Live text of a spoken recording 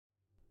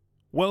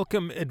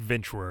Welcome,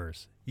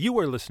 adventurers. You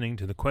are listening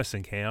to the Quests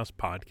and Chaos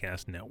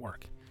Podcast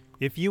Network.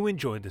 If you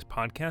enjoyed this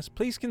podcast,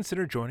 please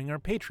consider joining our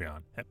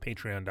Patreon at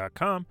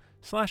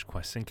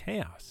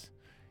patreon.com/questsandchaos.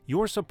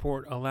 Your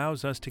support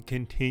allows us to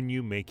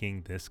continue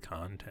making this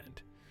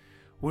content.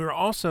 We're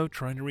also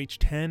trying to reach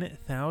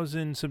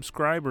 10,000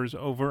 subscribers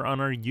over on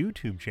our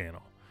YouTube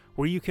channel,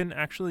 where you can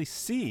actually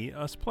see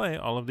us play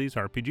all of these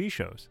RPG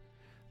shows.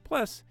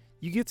 Plus,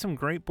 you get some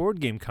great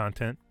board game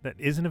content that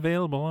isn't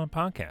available on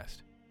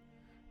podcast.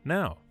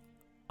 Now,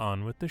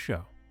 on with the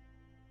show.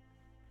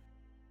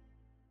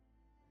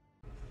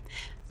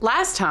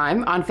 Last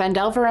time on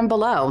Phandelver and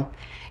below,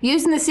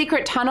 using the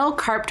secret tunnel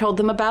Carp told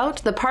them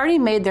about, the party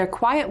made their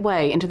quiet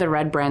way into the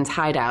Red Brand's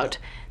hideout.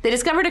 They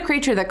discovered a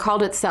creature that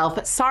called itself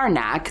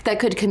Sarnak that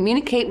could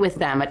communicate with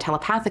them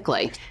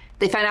telepathically.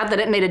 They found out that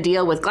it made a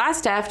deal with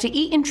Glassstaff to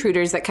eat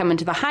intruders that come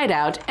into the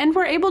hideout, and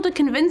were able to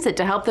convince it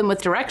to help them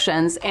with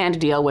directions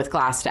and deal with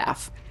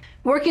Glassstaff.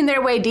 Working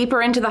their way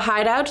deeper into the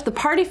hideout, the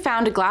party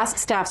found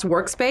Glassstaff's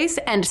workspace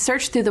and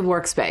searched through the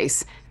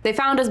workspace. They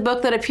found his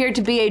book that appeared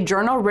to be a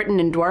journal written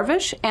in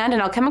Dwarvish and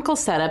an alchemical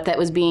setup that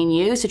was being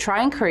used to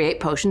try and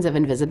create potions of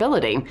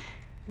invisibility.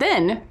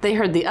 Then, they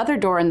heard the other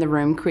door in the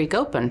room creak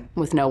open,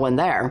 with no one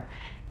there.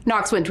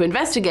 Nox went to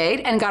investigate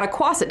and got a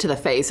quasset to the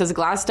face as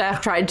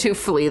Glassstaff tried to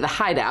flee the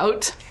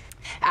hideout.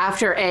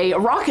 After a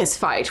raucous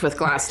fight with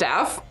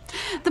Glassstaff,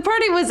 the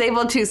party was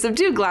able to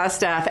subdue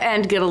Glassstaff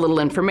and get a little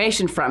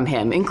information from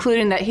him,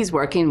 including that he's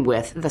working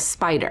with the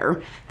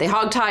spider. They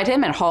hogtied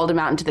him and hauled him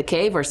out into the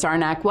cave where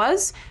Sarnak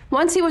was.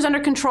 Once he was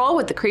under control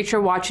with the creature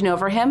watching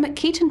over him,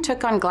 Keaton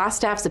took on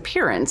Glassstaff's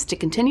appearance to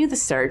continue the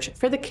search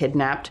for the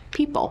kidnapped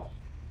people.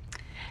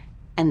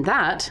 And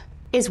that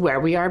is where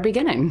we are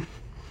beginning.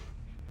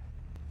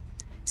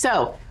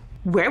 So,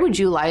 where would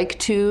you like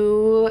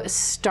to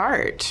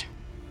start?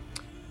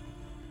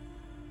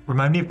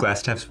 Remind me of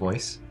Glassstaff's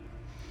voice.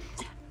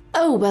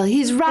 Oh, well,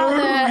 he's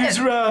rather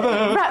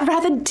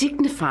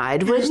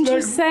dignified, wouldn't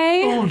you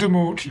say?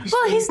 Voldemort.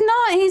 Well, he's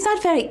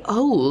not very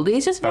old.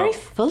 He's just very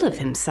full of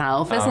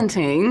himself, isn't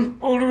he?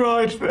 All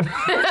right, then.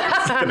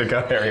 It's gonna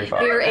go very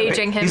far. You're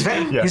aging him.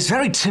 He's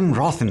very Tim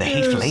Roth in the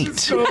Hateful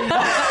Eight.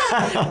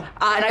 And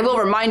I will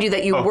remind you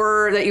that you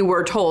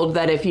were told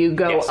that if you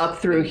go up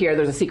through here,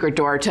 there's a secret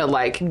door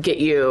to get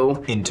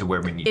you into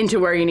where we need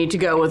where you need to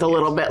go with a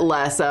little bit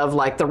less of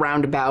the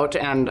roundabout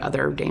and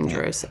other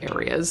dangerous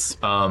areas.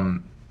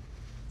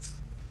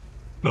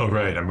 All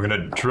right, I'm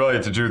gonna try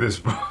to do this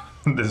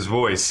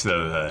voice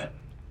of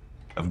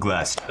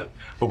Glassstaff.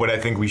 But what I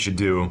think we should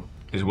do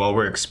is, while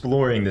we're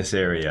exploring this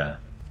area,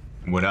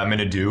 what I'm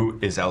gonna do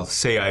is I'll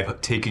say I've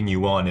taken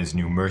you on as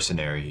new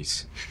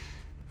mercenaries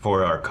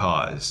for our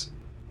cause,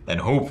 and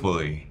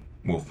hopefully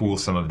we'll fool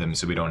some of them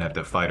so we don't have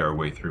to fight our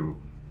way through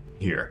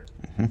here.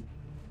 Mm-hmm.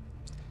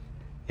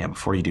 Yeah,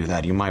 before you do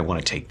that, you might want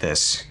to take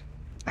this.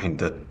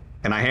 And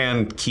I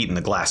hand Keaton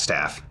the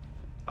Glassstaff.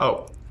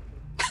 Oh.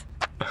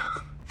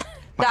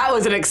 That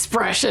was an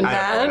expression,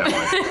 man.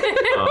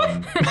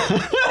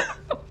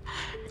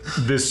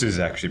 This is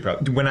actually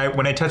probably when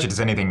I touch it. Does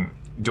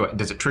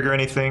it trigger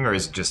anything, or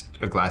is it just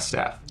a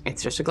Glassstaff?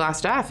 It's just a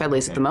Glassstaff, at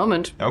least at the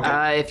moment.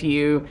 Okay. If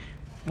you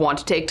want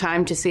to take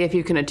time to see if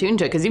you can attune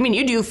to it, because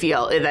you do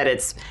feel that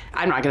it's.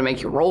 I'm not going to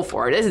make you roll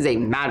for it. This is a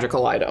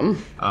magical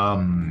item.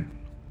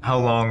 How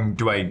long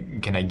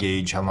can I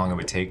gauge how long it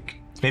would take?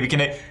 Maybe do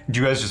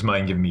you guys just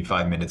mind giving me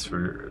 5 minutes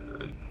for?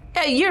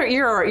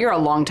 You're a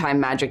long-time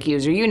magic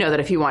user. You know that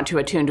if you want to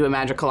attune to a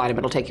magical item,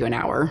 it'll take you an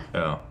hour.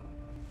 Oh.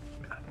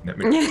 We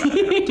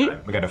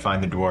gotta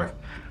find the dwarf.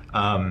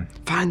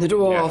 Find the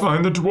dwarf. Yeah,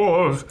 find the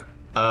dwarf.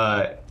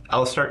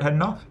 I'll start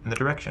heading off in the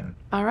direction.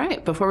 All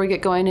right. Before we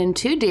get going in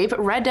too deep,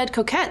 Red Dead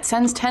Coquette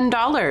sends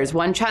 $10.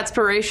 One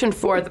chatspiration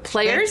for the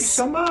players. Thank you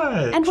so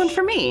much. And one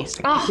for me.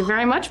 Thank you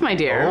very much, my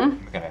dear.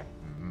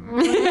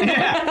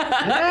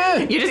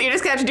 You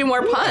just have to do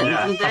more puns,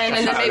 and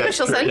then maybe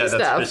she'll send you stuff.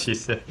 That's what she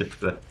said.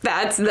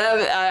 That's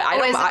the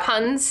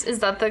puns? Is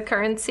that the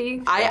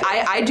currency?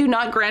 I do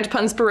not grant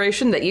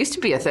punspiration. That used to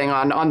be a thing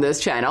on this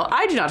channel.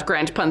 I do not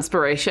grant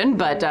punspiration,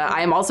 but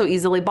I am also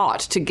easily bought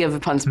to give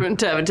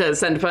to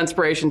send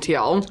punspiration to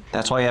y'all.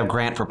 That's why you have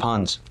Grant for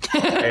puns.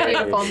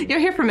 Beautiful. You're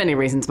here for many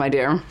reasons, my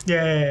dear.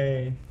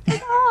 Yay.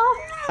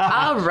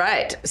 All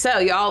right. So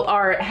y'all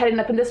are heading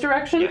up in this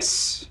direction?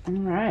 Yes. All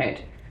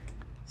right.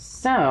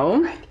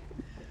 So,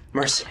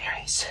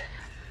 Mercenaries.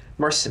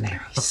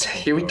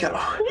 Here we go.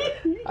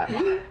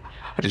 I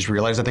just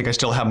realized I think I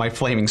still have my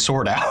flaming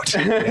sword out.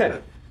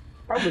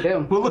 probably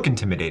do. We'll look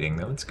intimidating,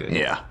 though. It's good.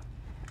 Yeah.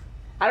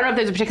 I don't know if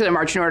there's a particular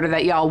marching order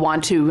that y'all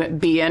want to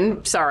be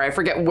in. Sorry, I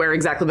forget where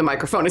exactly the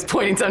microphone is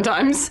pointing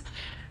sometimes.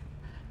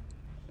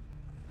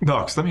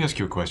 Nox, let me ask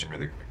you a question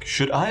really quick.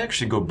 Should I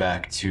actually go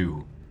back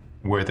to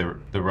where the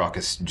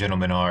raucous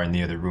gentlemen are in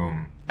the other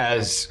room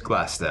as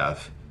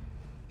Glassstaff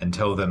and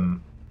tell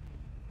them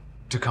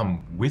to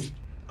come with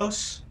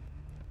us?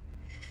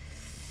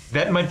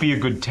 That might be a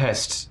good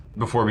test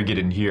before we get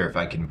in here, if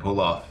I can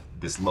pull off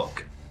this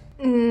look.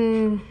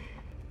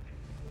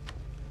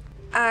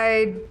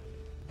 I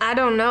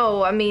don't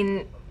know. I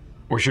mean,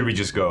 Or should we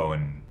just go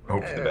and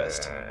hope for the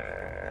best?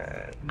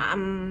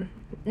 I'm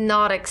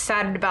not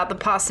excited about the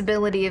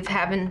possibility of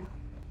having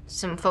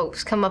some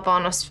folks come up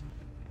on us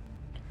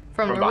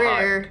from the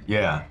rear.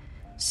 Yeah.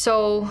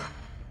 So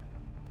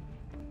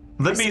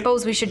I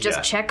suppose we should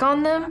just check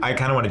on them? I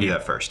kind of want to do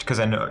that first, because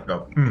I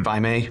know... If I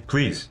may?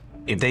 Please.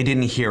 If they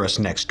didn't hear us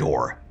next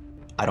door,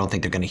 I don't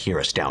think they're going to hear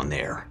us down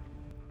there.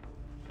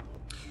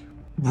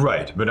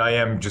 Right, but I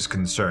am just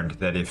concerned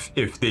that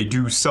if they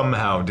do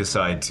somehow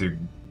decide to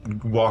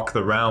walk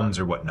the rounds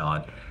or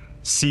whatnot,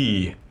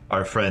 see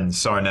our friend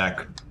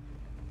Sarnak,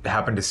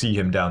 happen to see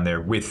him down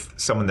there with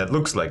someone that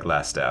looks like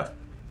Laststaff,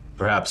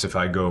 perhaps if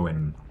I go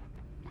and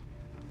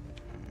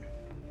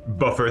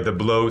buffer the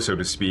blow, so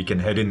to speak,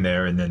 and head in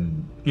there and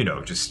then,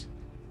 just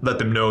let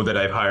them know that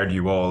I've hired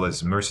you all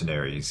as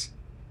mercenaries.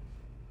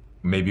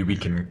 Maybe we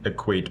can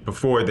equate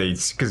before they,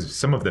 because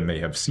some of them may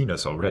have seen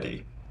us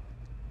already.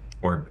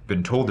 Or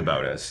been told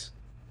about us.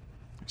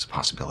 It's a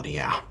possibility,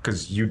 yeah.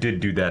 Because you did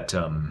do that,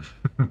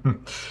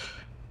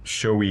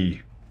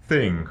 showy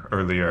thing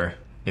earlier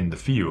in the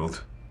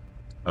field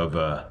of,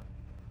 I'm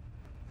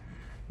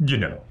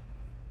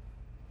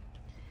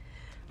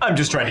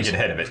just trying to get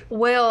ahead of it.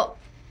 Well,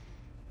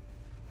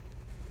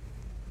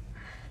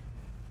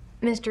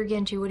 Mr.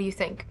 Genji, what do you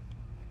think?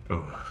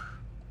 Oh.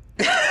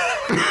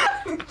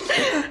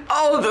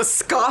 Oh, the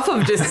scoff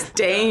of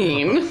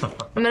disdain.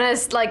 I'm gonna,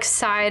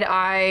 side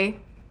eye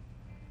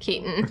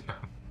Keaton.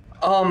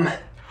 I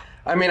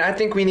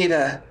think we need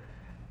to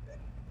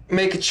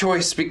make a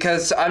choice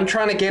because I'm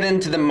trying to get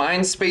into the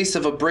mind space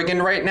of a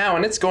brigand right now,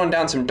 and it's going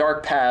down some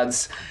dark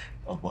paths.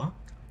 Oh, what?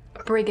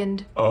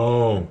 Brigand.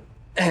 Oh.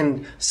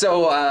 And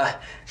so,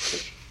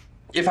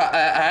 if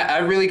I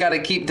really got to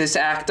keep this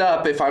act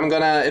up, if I'm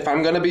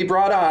gonna be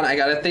brought on, I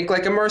gotta think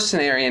like a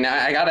mercenary, and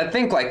I gotta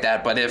think like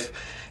that. But if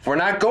we're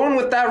not going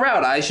with that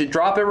route, I should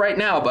drop it right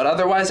now. But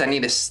otherwise, I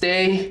need to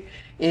stay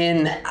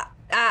in.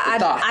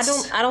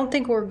 I don't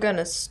think we're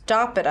gonna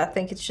stop it. I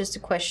think it's just a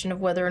question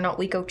of whether or not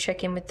we go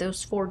check in with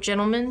those 4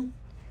 gentlemen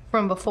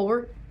from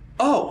before.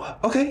 Oh,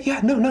 okay, yeah,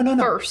 no.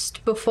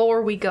 First,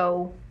 before we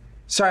go.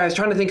 Sorry, I was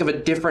trying to think of a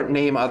different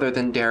name other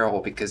than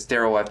Daryl, because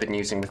Daryl I've been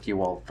using with you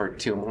all for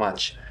too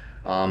much.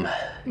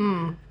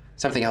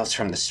 Something else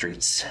from the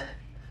streets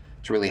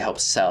to really help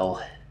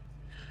sell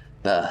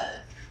the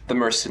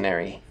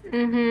mercenary.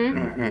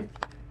 Mm-hmm.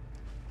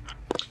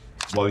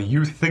 While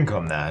you think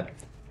on that,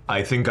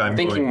 I think I'm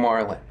thinking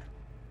Marlin.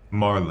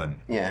 Marlin.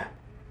 Yeah.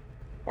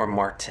 Or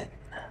Martin.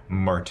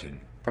 Martin.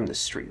 From the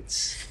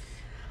streets.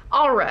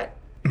 All right.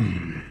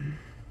 I'm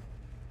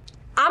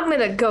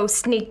gonna go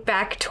sneak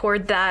back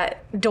toward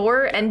that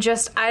door and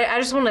I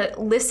just want to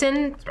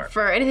listen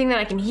for anything that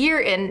I can hear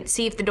and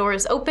see if the door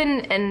is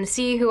open and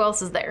see who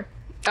else is there.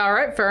 All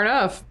right, fair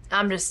enough.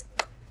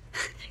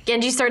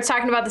 Genji starts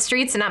talking about the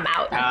streets and I'm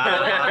out.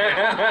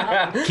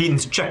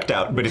 Keaton's checked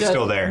out, but it's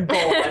still there.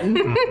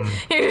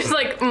 You're just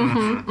like,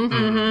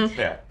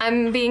 Yeah.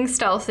 I'm being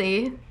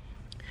stealthy.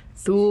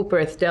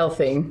 Super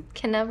stealthy.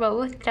 Can I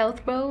roll a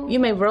stealth roll? You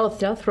may roll a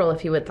stealth roll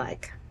if you would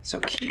like. So,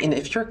 Keaton,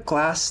 if you're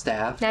glass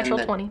staff... Natural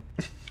 20.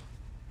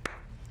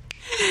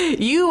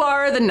 You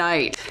are the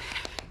night.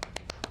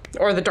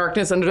 Or the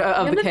darkness of the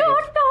cave.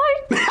 Dark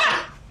night.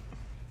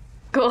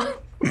 Cool.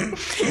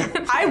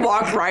 I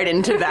walked right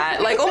into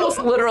that, almost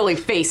literally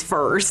face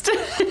first.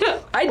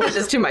 I did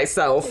this to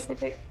myself.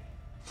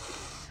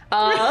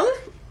 I'm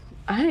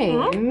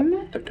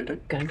gonna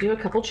do a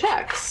couple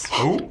checks.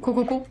 Oh.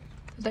 Cool.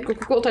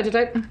 Cool,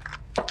 type.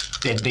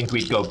 Didn't think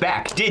we'd go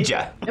back, did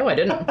ya? No, I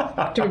didn't.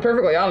 To be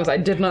perfectly honest, I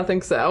did not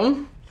think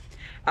so.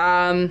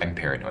 I'm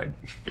paranoid.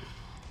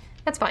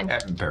 That's fine.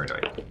 I'm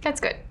paranoid. That's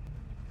good.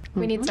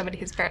 We need somebody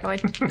who's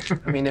paranoid.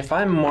 if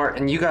I'm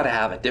Martin, you gotta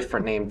have a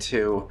different name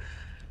too.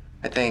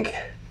 I think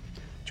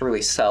to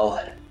really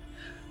sell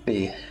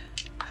the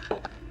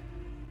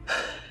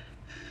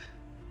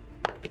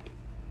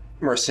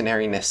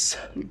mercenariness.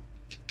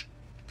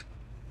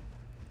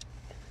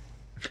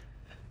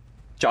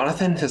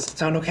 Jonathan, does it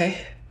sound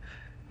okay?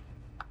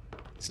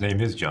 His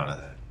name is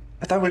Jonathan.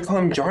 I thought we'd call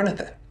him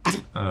Jonathan.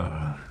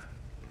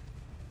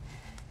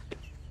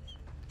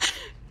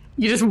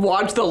 You just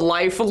watch the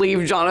life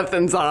leave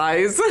Jonathan's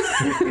eyes.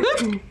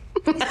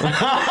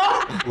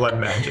 Blood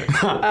magic.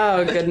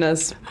 Oh,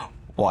 goodness.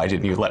 Why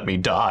didn't you let me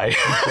die?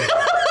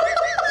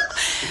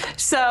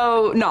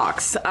 So,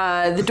 Nox,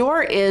 the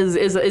door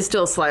is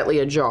still slightly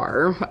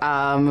ajar,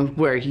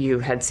 where you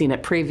had seen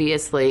it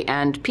previously,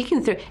 and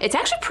peeking through, it's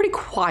actually pretty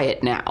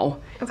quiet now.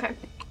 Okay.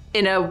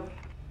 In a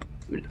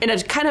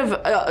kind of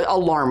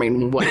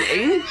alarming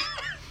way.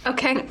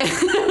 Okay.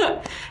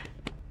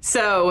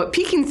 So,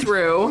 peeking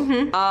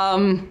through,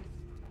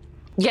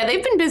 yeah,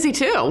 they've been busy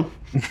too,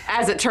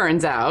 as it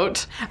turns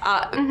out.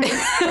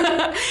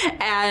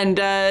 And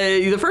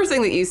the first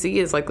thing that you see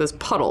is this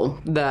puddle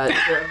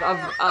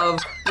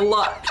of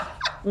blood.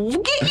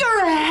 Get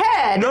your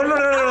head. No.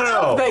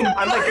 the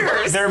I'm like,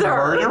 gutter, they're sir.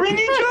 murdering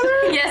each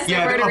other? Yes, they're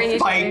Yeah, murdering a each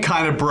fight other.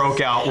 kind of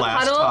broke out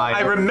last Puddle? time.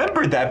 I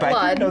remembered that, but I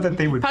Blood. didn't know that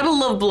they would.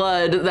 Puddle of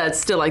blood that's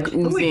still like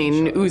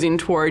oozing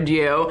toward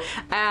you.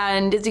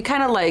 And as you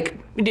kind of like,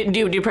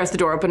 do you press the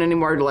door open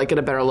anymore to like get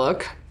a better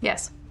look?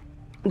 Yes.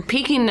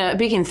 Peeking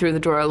through the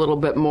door a little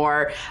bit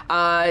more,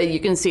 you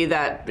can see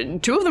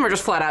that two of them are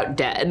just flat out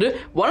dead.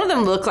 One of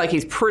them looks like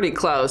he's pretty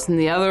close, and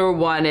the other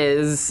one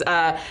is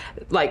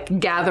like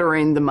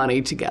gathering the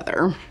money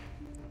together.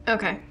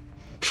 Okay.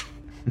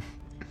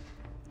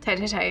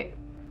 Tight.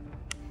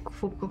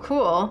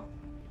 Cool.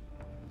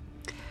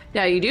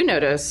 Now you do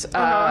notice,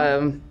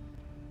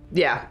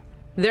 yeah.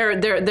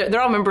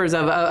 They're all members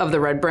of the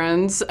Red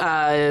Brands.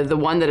 The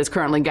one that is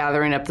currently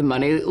gathering up the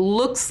money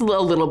looks a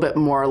little bit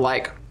more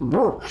like.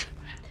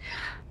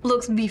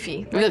 Looks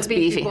beefy. Like Looks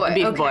beefy. Boy.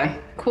 Beefy Okay. boy.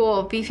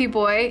 Cool. Beefy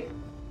boy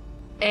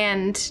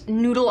and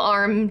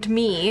noodle-armed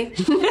me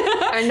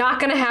are not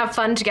going to have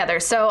fun together.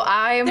 So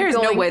I'm There's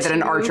no going way that an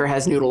to- archer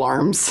has noodle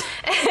arms.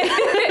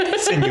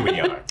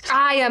 Sinewy arms.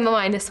 I am a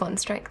 -1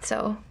 strength,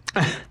 so...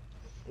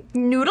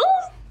 Noodle?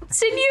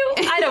 Sinew?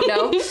 I don't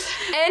know.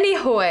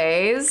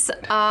 Anyways,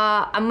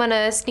 I'm going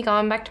to sneak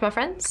on back to my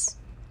friends.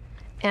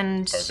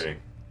 And... Okay.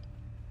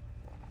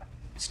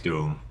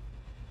 Still,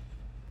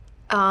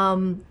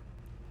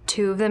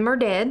 two of them are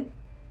dead.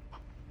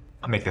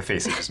 I'll make the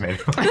face I just made.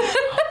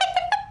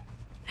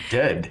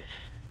 Dead.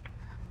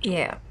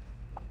 Yeah.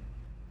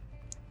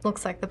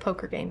 Looks like the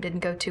poker game didn't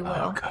go too Oh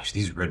well. gosh,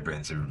 these red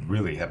brands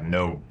really have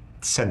no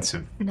sense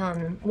of.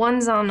 None.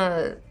 One's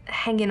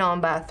hanging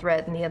on by a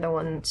thread, and the other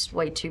one's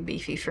way too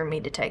beefy for me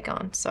to take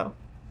on. So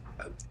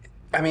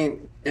I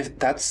mean, if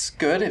that's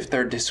good, if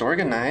they're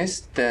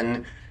disorganized,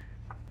 then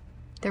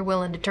they're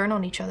willing to turn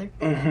on each other.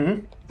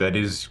 That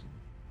is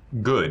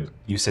good.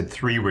 You said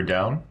 3 were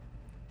down.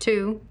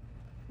 2,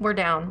 we're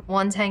down.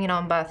 One's hanging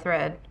on by a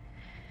thread,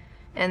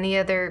 and the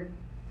other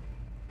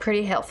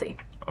pretty healthy.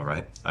 All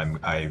right.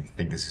 I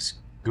think this is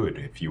good.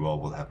 If you all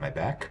will have my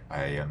back,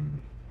 I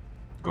am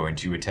going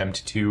to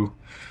attempt to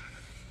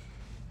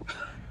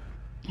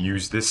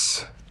use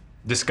this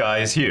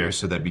disguise here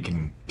so that we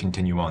can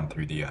continue on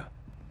through the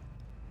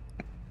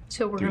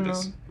So we're through gonna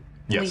this. leave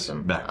Yes,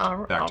 them.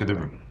 back to the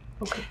room.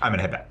 Okay. I'm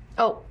gonna head back.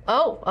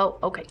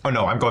 Okay. Oh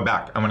no, I'm going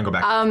back. I'm gonna go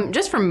back.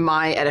 Just for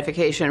my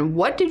edification,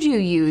 what did you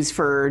use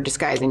for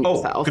disguising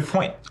yourself? Oh, good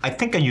point. I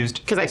think I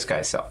used 'Cause I-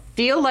 disguise self.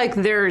 Feel like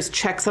there's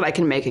checks that I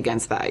can make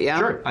against that, yeah?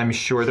 Sure, I'm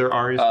sure there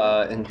are.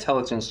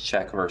 intelligence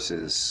check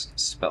versus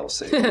spell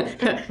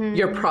save.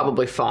 You're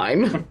probably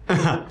fine.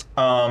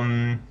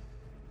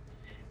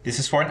 This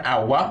is for an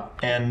hour,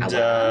 and it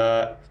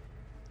does.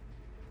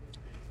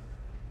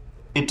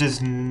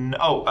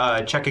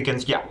 Check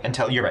against. Yeah,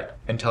 you're right.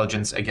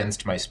 Intelligence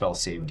against my spell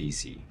save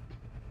DC.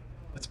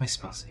 What's my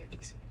spell save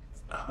DC?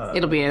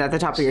 It'll be at the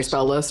top of your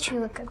spell list.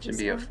 Should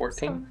be a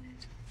 14.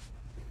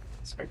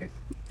 Sorry,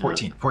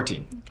 14.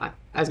 14. I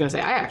was going to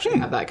say, I actually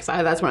have that because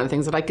that's one of the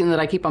things that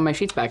I keep on my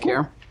sheets back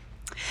here.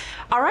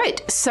 All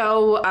right,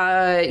 so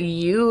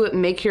you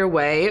make your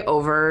way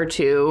over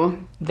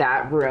to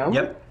that room.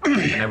 Yep.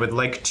 And I would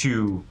like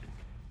to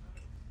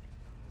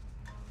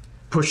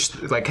push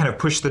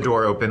the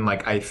door open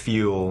like I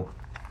feel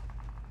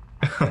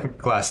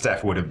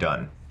Glassstaff would have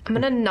done. I'm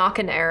gonna knock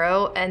an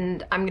arrow,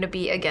 and I'm gonna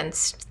be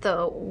against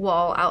the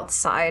wall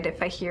outside.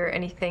 If I hear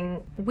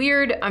anything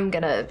weird, I'm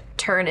gonna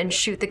turn and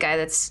shoot the guy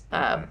that's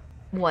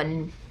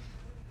one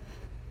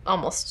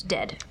almost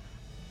dead.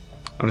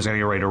 I'm just gonna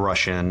get ready to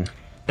rush in.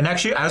 And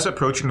actually, as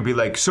approaching, to be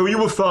like, so you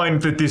will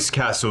find that this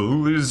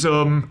castle is,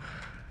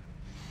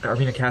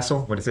 Arena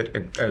Castle? What is it?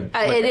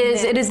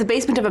 It is the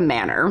basement of a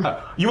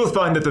manor. You will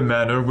find that the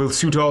manor will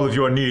suit all of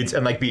your needs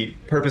and, like, be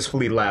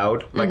purposefully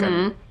loud. Like,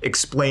 I'm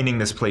explaining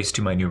this place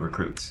to my new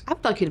recruits.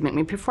 I'd like you to make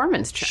me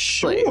performance checks,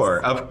 please.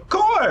 Sure, of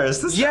course.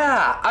 This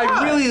Yeah,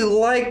 I really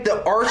like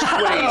the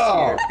archways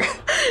here.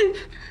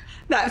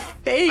 That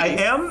face. I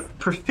am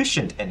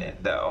proficient in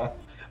it, though.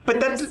 But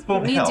that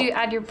won't Means help. you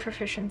add your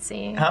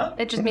proficiency. Huh?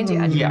 It just means you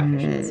add your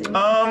proficiency.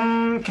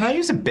 Can I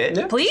use a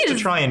bit? Please, Just to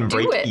try and do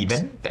break it.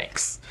 even?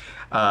 Thanks.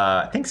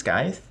 Thanks,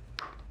 guys.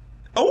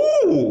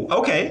 Oh,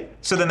 okay.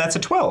 So then that's a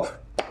 12.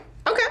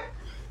 Okay.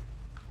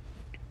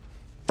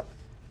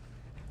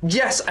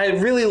 Yes, I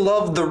really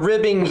love the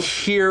ribbing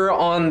here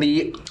on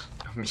the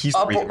He's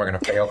the reason we're going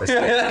to fail this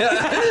thing.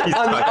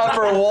 on the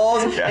upper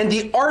walls, and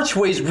the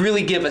archways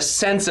really give a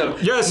sense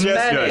of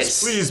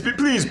menace.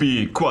 Please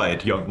be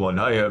quiet, young one.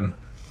 I am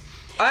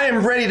I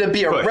am ready to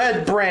be a Push.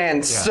 red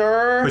brand,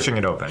 sir. pushing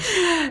it open.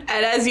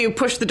 And as you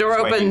push the door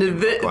open,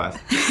 as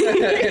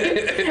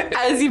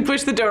you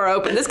push the door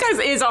open, this guy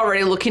is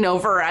already looking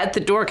over at the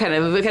door, kind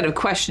of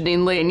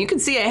questioningly, and you can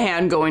see a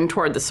hand going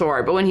toward the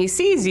sword. But when he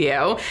sees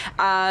you,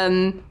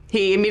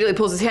 he immediately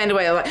pulls his hand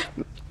away, like,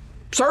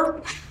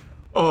 "Sir."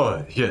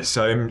 Oh, yes,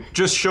 I'm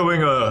just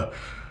showing I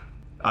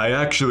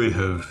actually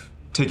have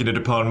taken it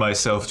upon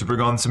myself to bring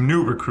on some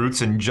new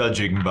recruits, and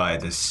judging by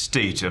the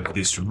state of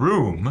this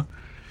room,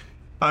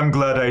 I'm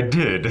glad I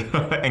did.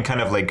 And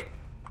kind of like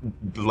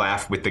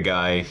laugh with the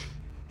guy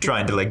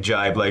trying to like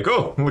jibe, like,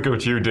 oh, look at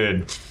what you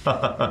did.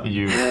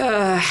 You.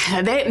 That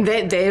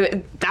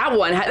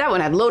one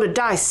had loaded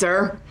dice,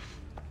 sir.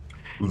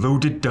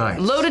 Loaded dice.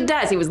 Loaded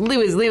dice. He was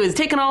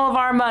taking all of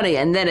our money,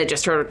 and then it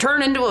just sort of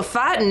turned into a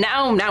fight, and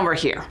now we're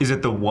here. Is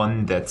it the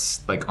one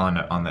that's like on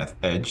the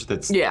edge?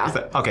 Yeah.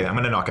 Okay, I'm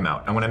gonna knock him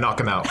out. I'm gonna knock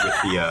him out with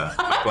the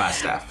glass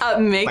staff.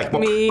 Make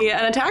me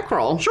an attack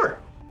roll. Sure.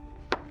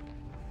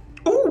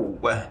 Ooh.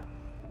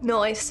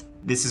 Nice.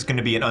 This is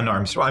gonna be an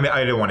unarmed strike. I mean,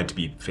 I don't want it to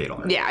be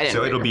fatal. Yeah, I didn't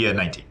So it'll figure. be a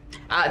 19.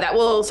 That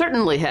will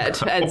certainly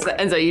hit, and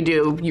so you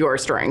do your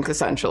strength,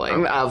 essentially,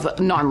 of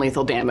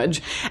non-lethal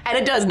damage, and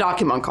it does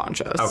knock him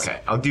unconscious. Okay,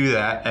 I'll do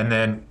that, and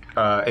then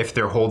if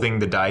they're holding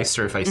the dice,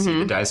 or if I see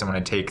the dice, I want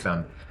to take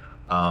them,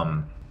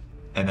 and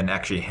then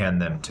actually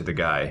hand them to the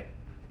guy.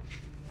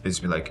 It's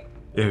be like,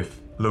 if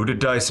loaded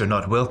dice are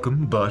not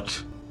welcome,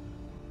 but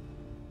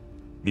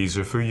these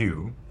are for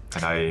you,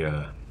 and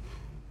I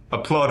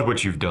applaud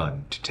what you've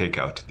done to take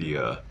out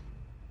the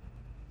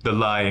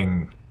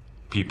lying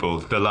people,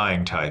 the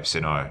lying types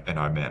in our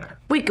manor.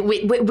 We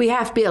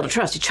have to be able to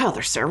trust each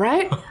other, sir,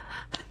 right? I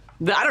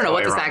don't know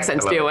what this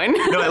accent's doing.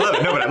 No, I love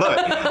it. No, but I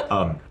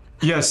love it.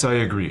 Yes, I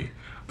agree.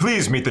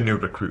 Please meet the new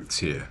recruits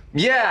here.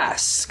 Yeah,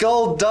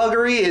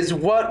 skullduggery is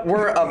what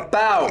we're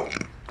about.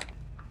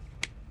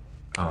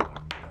 Oh,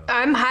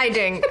 I'm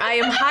hiding. I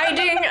am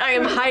hiding, and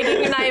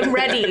I am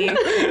ready.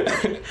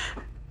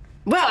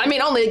 Well, I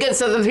mean, only against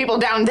the people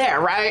down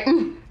there, right?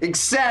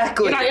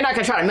 Exactly. You're not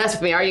gonna try to mess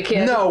with me, are you,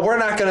 kid? No, we're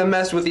not gonna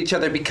mess with each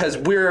other because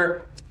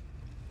we're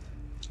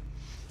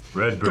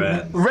Red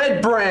Brand.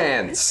 red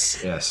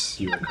brands. Yes,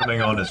 you are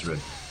coming on as red.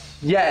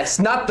 Yes,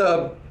 not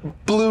the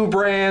blue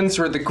brands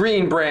or the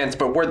green brands,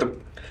 but we're the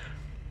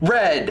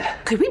red.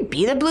 Could we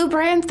be the blue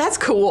brands? That's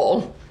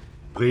cool.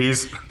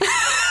 Please.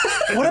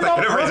 What about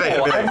Whatever I say,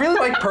 purple? I'll be I really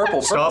like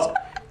purple. Stop.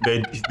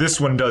 This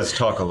one does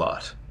talk a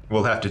lot.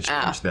 We'll have to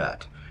change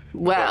that.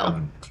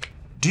 Well,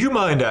 Do you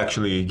mind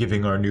actually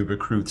giving our new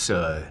recruits,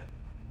 I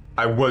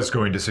was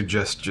going to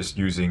suggest just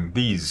using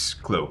these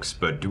cloaks,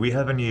 but do we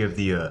have any of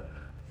the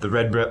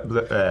red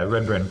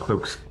brand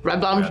cloaks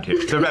Red around Blum.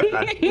 here? The red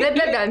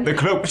brand. The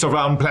cloaks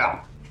around town.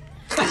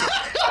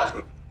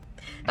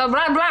 A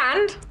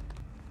bland.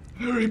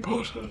 Harry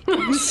Potter.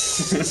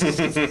 Gorgeous.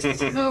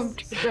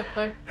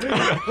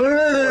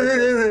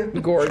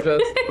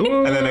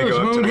 And then I go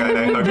up to the guy and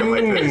I hug him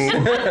like this.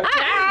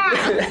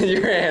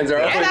 Your hands are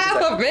up. Get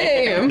off of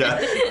me!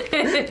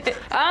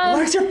 Yeah.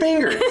 Where's your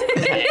fingers?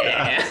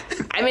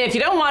 I mean, if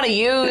you don't want to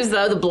use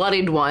the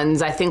bloodied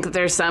ones, I think that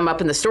there's some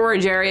up in the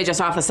storage area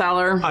just off the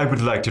cellar. I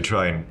would like to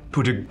try and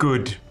put a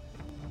good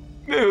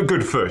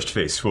first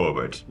face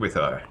forward with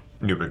our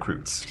new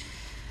recruits.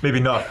 Maybe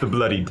not the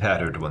bloody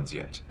tattered ones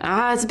yet.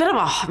 It's a bit of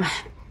a...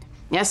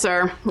 Yes,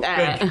 sir.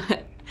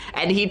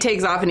 And he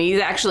takes off and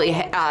he's actually...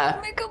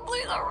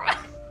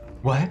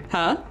 What?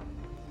 Huh? Oh,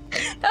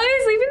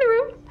 he's leaving the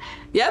room.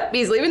 Yep,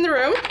 he's leaving the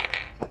room.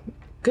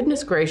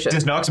 Goodness gracious.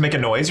 Does Nox make a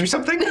noise or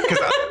something?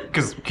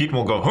 Because Keaton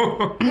will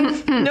go,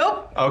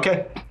 Nope.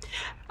 okay.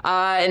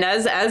 And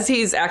as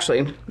he's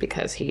actually...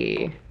 Because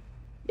he...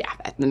 Yeah,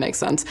 that makes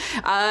sense.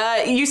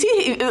 You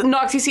see,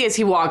 Nox, you see as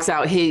he walks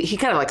out, he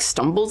kind of like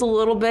stumbles a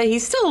little bit. He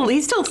still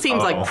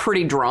seems like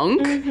pretty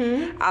drunk.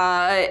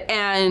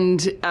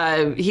 And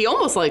he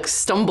almost like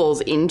stumbles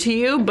into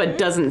you, but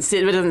doesn't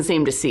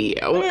seem to see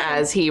you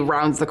as he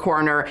rounds the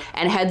corner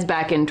and heads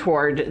back in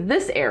toward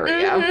this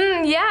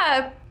area.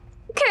 Yeah.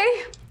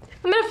 Okay.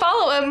 I'm gonna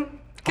follow him.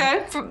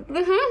 Okay.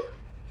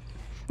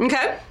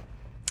 Okay.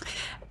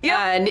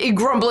 And he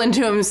grumbling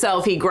to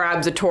himself, he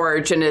grabs a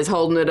torch and is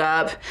holding it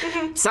up.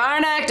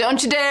 Sarnak,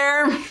 don't you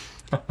dare.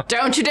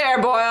 Don't you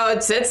dare, boy.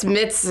 It's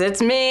me.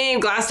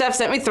 Glassstaff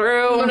sent me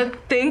through. I'm gonna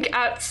think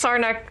at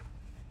Sarnak.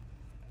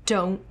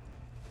 Don't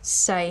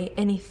say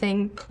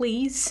anything,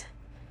 please.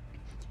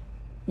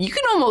 You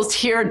can almost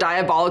hear a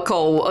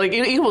diabolical, like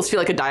you almost feel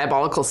like a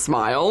diabolical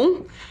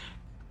smile.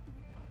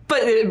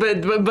 But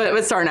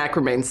Sarnak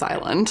remains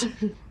silent.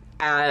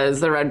 As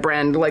the red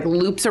brand like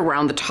loops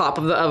around the top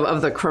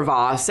of the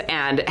crevasse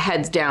and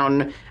heads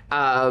down.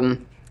 You're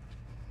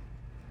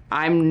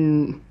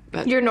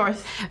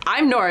north.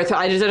 I'm north.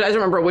 I just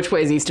remember which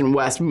way is east and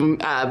west. Heading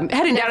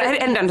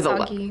down to the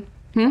left.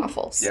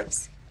 Waffles.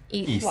 Yes.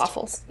 Eat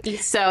waffles.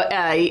 East. So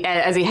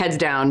as he heads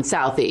down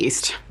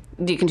southeast,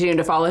 do you continue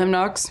to follow him,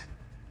 Nox?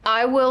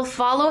 I will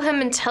follow him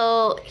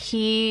until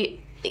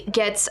he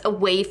gets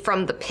away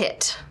from the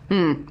pit.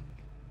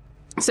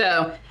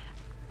 So,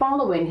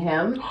 following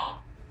him,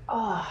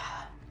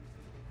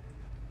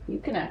 you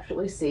can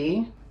actually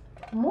see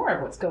more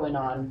of what's going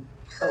on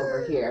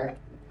over here.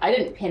 I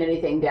didn't pin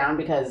anything down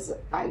because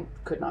I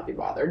could not be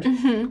bothered.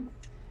 You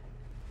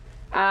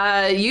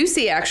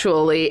see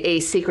actually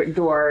a secret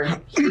door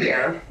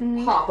here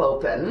pop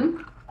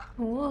open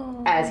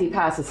as he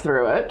passes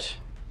through it.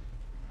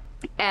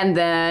 And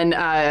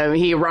then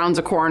he rounds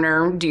a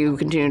corner. Do you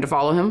continue to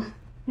follow him?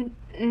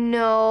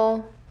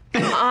 No.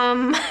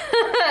 Gonna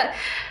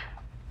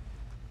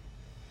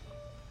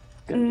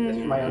do this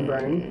for my own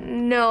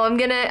brain. No, I'm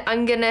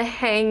gonna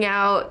hang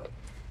out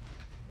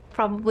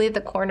probably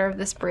the corner of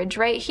this bridge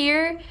right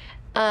here,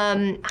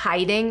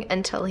 hiding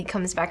until he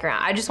comes back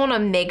around. I just want to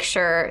make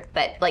sure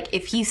that, like,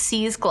 if he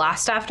sees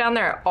Glassstaff down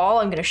there at all,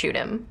 I'm going to shoot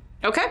him.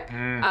 Okay.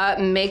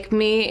 Make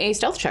me a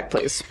stealth check,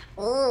 please.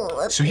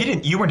 So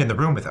you weren't in the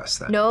room with us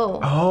then? No.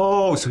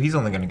 Oh, so he's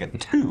only going to get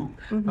 2.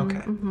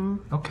 Okay.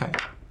 Okay.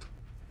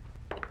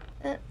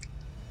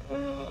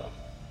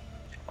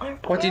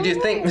 What did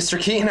you think, Mr.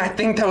 Keaton? I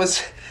think that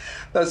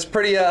was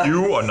pretty.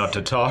 You are not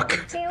to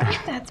talk That's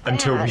bad.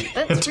 until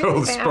That's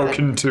really bad.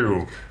 spoken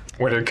to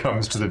when it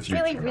comes to the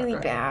future. Really, really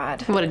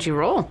bad. What did you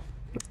roll?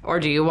 Or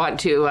do you want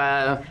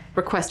to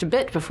request a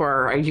bit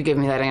before you give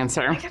me that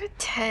answer? I got a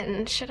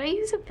 10. Should I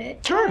use a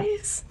bit, Sure.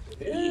 guys?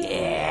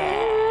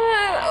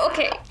 Yeah.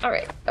 Okay. All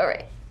right.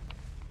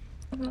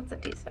 That's a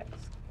D6.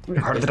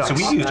 Part of the So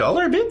we used all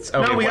our bits?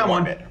 Okay, we got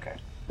one. bit. Okay.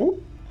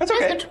 Ooh, that's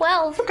okay. That's a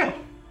 12. Okay.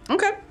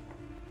 Okay.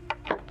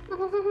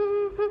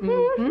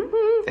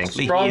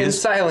 Thankfully, Strong he and is.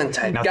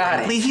 silent. I got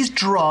Thankfully, it. he's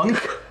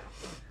drunk.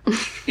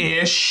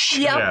 Ish.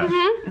 Yep.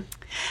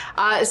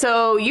 Yeah.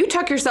 So you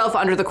tuck yourself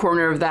under the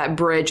corner of that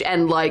bridge,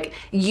 and like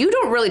you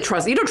don't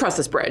trust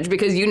this bridge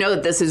because you know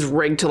that this is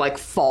rigged to like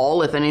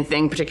fall if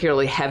anything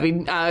particularly heavy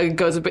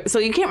goes. So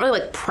you can't really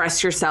like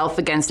press yourself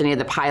against any of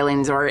the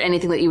pilings or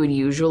anything that you would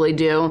usually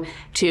do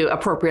to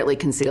appropriately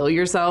conceal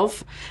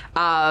yourself.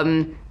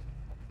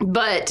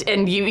 But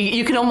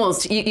you can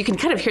almost you can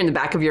kind of hear in the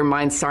back of your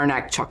mind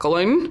Sarnak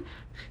chuckling.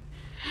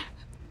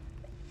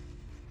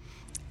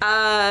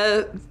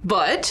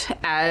 But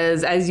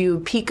as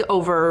you peek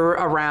over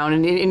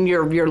around and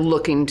you're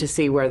looking to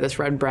see where this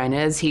red Bren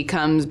is, he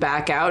comes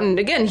back out and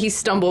again he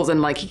stumbles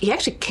and like he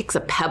actually kicks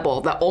a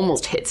pebble that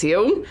almost hits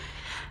you.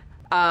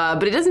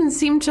 But he doesn't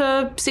seem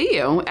to see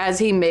you as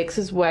he makes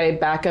his way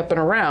back up and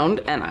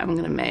around. And I'm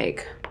gonna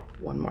make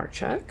one more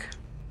check.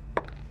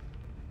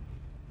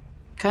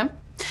 Okay.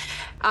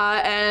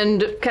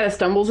 And kind of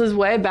stumbles his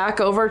way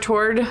back over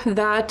toward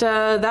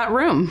that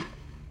room.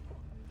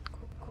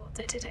 Cool.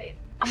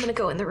 I'm gonna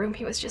go in the room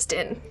he was just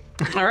in.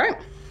 All right.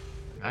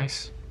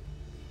 Nice.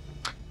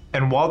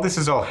 And while this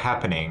is all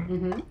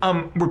happening,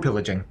 we're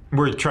pillaging.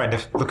 We're trying to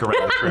look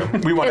around this room.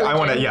 I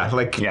want to,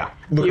 look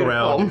Beautiful.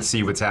 around and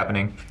see what's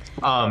happening.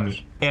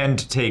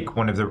 And take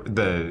one of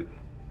the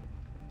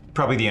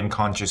probably the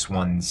unconscious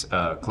one's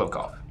cloak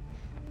off.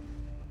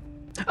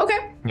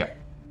 Okay. Yeah.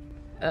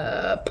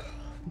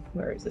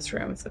 Where is this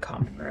room? It's the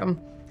common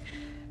room.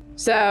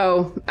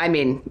 So, I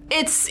mean,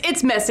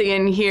 it's messy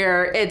in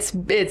here. It's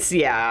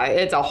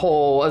a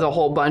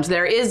whole bunch.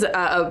 There is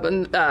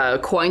a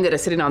coin that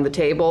is sitting on the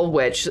table,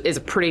 which is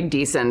a pretty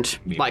decent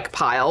like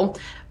pile.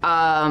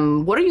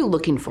 What are you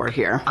looking for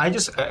here? I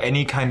just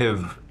any kind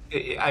of.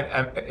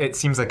 It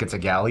seems like it's a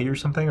galley or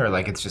something, or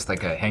like it's just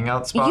like a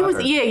hangout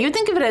spot. You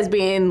think of it as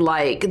being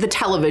like the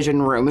television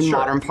room in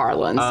modern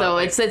parlance. So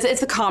it's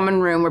a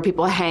common room where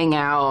people hang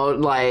out.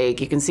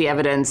 Like you can see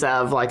evidence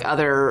of like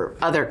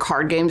other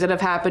card games that have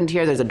happened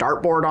here. There's a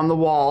dartboard on the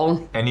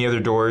wall. Any other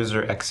doors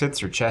or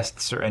exits or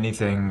chests or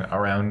anything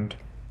around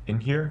in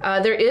here?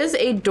 There is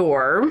a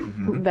door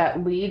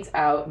that leads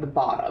out the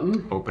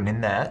bottom.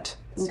 Opening that.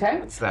 Okay.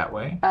 It's that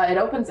way. It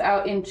opens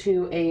out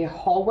into a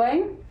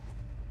hallway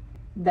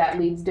that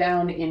leads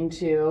down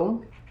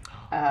into...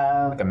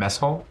 Like a mess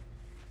hall?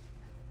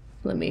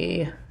 Let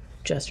me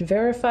just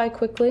verify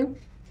quickly.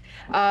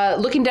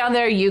 Looking down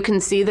there, you can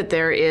see that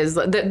there is...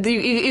 You can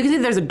see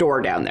there's a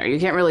door down there. You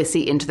can't really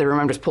see into the room.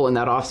 I'm just pulling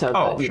that off so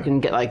that you can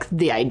get like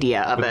the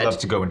idea of it. I'd love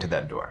to go into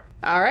that door.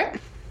 All right.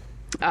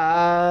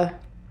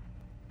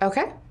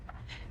 Okay.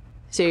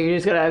 So you're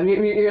just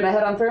gonna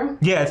head on through?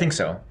 Yeah, I think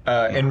so.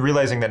 And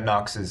realizing that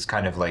Nox is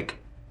kind of like...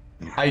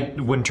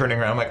 when turning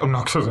around, I'm like, oh,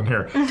 Nox isn't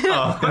here.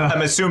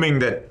 I'm assuming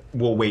that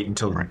we'll wait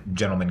until the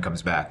gentleman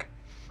comes back.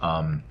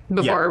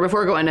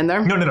 Before going in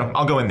there? No.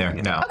 I'll go in there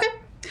now. Okay.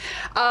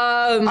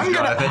 I'm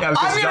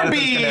gonna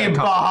be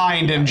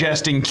behind him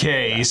just in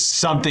case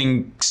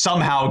something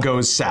somehow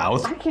goes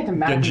south. I can't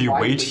imagine. Genji,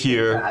 why wait you would do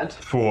here that.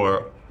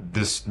 for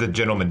the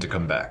gentleman to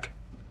come back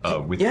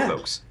with the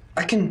folks.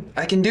 I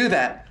can do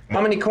that.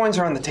 How many coins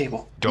are on the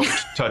table? Don't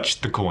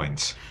touch the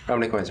coins. How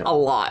many coins are A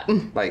lot.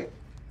 Like,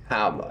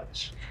 how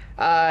much?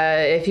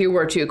 If you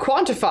were to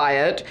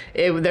quantify it,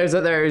 there's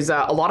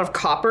a lot of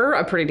copper,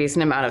 a pretty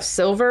decent amount of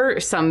silver,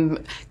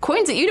 some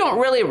coins that you don't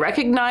really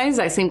recognize.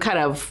 I seem kind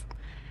of...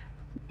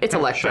 It's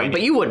electric,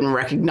 but you wouldn't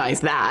recognize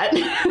that.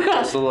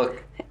 So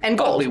look, and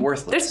gold. oddly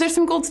worthless. There's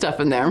some gold stuff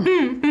in there.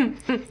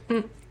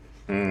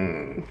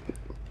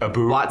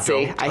 Abu,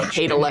 Watsy, I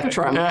hate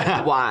Electrum.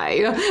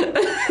 Why?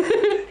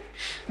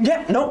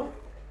 Yeah, no.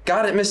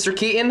 Got it, Mr.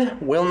 Keaton.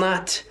 Will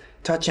not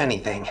touch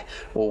anything.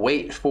 We'll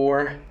wait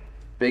for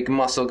big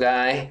muscle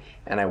guy,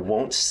 and I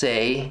won't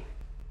say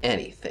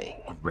anything.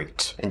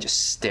 Great. And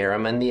just stare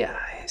him in the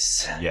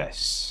eyes.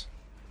 Yes.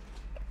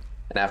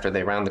 And after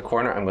they round the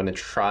corner, I'm going to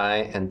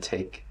try and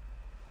take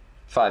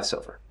 5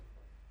 silver.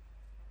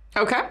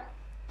 Okay.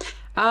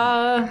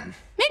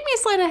 Make me a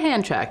sleight of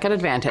hand check at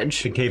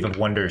advantage. The Cave of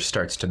Wonders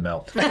starts to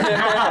melt.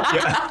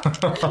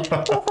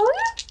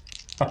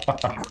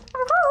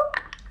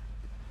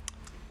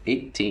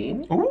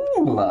 18 Ooh.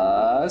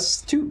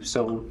 plus 2,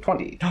 so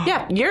 20.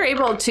 Yeah, you're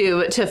able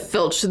to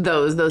filch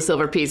those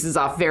silver pieces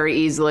off very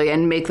easily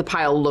and make the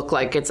pile look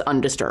like it's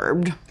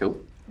undisturbed. Cool.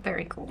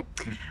 Very cool.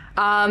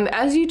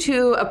 As you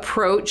two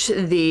approach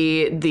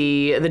the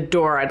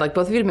door, I'd like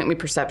both of you to make me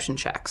perception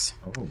checks.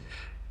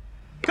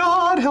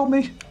 God help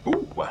me.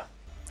 Ooh.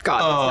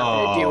 God has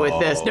nothing to do with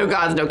this. No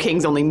gods, no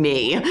kings, only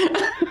me.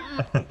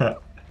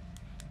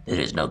 There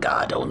is no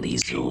God, only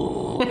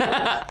Zoo.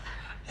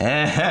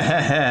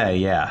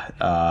 Yeah.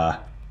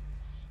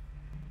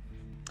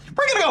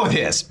 We're gonna go with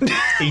his.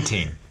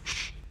 18.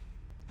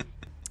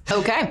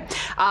 Okay.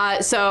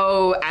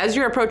 So as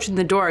you're approaching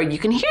the door, you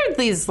can hear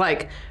these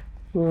like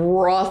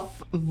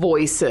rough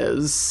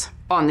voices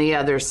on the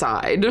other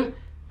side.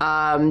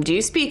 Do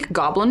you speak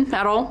Goblin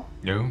at all?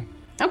 No.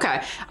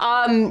 Okay.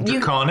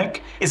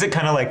 Draconic? Is it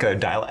kind of like a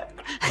dialect?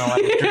 No,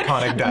 like a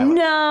draconic dialect.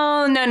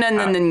 No.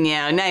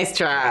 Nice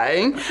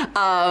try.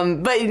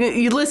 But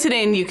you listen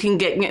in, you can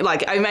get,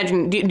 like, I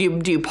imagine,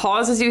 do you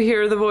pause as you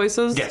hear the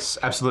voices? Yes,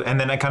 absolutely. And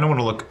then I kind of want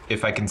to look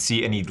if I can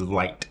see any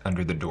light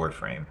under the door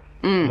frame.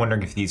 I'm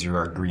wondering if these are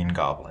our green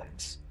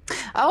goblins.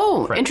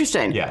 Oh,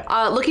 interesting. Yeah.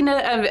 Looking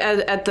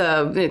at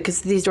the,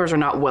 because these doors are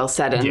not well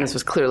set in. Yeah. This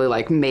was clearly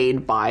like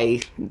made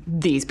by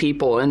these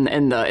people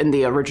in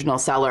the original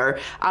cellar.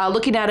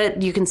 Looking at it,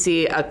 you can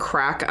see a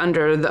crack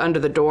under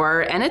the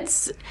door, and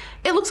it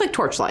looks like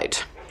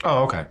torchlight.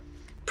 Oh, okay.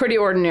 Pretty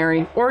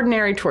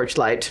ordinary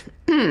torchlight.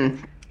 But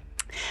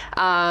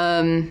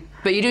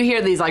you do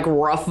hear these like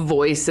rough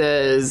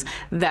voices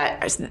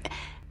that.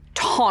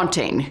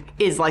 Taunting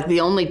is like the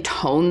only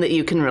tone that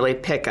you can really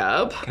pick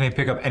up. Can I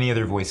pick up any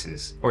other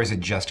voices? Or is it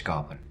just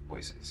goblin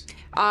voices?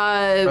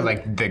 Or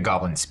like the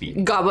goblin speak?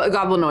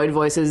 Goblinoid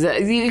voices.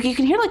 You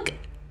can hear like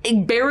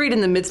buried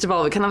in the midst of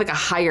all of it, kind of like a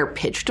higher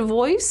pitched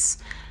voice.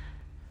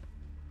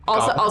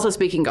 Also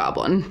speaking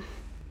goblin.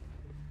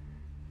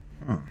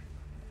 I'm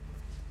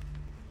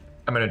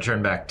gonna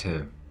turn back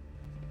to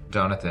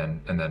Jonathan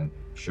and then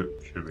should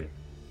we?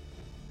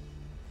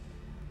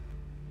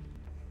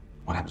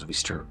 What happens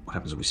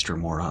if we stir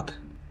more up?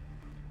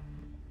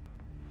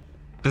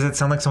 Does it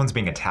sound like someone's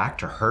being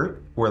attacked or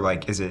hurt? Or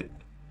like, is it?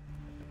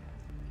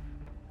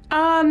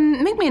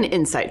 Make me an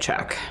insight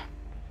check.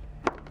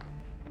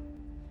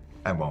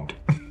 I won't.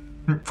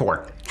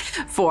 4.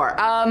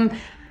 4.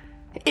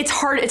 It's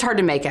hard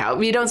to make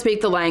out. You don't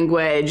speak the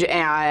language,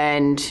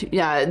 and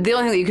yeah, the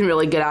only thing that you can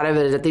really get out of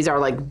it is that these are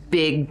like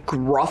big,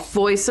 gruff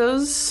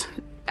voices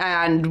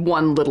and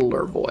one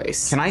littler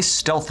voice. Can I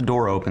stealth the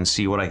door open,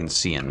 see what I can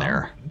see in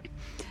there?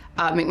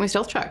 Make me a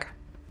stealth check.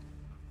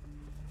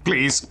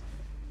 Please.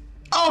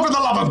 Oh, for the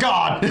love of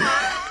God!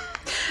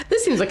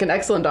 This seems like an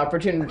excellent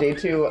opportunity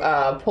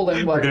to pull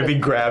in one. We're gonna be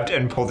grabbed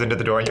and pulled into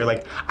the door, and you're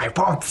like, I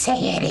won't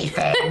say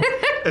anything.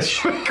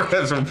 Just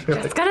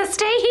gonna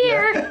stay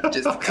here.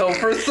 Just go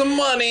for some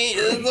money.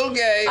 It's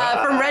okay.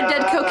 From Red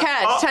Dead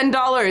Coquette,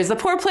 $10. The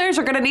poor players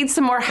are gonna need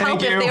some more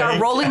help if they are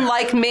rolling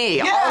like me.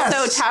 Yes!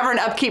 Also, Tavern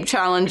Upkeep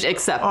Challenge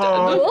accepted.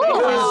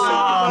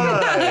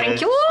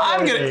 Thank you.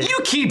 You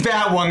keep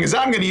that one, because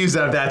I'm gonna use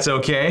that if that's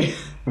okay.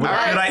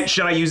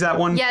 Should I use that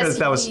one? Yes, 'Cause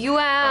that was. you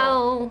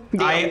will.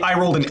 I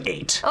rolled an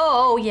 8.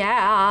 Oh,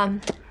 yeah.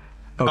 Okay.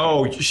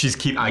 Oh, she's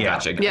I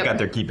gotcha. Yep. I got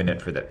there keeping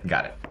it for the.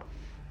 Got it.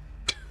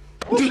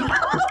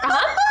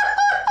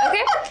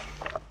 Okay.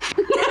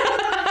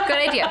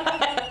 Good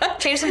idea.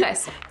 Change some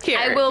dice. Here,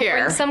 I will here.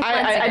 bring some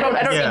cleansing. I don't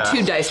Yeah. need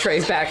 2 dice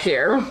trays back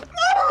here.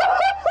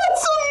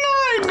 It's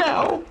a 9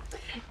 now.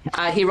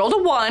 He rolled a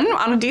 1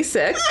 on a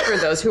d6 for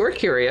those who are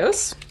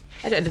curious.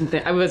 I didn't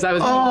think I was. I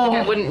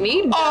wouldn't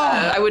need.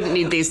 I wouldn't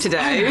need these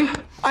today.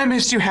 I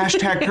missed you.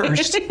 Hashtag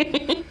cursed.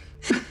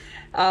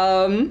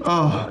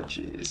 Oh,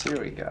 jeez. Here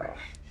we go.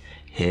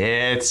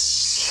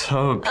 It's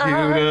a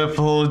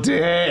beautiful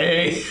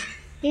day.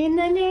 In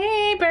the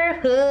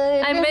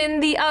neighborhood. I'm in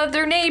the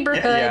other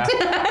neighborhood.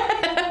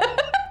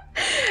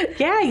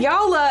 Yeah,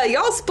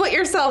 y'all split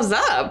yourselves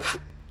up.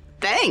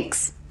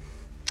 Thanks.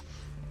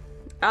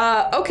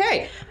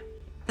 Okay.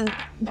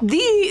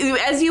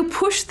 As you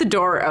push the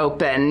door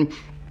open,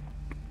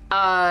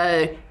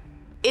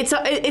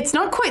 it's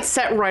not quite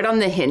set right on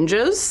the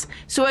hinges.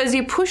 So as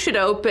you push it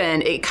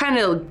open, it kind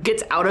of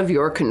gets out of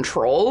your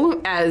control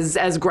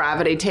as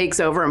gravity takes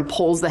over and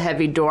pulls the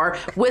heavy door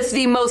with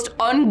the most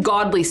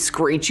ungodly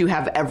screech you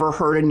have ever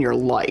heard in your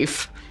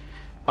life.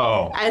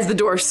 Oh. As the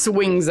door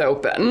swings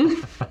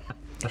open.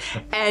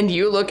 And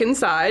you look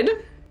inside.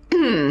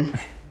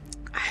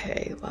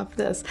 I love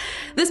this.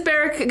 This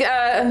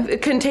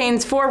barrack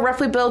contains 4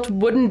 roughly built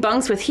wooden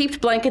bunks with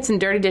heaped blankets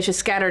and dirty dishes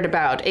scattered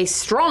about. A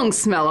strong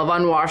smell of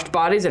unwashed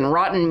bodies and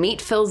rotten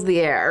meat fills the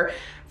air.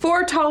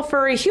 4 tall,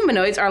 furry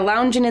humanoids are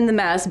lounging in the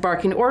mess,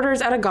 barking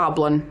orders at a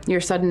goblin. Your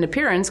sudden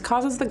appearance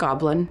causes the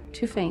goblin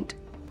to faint.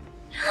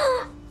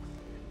 Oh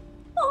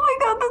my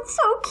god, that's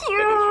so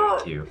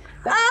cute. Cute.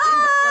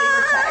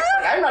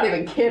 I'm not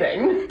even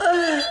kidding. Goblin!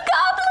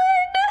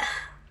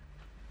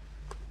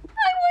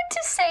 I want to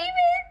save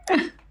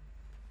it.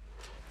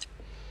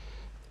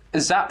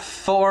 Is that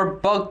 4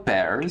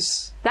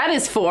 bugbears? That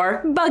is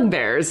 4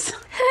 bugbears.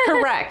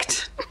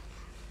 Correct.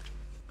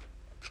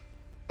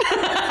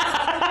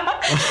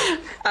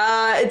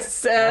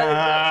 It's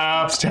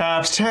Taps.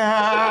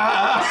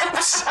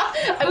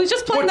 I was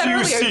just playing What that do you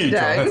earlier see,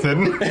 today.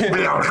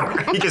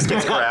 Jonathan? He just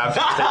gets grabbed.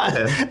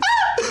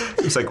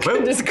 He's like, well,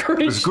 Goodness it was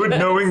gracious. good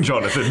knowing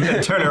Jonathan.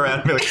 And turn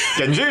around and be like,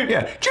 Genji?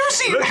 Yeah. Did you ever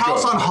see Let's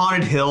House go. on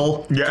Haunted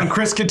Hill? Yeah. And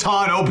Chris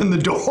Kattan opened the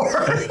door.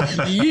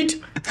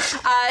 Yeet.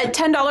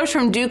 $10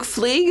 from Duke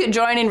Fleeg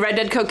joining Red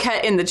Dead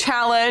Coquette in the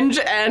challenge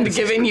and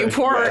giving you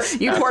poor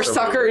Yes,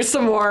 suckers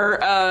some more.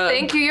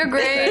 Thank you, Your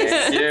Grace.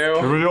 Thank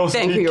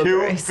you, Your Kill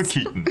Grace. for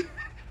Keaton.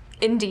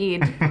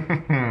 Indeed.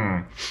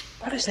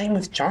 What is name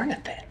with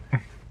Jonathan?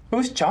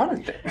 Who's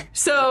Jonathan?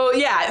 So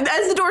yeah,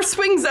 as the door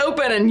swings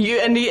open and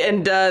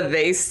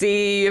they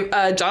see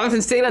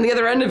Jonathan standing on the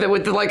other end of it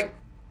with the like.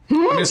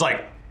 I'm just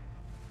like,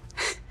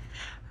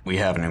 we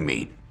have new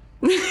meat.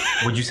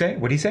 What'd you say?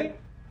 What'd he say?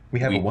 We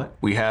have a what?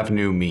 We have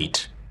new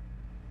meat.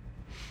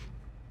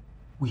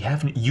 We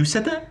haven't. You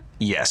said that?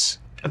 Yes.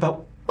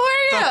 About. Who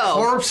are you?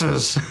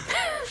 Corpses.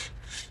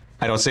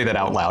 I don't say that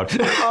out loud.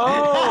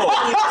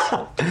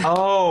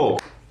 Oh.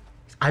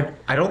 I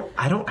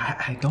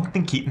don't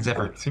think Keaton's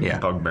ever seen Yeah. a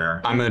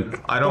bugbear. I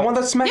The don't. one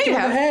that smacked you in the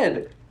have.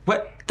 head.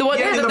 What? The one-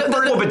 Yeah, the- the the-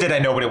 first the- one, but did I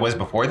know what it was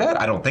before that?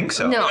 I don't think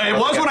so. No. It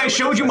was when I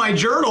showed you my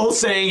journal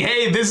saying,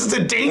 hey, this is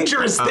a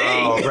dangerous thing.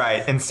 Oh,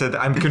 right. Instead,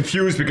 I'm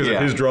confused because Yeah.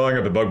 of his drawing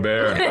of the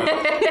bugbear. Is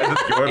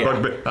it your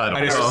bugbear? I don't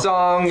I just- know.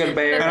 Song and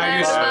bear. And I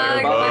just-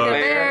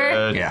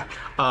 Bugbear.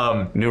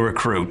 Yeah. New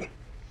recruit.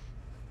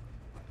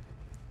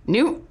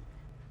 When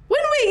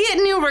we get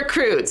new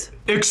recruits?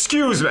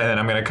 Excuse me, and then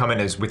I'm gonna come in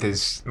with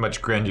as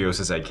much grandiose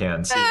as I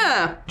can. See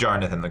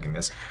Jonathan looking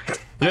this.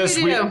 Yes,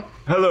 do you do?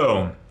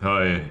 Hello,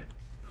 hi,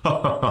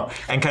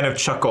 and kind of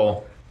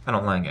chuckle. I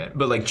don't like it,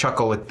 but like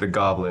chuckle at the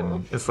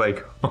goblin. It's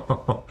like,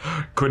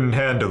 couldn't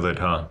handle it,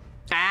 huh?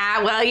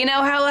 Well, you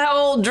know how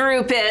old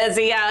Droop is.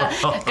 He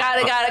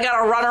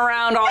gotta run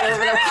around all over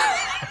the.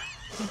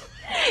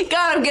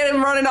 Gotta get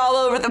him running all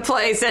over the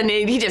place, and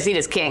he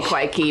just can't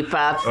quite keep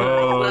up.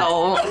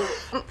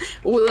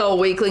 Little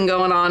weakling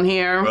going on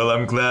here. Well,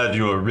 I'm glad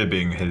you're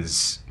ribbing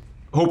his.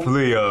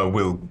 Hopefully,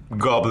 we'll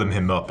gobble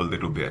him up a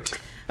little bit.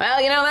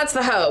 Well, you know that's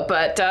the hope,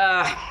 but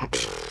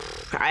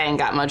I ain't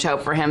got much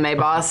hope for him, eh,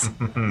 boss?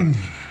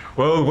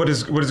 Well, what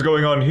is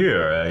going on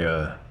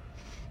here?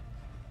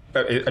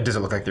 Does it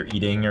look like they're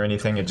eating or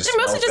anything? It just They're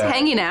mostly smells just bad.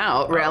 hanging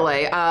out,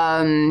 really.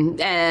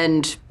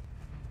 And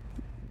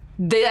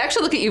they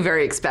actually look at you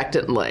very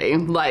expectantly,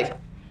 like,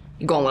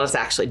 you gonna let us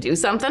actually do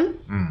something?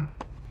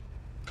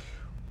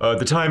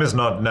 The time is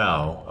not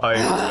now.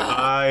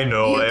 I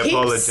know. I Keep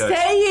apologize.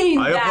 saying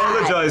I that.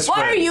 apologize, Why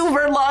friends. are you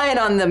relying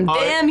on them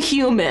damn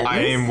humans? I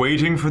am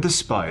waiting for the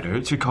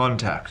spider to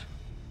contact.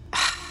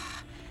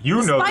 You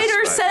know the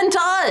Spider sent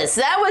us.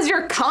 That was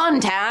your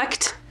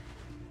contact.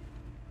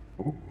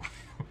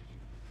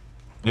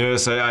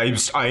 Yes,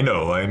 I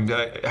know.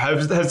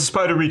 Has the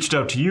spider reached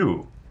out to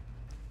you?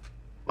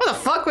 What the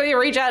fuck would he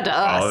reach out to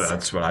us? Oh,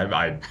 that's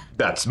what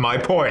that's my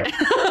point.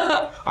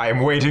 I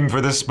am waiting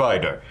for the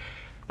spider.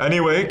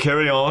 Anyway,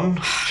 carry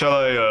on. Shall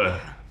I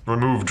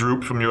remove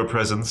Droop from your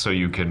presence so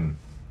you can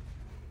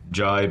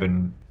jibe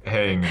and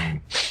hang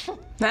and...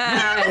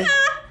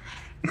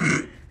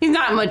 He's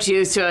not much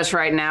use to us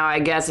right now, I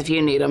guess, if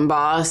you need him,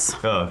 boss.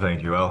 Oh,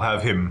 thank you. I'll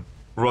have him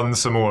run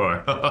some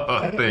more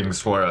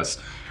things for us.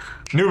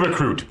 New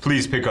recruit,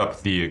 please pick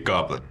up the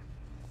goblin.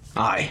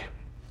 Aye.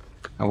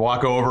 I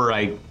walk over,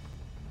 I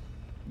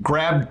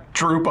grab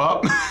Droop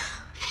up.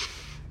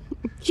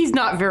 He's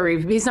not very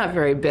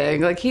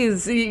big. Like you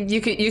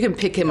can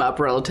pick him up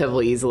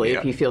relatively easily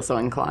if you feel so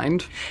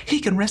inclined. He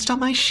can rest on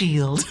my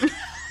shield.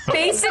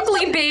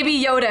 Basically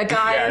Baby Yoda,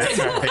 guys.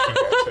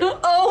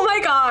 Oh my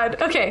god.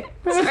 Okay,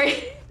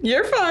 sorry.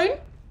 You're fine.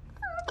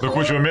 Look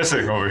what you're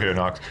missing over here,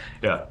 Nox.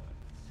 Yeah.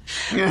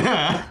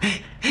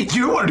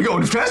 You wanted to go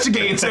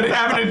investigate instead of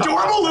having an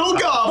adorable little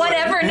goblin.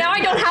 Whatever, now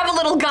I don't have a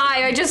little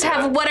guy, I just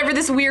have whatever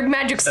this weird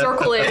magic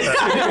circle is.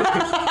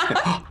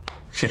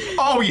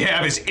 All we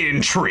have is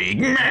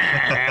intrigue.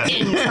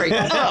 Intrigue.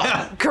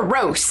 Ugh,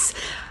 gross.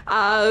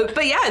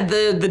 But yeah,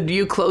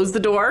 you close the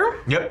door.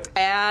 Yep.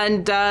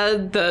 And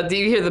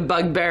you hear the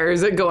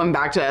bugbears going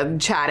back to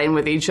chatting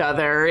with each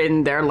other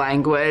in their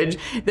language.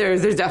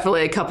 There's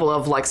definitely a couple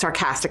of like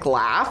sarcastic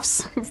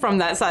laughs from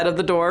that side of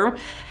the door.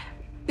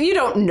 You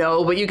don't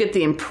know, but you get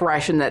the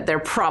impression that they're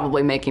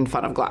probably making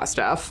fun of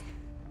Glassstaff.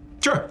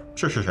 Sure.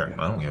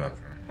 I don't give a...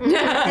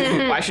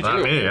 Why should Not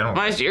you? me, I don't...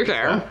 Why should you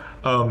care?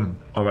 All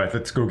right,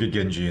 let's go get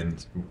Genji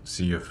and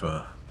see if,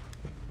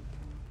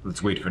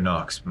 let's wait for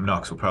Nox.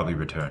 Nox will probably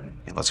return.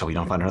 Let's hope we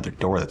don't find another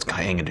door that's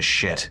hanging to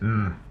shit.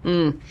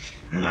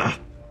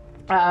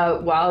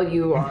 While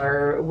you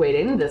are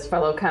waiting, this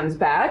fellow comes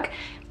back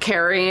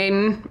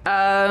carrying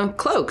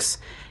cloaks.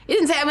 You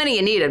didn't say how many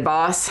you needed,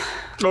 boss.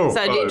 Oh,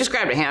 So you just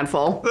grabbed a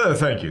handful.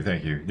 Thank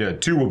you. Yeah,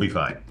 2 will be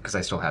fine, because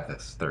I still have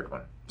this third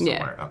one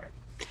somewhere. Yeah. Okay.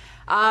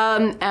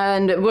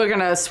 And we're going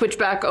to switch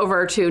back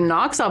over to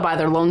Nox, all by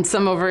their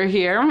lonesome over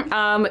here.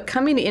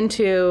 Coming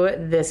into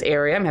this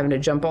area, I'm having to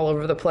jump all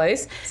over the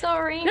place.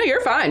 Sorry. No,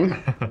 you're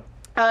fine.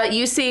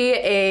 You see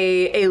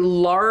a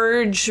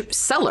large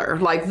cellar.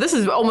 Like, this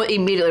is almost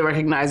immediately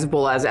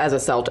recognizable as a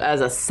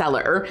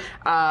cellar.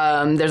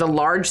 There's a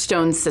large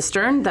stone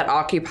cistern that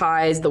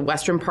occupies the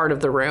western part of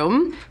the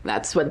room.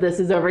 That's what this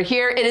is over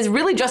here. It is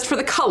really just for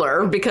the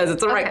color, because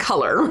it's the right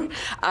color.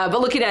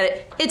 But looking at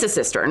it, it's a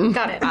cistern.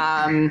 Got it.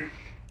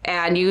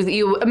 And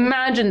you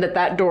imagine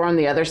that door on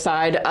the other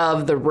side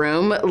of the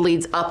room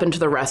leads up into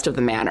the rest of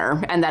the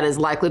manor. And that is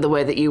likely the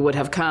way that you would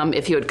have come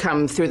if you had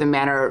come through the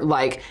manor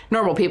like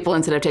normal people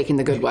instead of taking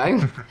the good way.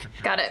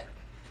 Got it.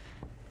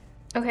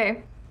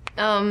 Okay.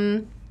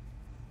 Do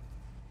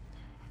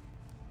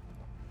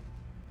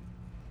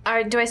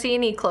I see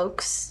any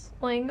cloaks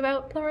laying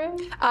about the room?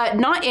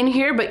 Not in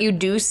here, but you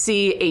do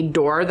see a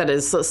door that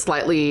is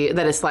slightly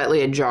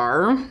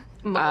ajar.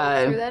 Through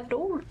that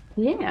door.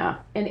 Yeah,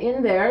 and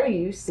in there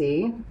you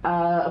see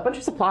a bunch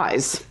of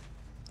supplies.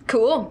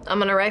 Cool. I'm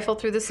gonna rifle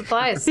through the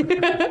supplies.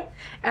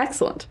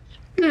 Excellent.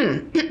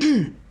 Let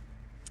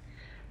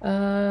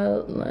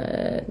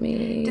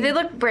me... Do they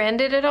look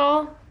branded at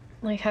all?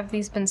 Like, have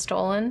these been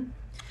stolen?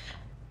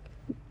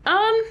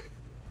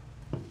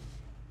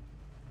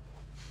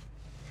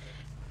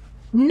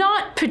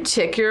 Not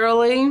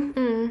particularly.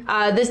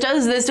 This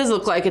does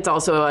look like it's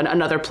also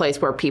another place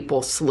where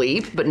people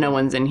sleep, but no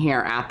one's in here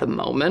at the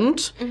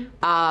moment.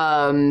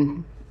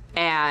 And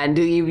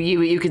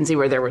you can see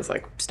where there was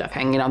like stuff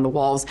hanging on the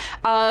walls.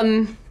 Let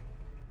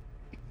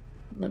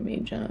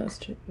me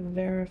just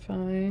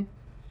verify.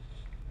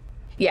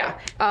 Yeah,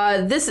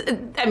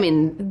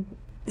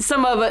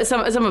 some of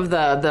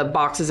the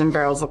boxes and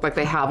barrels look like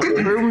they have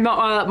older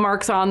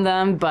marks on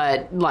them,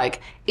 but like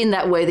in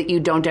that way that you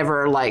don't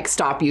ever like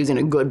stop using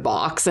a good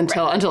box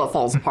until it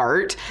falls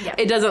apart. Yeah.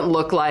 It doesn't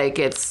look like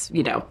it's,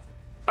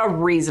 a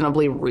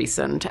reasonably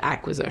recent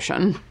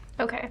acquisition.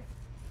 Okay.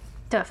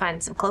 Do I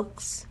find some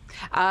cloaks?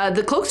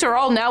 The cloaks are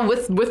all now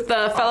with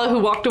the fellow who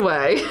walked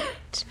away.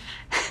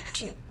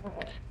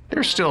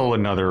 There's still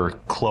another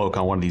cloak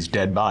on one of these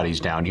dead bodies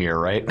down here,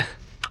 right?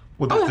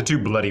 Well, there's the two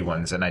bloody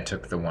ones, and I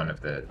took the one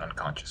of the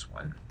unconscious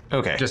one.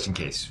 Okay. Just in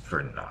case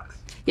for Nox.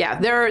 Yeah,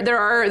 there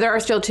are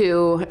still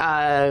two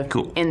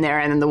Cool. in there,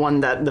 and then the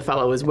one that the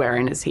fellow is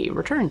wearing as he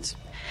returns.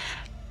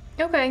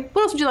 Okay.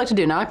 What else would you like to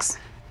do, Nox?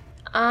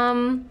 Do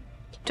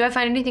I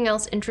find anything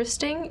else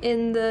interesting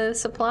in the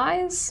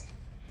supplies?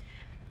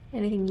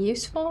 Anything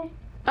useful?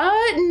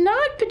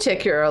 Not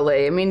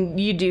particularly. I mean,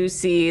 you do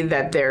see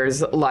that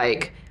there's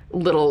like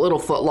little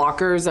foot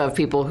lockers of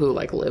people who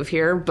like live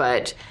here,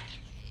 but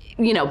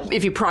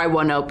if you pry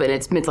one open,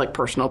 it's like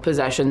personal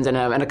possessions and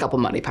a couple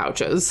money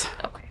pouches.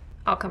 Okay.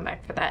 I'll come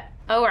back for that.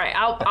 All right.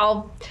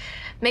 I'll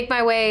make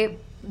my way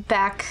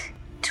back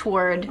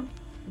toward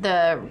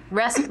the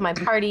rest of my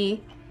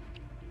party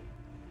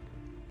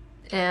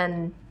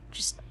and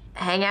just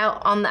hang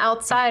out on the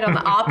outside, on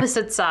the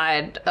opposite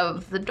side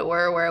of the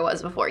door where I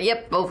was before.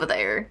 Yep, over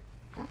there.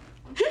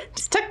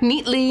 Just tucked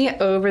neatly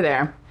over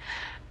there.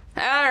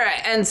 All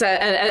right, and so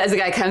as the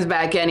guy comes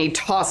back in, he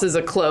tosses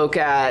a cloak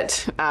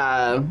at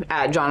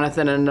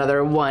Jonathan and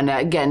another one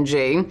at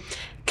Genji,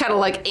 kind of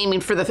like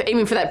aiming for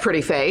that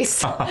pretty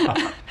face.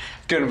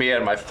 Gonna be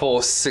at my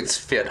full 6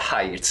 foot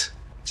height.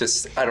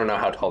 Just, I don't know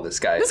how tall this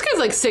guy is. This guy's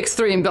like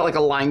 6'3" and built like a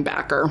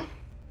linebacker.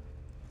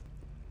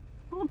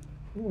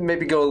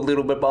 Maybe go a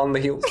little bit on the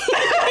heels.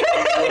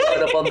 A little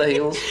bit up on the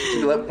heels.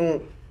 Be like,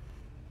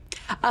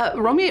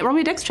 Roll me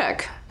a dex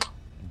check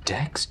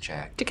Dex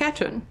check. to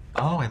catch it.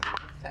 Oh, I like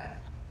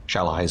that.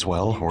 Shall I as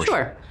well? Or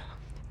Sure.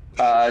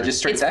 just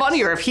straight It's dex?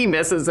 funnier if he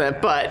misses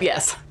it, but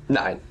yes.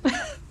 9.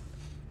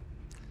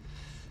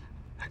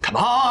 Come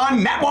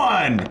on, that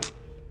one!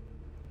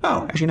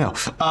 Oh, as you know,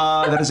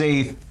 that is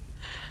a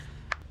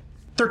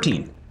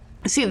 13.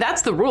 See,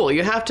 that's the rule.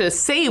 You have to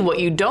say what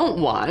you don't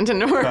want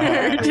in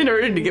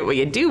order to get what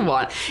you do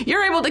want.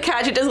 You're able to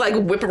catch it, just like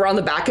whip around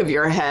the back of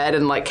your head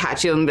and like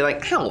catch you and be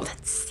like, "Ow,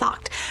 that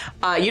sucked."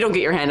 You don't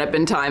get your hand up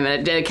in time,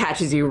 and it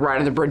catches you right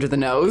on the bridge of the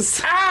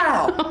nose.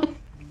 Ow!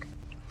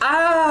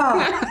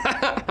 Ow!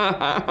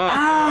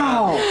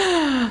 Ow!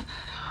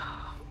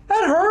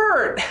 That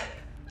hurt!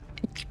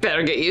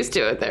 Better get used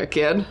to it there,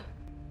 kid.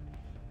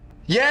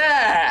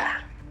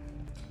 Yeah!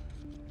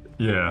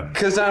 Yeah.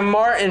 Because I'm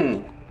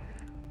Martin.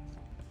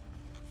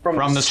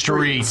 From the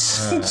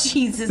streets.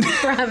 Jesus,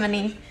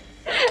 Criminy.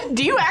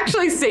 Do you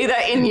actually say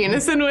that in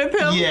unison with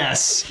him?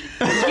 Yes.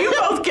 You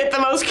both get the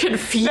most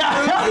confused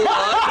look.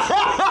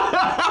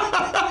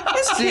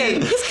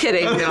 This kid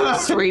ain't been on the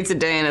streets a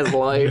day in his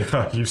life.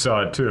 You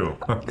saw it too.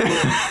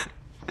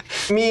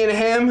 Me and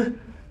him,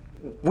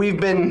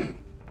 we've been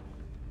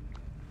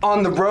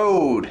on the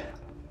road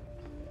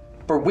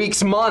for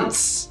weeks,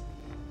 months,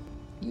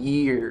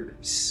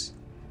 years.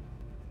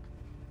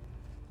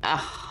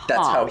 That's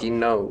how he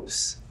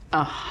knows.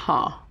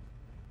 Uh-huh.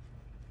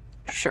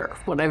 Sure,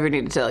 whatever you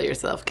need to tell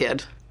yourself,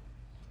 kid.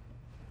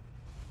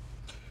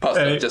 Puffed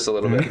up just a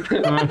little bit.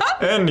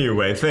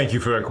 Anyway, thank you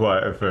for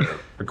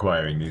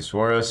acquiring these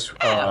for us.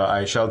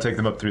 I shall take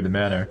them up through the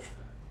manor.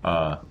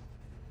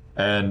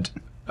 And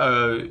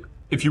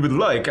if you would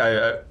like,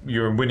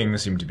 your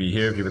winnings seem to be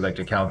here. If you would like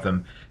to count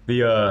them,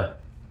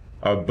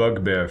 our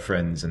bugbear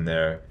friends in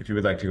there. If you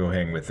would like to go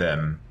hang with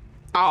them.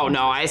 Oh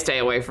no, I stay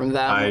away from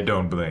them. I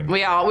don't blame you.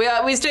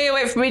 We stay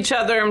away from each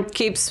other and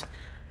keeps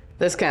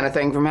this kind of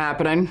thing from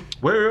happening.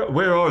 Where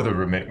are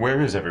the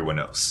Where is everyone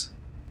else?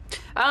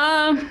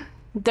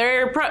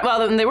 They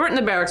weren't in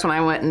the barracks when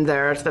I went in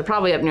there. So they're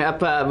probably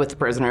up with the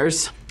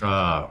prisoners.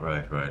 Ah,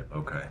 right,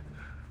 okay.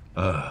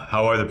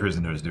 How are the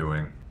prisoners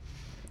doing?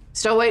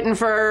 Still waiting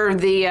for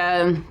the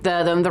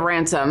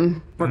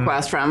ransom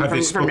request from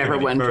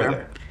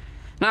Neverwinter.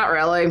 Not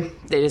really.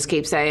 They just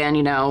keep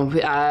saying,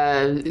 get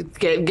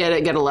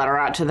a letter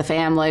out to the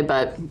family,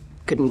 but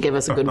couldn't give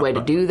us a good way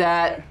to do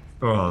that.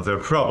 Oh, they're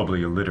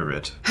probably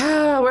illiterate.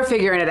 We're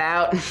figuring it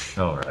out.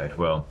 All right,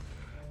 well,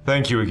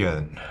 thank you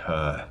again.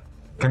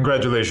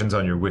 Congratulations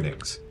on your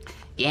winnings.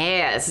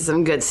 Yeah, this is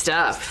some good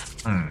stuff.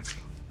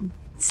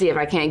 See if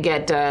I can't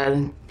get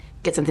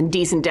something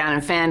decent down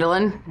in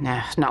Phandelver.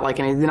 Nah, not like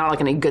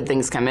any good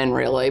things come in,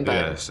 really. But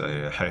yes,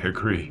 I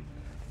agree.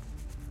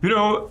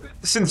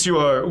 Since you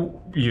are,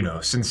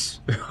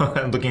 since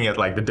I'm looking at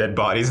like the dead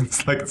bodies,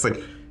 it's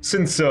like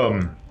since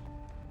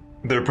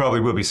there probably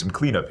will be some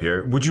cleanup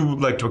here. Would you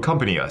like to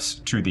accompany us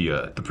to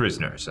the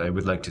prisoners? I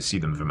would like to see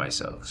them for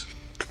myself.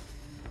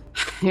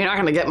 You're not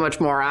going to get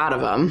much more out of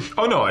them.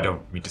 Oh no, I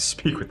don't mean to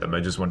speak with them. I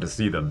just want to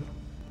see them.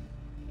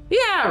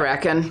 Yeah, I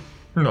reckon.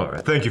 All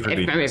right, thank you for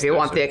leading. If you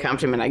want the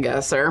accompaniment, I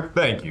guess, sir.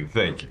 Thank you.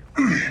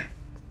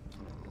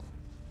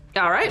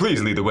 All right.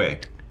 Please lead the way.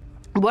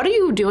 What are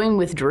you doing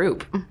with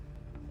Droop?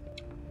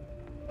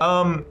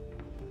 That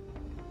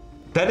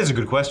is a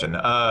good question.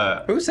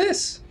 Who's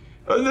this?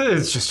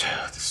 It's just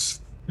this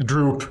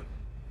Droop.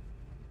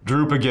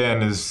 Droop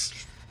again is.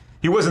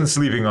 He wasn't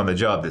sleeping on the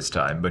job this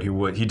time, but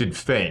he did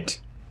faint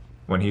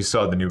when he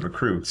saw the new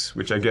recruits,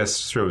 which I guess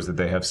shows that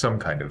they have some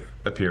kind of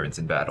appearance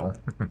in battle.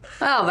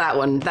 Well, that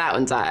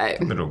one's I.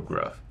 A little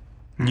gruff.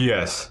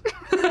 Yes.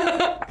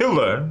 He'll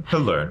learn.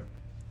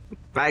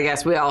 I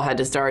guess we all had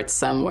to start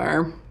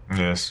somewhere.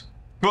 Yes.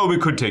 Well, we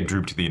could take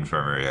Droop to the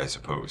infirmary, I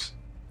suppose.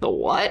 The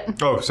what?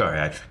 Oh,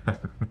 sorry.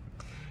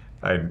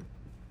 I'm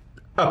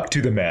up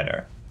to the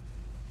manor.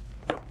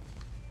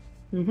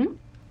 Mm-hmm.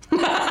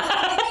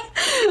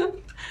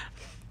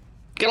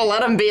 Gonna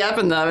let him be up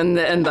in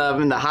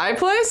the high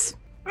place?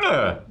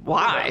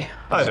 Why?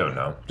 I don't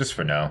know. Just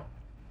for now.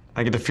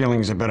 I get the feeling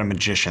he's a better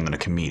magician than a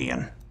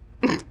comedian.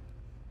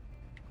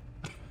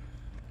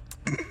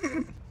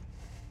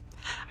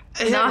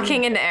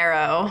 Knocking an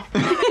arrow.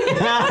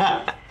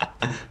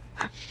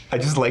 I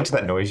just liked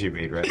that noise you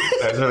made, right?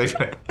 That was really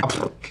funny.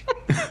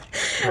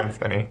 That's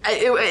funny.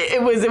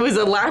 It was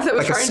a laugh that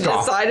was Like a trying to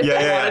scoff. decide if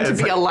it wanted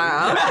to be a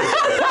laugh.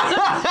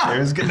 It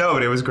was good. No,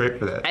 but it was great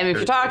for that. I mean, if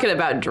you're talking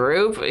about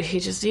Droop, he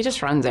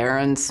just runs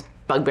errands.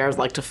 Bugbears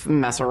like to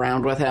mess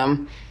around with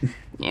him.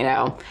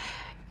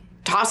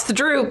 Toss the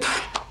Droop.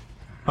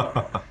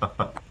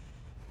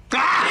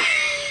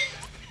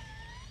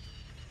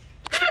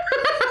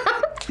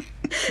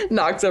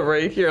 Knocks over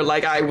here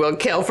like I will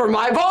kill for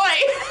my boy.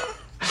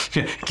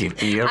 Give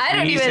me a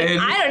I reason.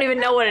 don't even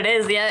know what it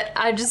is yet.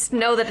 I just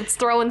know that it's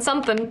throwing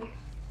something.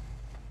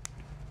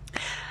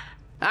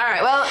 All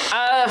right, well,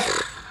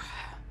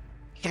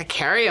 you gotta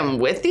carry him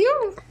with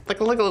you? Like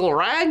a little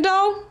rag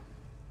doll?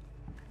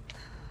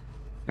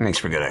 It makes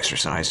for good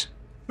exercise.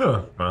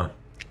 Oh, well.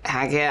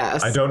 I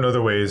guess. I don't know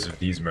the ways of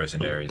these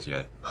mercenaries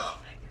yet.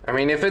 I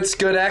mean, if it's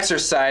good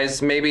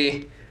exercise,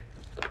 maybe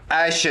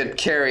I should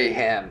carry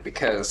him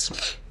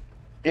because,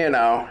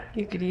 You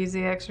could use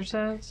the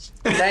exercise.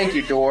 Thank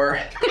you, Dor.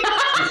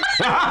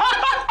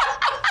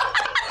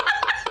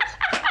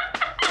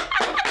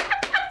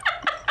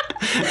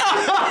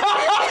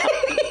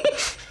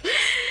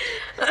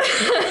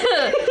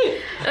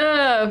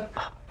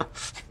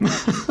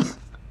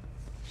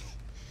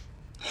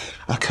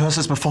 A curse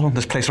has befallen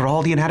this place where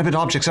all the inanimate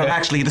objects are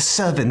actually the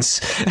servants.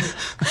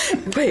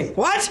 Wait,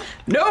 what?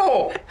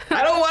 No!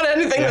 I don't want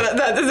anything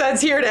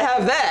that's here to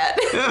have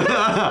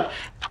that.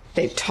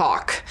 They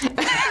talk.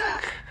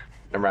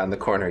 Around the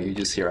corner, you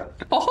just hear a...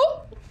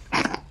 Oh.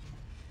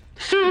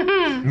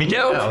 Mickey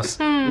Nope. Mouse.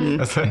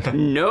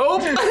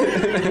 Nope.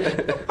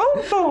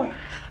 Oh, boy.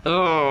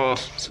 Oh.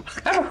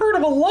 Ever heard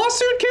of a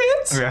lawsuit,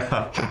 kids?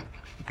 Yeah.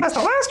 As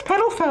the last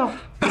petal fell.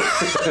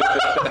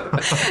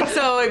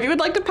 So if you would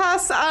like to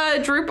pass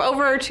Droop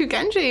over to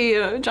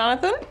Genji,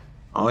 Jonathan?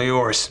 All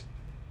yours.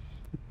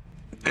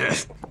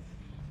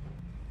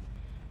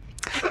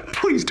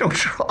 Please don't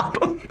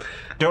drop him.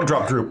 Don't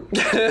drop Droop.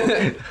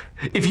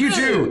 If you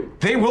do,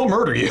 they will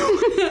murder you.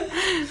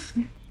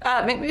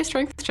 Make me a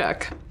strength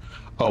check.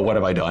 Oh, what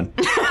have I done?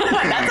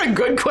 That's a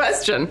good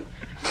question.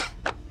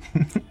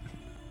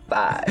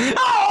 5.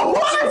 Oh,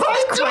 what have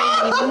I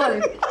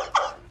done?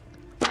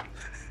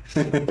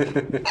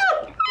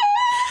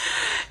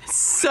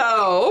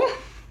 So,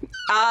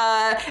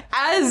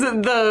 As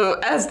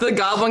the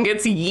goblin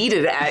gets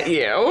yeeted at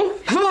you,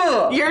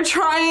 you're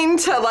trying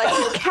to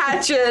like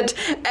catch it,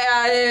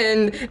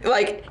 and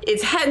like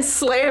its head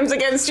slams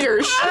against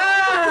your shoulder.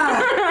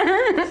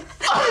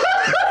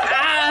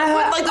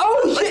 Like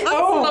a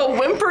little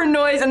whimper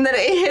noise, and then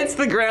it hits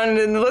the ground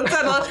and looks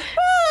at it.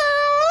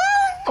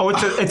 Oh,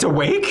 it's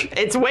awake?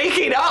 It's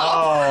waking up.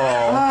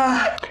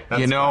 Oh.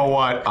 You know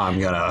what? I'm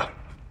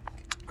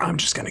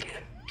just gonna.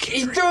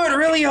 He's doing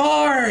really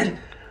hard.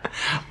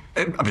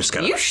 I'm just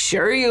gonna. You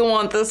sure you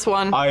want this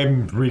one?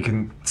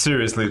 I'm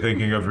seriously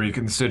thinking of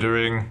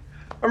reconsidering.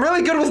 I'm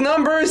really good with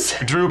numbers.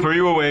 Droop, are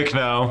you awake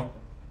now?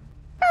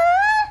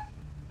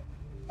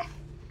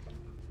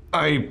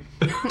 I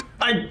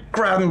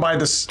grab them by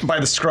the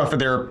scruff of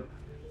their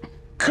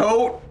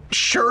coat,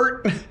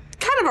 shirt.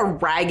 Kind of a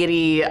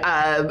raggedy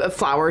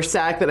flour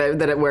sack that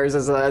it wears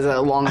as a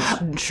long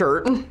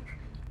shirt.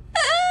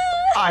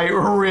 I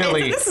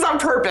really. This is on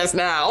purpose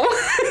now.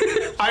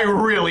 I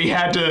really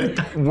had to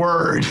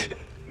word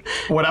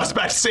what I was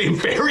about to say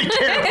very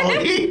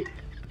carefully.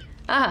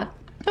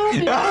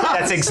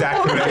 That's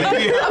exactly what I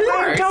mean. Of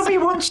course. Dobby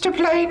wants to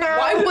play now.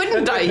 Why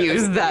wouldn't I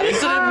use that?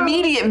 It's an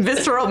immediate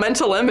visceral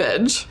mental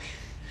image.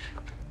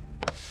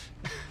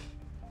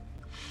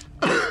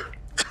 I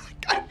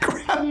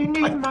grab You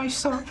need my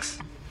socks.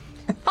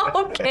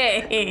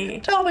 Okay.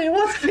 Dobby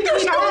wants to play.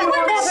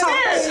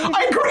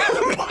 I grab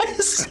him by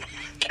his.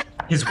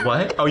 His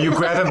what? Oh, you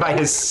grab him by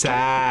his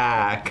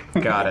sack.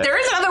 Got it. There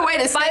is another way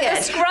to say it.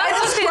 The scruff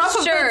of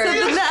his shirt.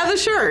 The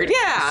shirt,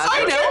 yeah.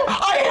 I know.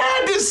 I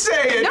had to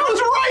say it. It was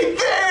right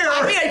there.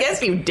 I mean, I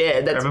guess you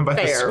did. That's Grab him by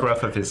the fair.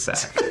 scruff of his sack.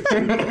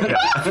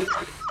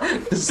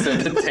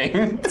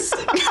 Things.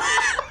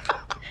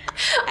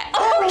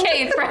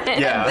 Okay, friend.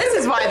 Yeah. This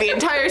is why the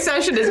entire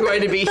session is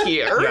going to be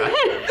here.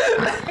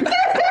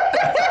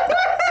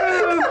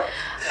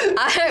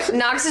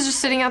 Nox is just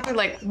sitting out there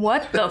like,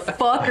 what the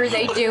fuck are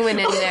they doing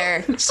in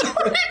there? It's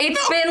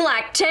been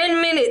like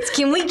 10 minutes.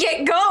 Can we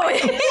get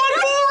going?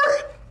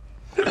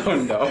 Oh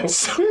no.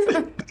 So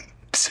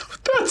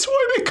that's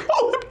why they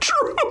call him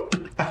Droop.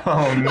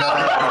 Oh no.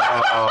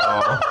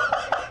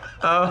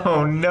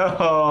 Oh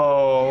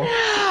no.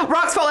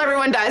 Rocks fall,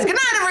 everyone dies. Good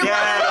night, everyone.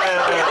 Yeah.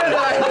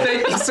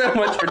 Thank you so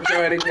much for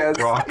joining us.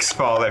 Rocks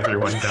fall,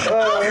 everyone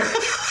dies.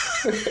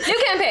 New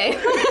campaign.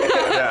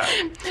 Yeah.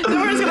 So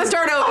we're just gonna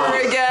start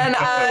over again.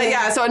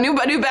 So a new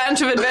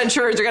batch of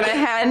adventurers are gonna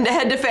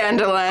head to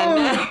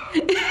Phandelver.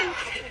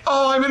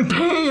 Oh, I'm in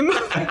pain.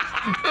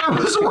 It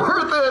was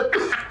worth it.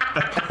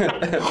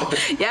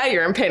 Yeah,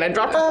 you're in pain. I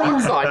dropped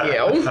rocks on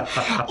you.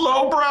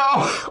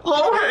 Lowbrow,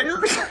 low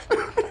hangers.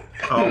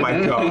 Oh my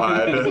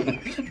god.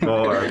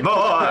 More.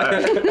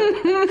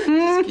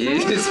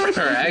 He's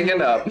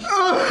cracking up.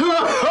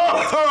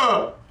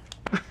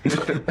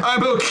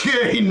 I'm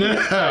okay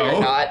now.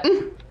 Not.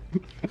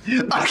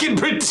 I can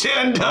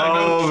pretend I'm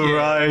All okay.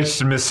 right,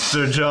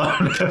 Mr.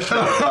 Jonathan.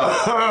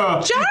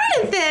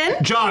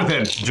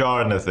 Jonathan.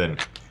 Jonathan.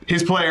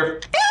 His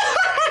player.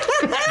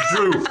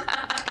 Drew,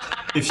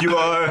 if you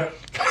are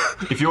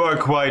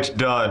quite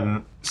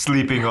done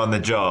sleeping on the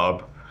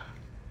job,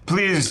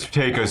 please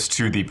take us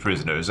to the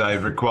prisoners. I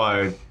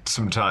require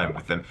some time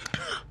with them.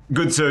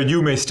 Good sir,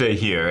 you may stay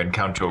here and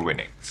count your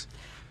winnings.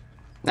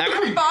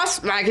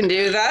 Boss, I can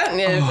do that.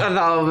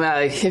 Although,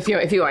 if you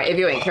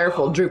ain't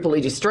careful, Droop will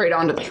lead you straight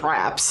onto the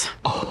traps.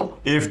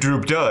 If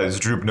Droop does,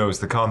 Droop knows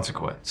the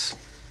consequence.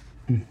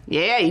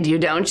 Yeah, you do,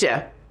 don't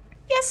you?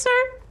 Yes,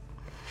 sir.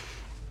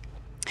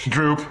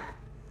 Droop,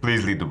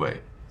 please lead the way.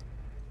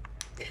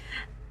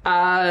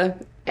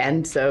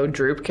 And so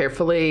Droop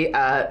carefully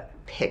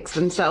picks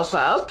himself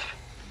up,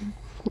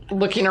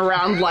 looking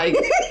around like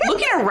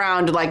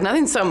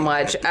nothing so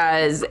much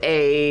as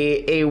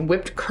a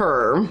whipped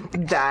cur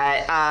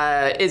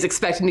that is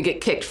expecting to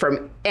get kicked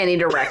from any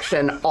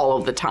direction all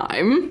of the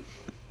time.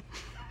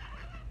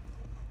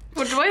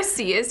 What do I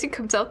see as he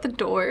comes out the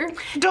door?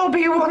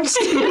 Dobby wants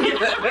to.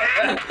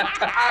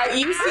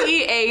 You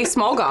see a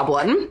small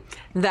goblin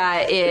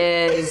that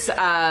is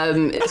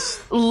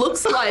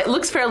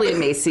looks fairly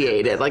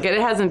emaciated. Like it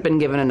hasn't been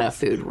given enough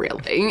food,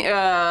 really.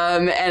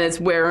 And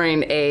it's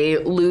wearing a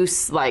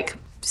loose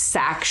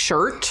sack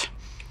shirt.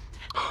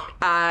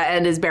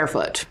 And is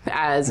barefoot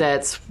as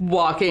it's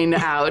walking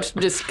out.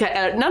 Just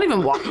not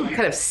even walking,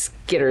 kind of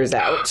skitters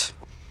out.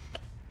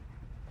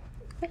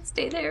 I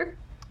stay there.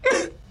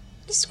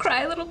 Just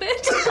cry a little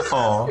bit.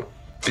 Aw.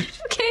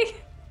 Okay.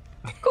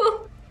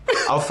 Cool.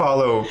 I'll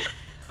follow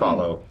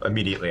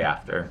immediately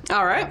after.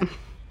 All right.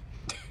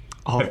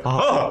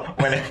 Oh,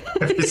 when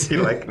is he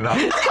not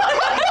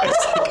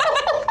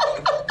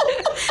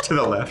to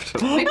the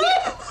left?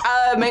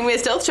 Make me a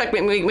stealth check.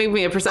 Make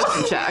me a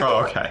perception check.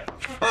 Oh, okay.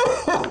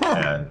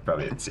 Yeah,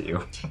 probably didn't see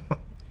you.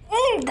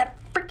 That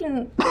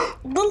freaking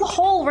little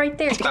hole right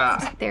there.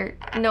 Ah. There.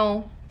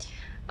 No.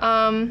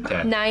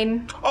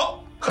 9.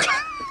 Oh.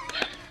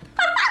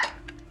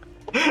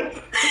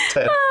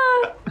 10.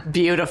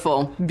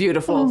 Beautiful.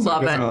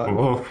 Love it.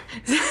 Oh,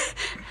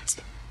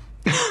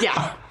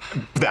 Yeah.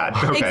 that.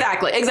 Okay.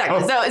 Exactly.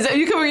 Oh. So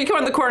you come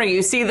in the corner.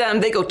 You see them.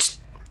 They go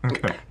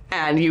Okay.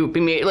 And you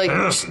immediately,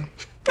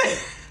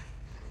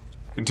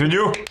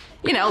 Continue.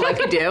 like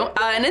you do.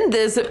 And in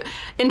this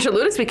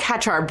interlude, as we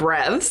catch our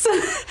breaths,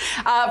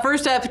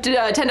 first up,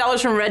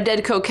 $10 from Red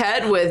Dead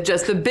Coquette with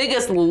just the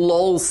biggest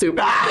lol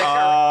super sticker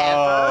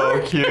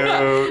ever.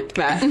 Cute.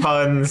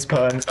 Puns.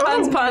 Puns,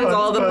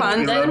 all the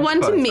puns. And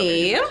one to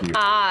me.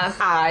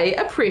 I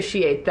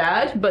appreciate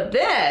that. But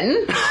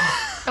then...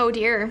 Oh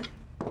dear.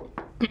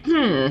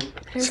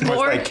 There's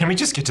more. Like, can we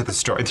just get to the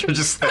story? They're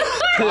just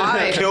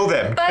kill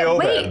them. But kill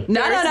wait, them.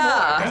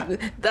 No.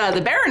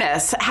 The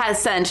Baroness has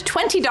sent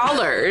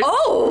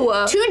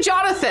 $20 to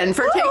Jonathan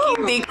for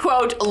taking the,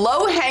 quote,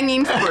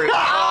 low-hanging fruit.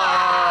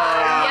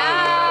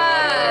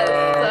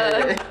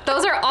 Yes!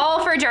 Those are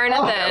all for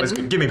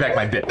Jonathan. Give me back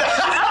my bit.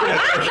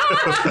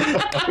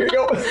 Here you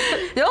go.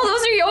 No,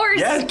 those are yours.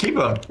 Yeah, keep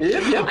them.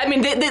 Yep. I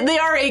mean, they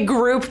are a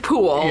group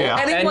pool. Yeah.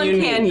 Anyone And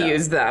you can need them.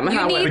 use them. You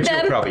however. need But them.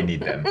 you'll probably need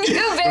them.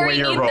 You very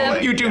you're need rolling.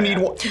 them. You do need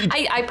one.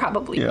 I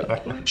probably need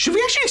them. Should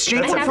we actually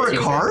exchange I one have for a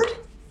to. card?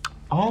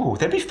 Oh,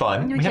 that'd be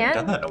fun. We haven't can?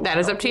 done that in a while. That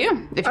is up to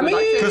you. If you I would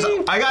like to. Because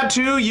I got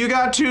 2, you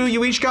got 2,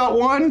 you each got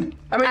 1.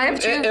 I mean, I have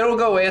 2. it'll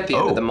go away at the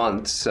end Oh. of the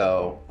month,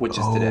 so which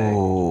is today.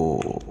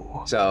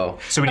 Oh. So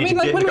So we need I mean, to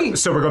like, get. when we-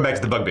 So we're going back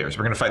to the bugbears.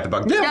 We're going to fight the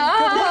bugbears.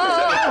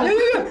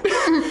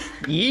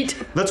 Yeet.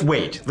 Let's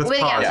wait. Let's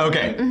Wait, pause. yeah.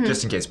 Okay,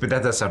 just in case. But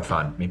that does sound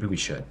fun. Maybe we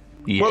should.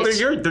 Yes. Well, they're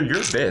your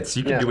bits.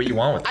 You can do what you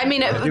want with them. I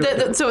mean,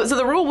 so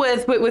the rule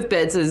with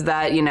bids is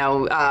that,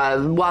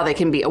 while they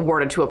can be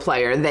awarded to a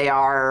player, they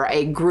are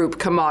a group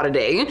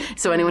commodity.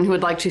 So anyone who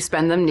would like to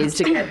spend them needs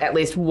to get at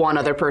least one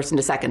other person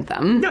to second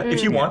them. Yeah,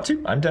 if you want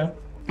to, I'm down.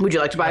 Would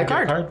you like to buy a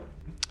card?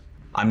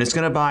 I'm just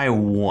going to buy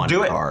 1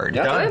 Do it. card.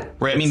 Done.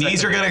 Right, I mean,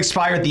 these are going to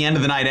expire at the end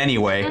of the night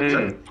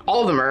anyway.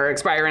 All of them are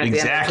expiring at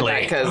Exactly. the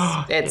end of the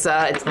night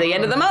because it's the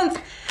end of the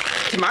month.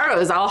 Tomorrow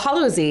is All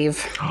Hallows Eve.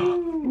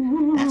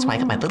 That's why I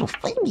got my little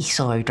flamey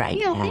sword right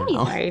now.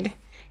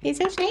 He's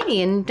so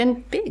shiny and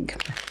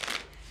big.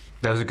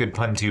 That was a good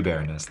pun too,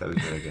 Baroness. That was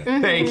really good.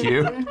 Thank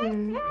you.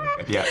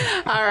 Yeah.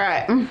 All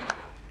right.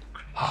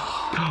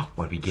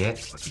 What do we get?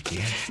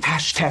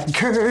 Hashtag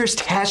cursed.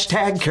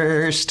 Hashtag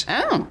cursed.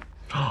 Oh.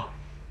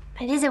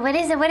 What is it? What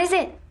is it? What is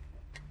it?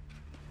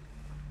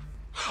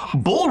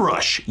 Bull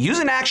Rush. Use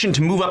an action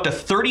to move up to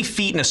 30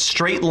 feet in a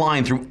straight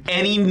line through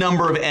any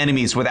number of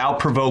enemies without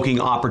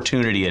provoking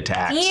opportunity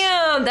attacks.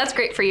 Damn, that's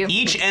great for you.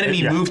 Each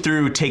enemy moved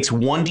through takes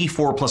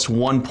 1d4 plus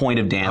 1 point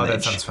of damage. Oh,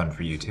 that sounds fun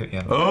for you too.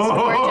 Yeah.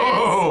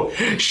 Oh,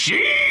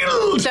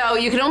 shield! So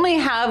you can only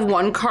have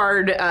one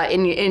card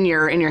in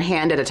your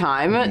hand at a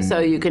time. So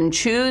you can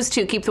choose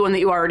to keep the one that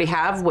you already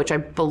have, which I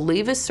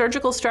believe is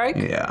Surgical Strike.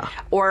 Yeah.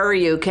 Or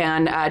you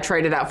can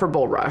trade it out for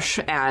Bull Rush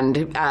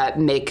and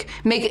make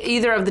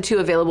either of the two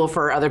available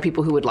for other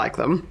people who would like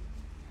them.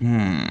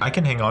 I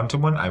can hang on to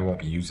one. I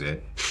won't use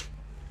it.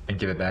 And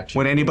give it back to you.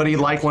 Would anybody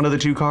like one of the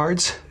 2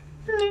 cards?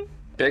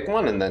 pick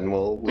one and then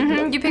we'll.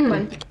 You pick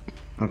one.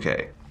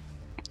 Okay.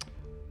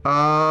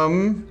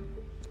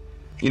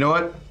 You know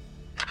what?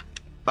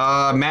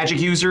 Magic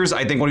users,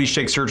 I think one of you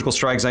take surgical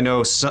strikes. I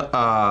know.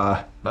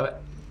 Love it.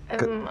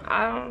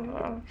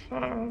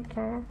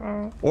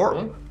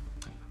 Or.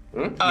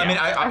 I mean,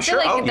 I'm I feel sure.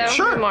 like that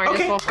would be more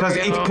useful for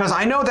you. Because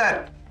I know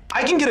that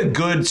I can get a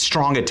good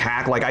strong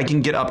attack. Like I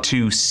can get up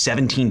to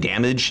 17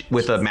 damage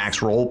with a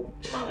max roll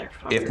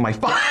if my.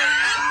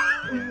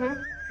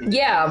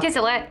 Yeah. Kiss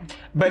it lit.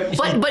 But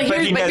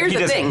here's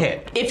the thing.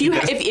 If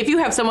you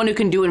have someone who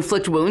can do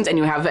inflict wounds and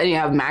you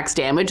have max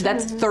damage,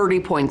 that's 30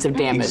 points of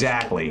damage.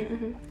 Exactly.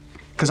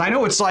 Because I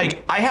know it's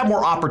like I have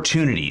more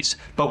opportunities,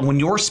 but when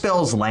your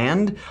spells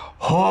land,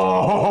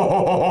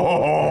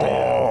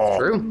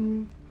 True.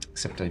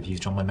 Except I've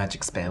used all my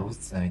magic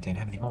spells and I don't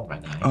have any more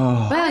right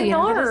now. Well,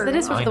 yeah, that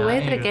is I the way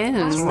know. that it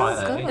goes.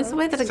 That's right. That's the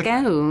way that it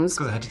goes.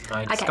 Because I had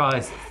my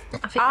disguise.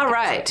 All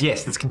right.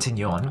 Yes, let's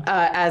continue on.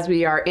 As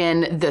we are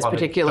in this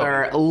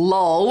particular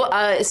lull,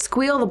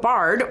 Squeal the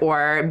Bard,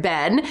 or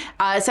Ben,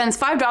 sends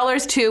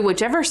 $5 to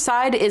whichever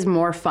side is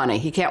more funny.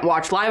 He can't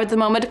watch live at the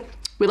moment.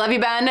 We love you,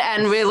 Ben,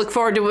 and we look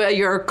forward to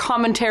your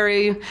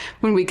commentary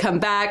when we come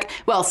back.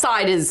 Well,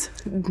 side is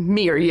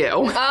me or you.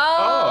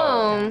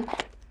 Oh.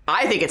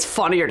 I think it's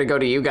funnier to go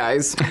to you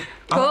guys.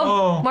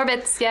 Cool. More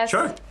bits, yes.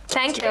 Sure.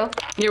 Thank you.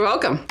 You're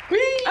welcome.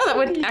 Oh, that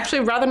went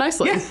actually rather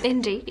nicely.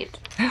 Indeed.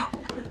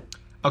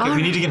 Okay,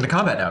 we need to get into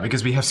combat now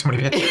because we have so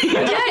many hits.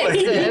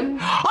 Yes.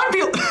 I'm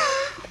feel.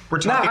 We're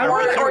talking.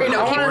 Or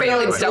keep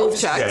failing stealth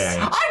checks.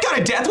 Yeah. I got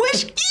a death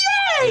wish!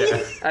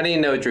 Yay! I need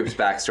to know Droop's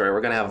backstory. We're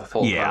gonna have a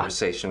full Yeah.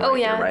 conversation Oh, right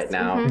yeah. here, right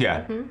now.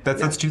 Yeah.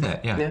 Let's do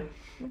that. Yeah.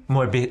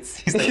 More bits.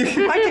 He's like,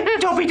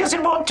 Dobby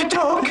doesn't want to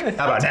talk. how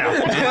about now?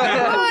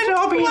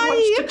 Dobby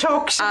wants to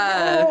talk.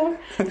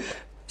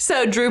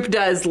 So Droop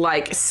does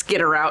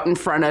skitter out in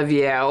front of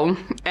you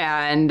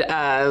and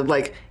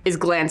is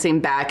glancing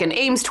back and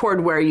aims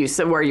toward where you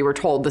were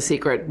told the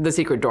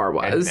secret door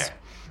was.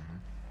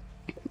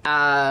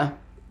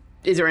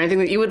 Is there anything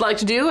that you would like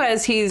to do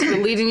as he's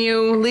leading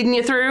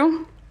you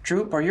through?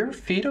 Droop, are your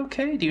feet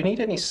okay? Do you need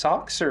any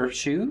socks or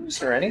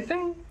shoes or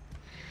anything?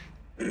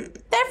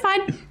 They're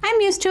fine. I'm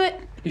used to it.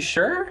 You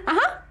sure?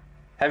 Uh-huh.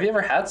 Have you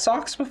ever had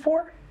socks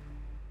before?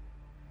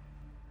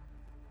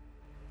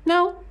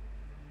 No.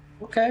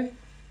 Okay.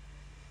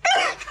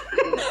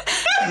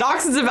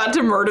 Nox is about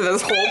to murder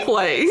this whole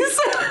place.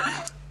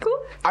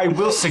 I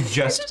will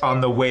suggest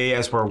on the way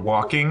as we're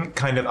walking,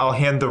 I'll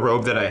hand the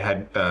robe that I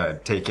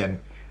had taken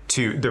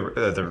to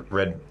the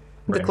red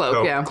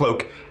cloak,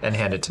 cloak, and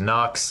hand it to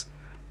Nox.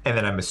 And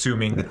then I'm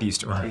assuming that these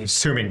two,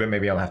 but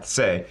maybe I'll have to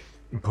say,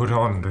 put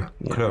on the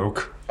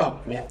cloak. Oh,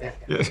 yeah.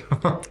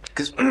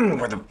 Because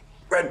we're the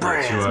red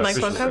brands. Does my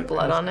cloak have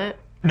blood on it?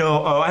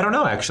 No, I don't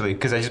know actually,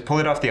 because I just pulled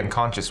it off the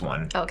unconscious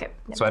one. Okay.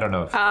 So I don't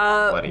know if it's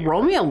bloody.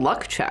 Roll me a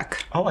luck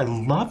check. Oh, I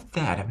love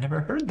that. I've never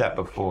heard that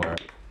before.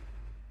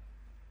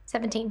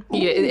 17.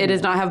 It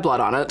does not have blood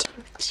on it.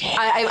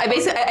 I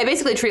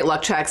basically treat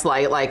luck checks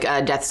like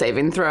death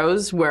saving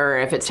throws, where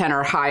if it's 10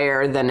 or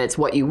higher, then it's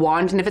what you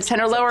want, and if it's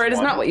 10 or lower, it is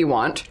not what you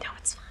want. No,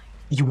 it's fine.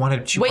 You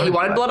wanted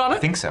blood on it? I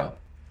think so.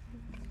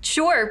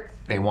 Sure.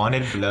 They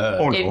wanted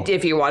blood.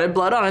 If you wanted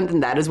blood on it, then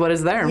that is what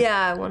is there.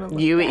 Yeah, I want to.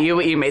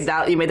 You made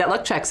that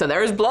luck check, so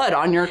there is blood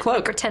on your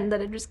cloak. Pretend that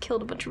I just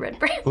killed a bunch of red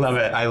brands. Love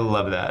it. I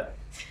love that.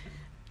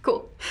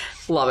 Cool.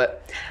 Love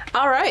it.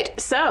 All right,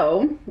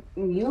 so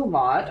you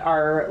lot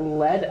are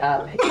led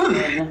up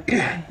in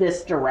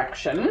this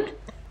direction,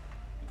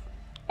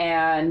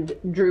 and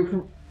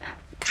Drew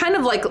kind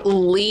of like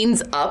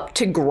leans up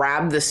to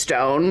grab the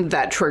stone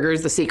that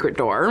triggers the secret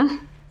door.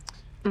 I'm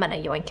gonna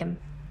yoink him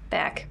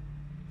back.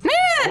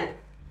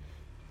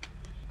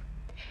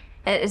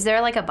 Is there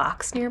like a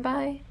box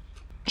nearby?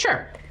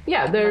 Sure.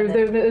 Yeah,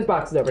 there's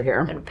boxes over here.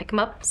 I'm gonna pick him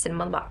up, sit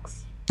him on the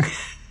box.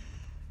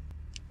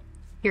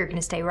 You're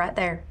gonna stay right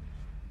there.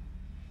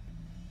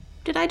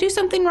 Did I do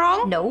something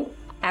wrong? No,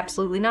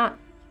 absolutely not.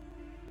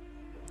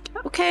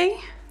 Okay.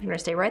 I'm gonna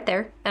stay right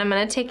there, and I'm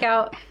gonna take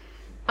out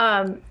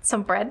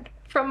some bread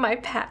from my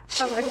pouch,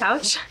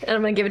 and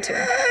I'm gonna give it to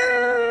him.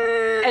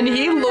 And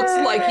he looks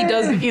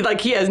like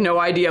he has no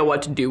idea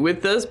what to do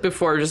with this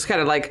before just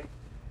kind of like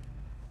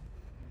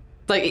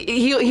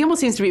he almost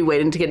seems to be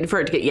waiting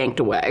for it to get yanked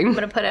away. I'm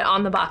gonna put it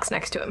on the box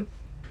next to him.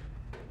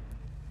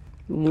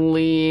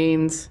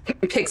 Leans,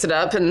 picks it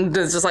up, and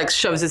just like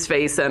shoves his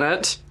face in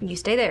it. You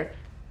stay there.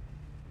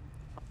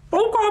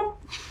 Okay.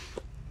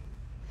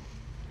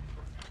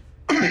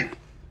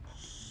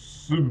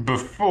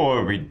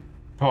 Before we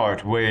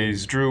part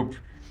ways, Droop,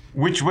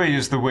 which way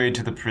is the way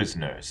to the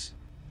prisoners?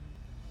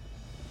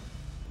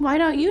 Why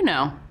don't you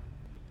know?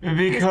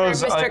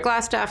 Because Mr.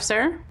 Glassstaff,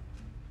 sir?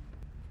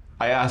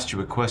 I asked you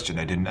a question.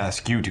 I didn't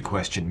ask you to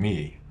question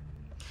me.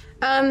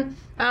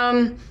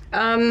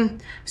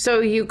 So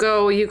you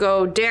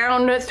go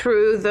down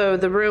through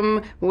the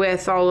room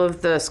with all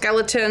of the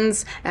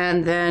skeletons,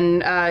 and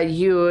then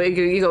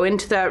you go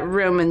into that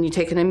room and you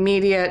take an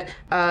immediate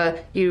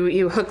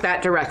you hook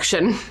that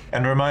direction.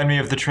 And remind me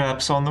of the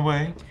traps on the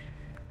way?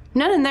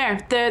 None in there.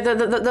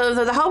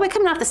 The hallway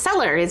coming out the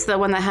cellar is the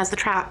one that has the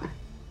trap.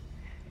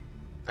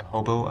 The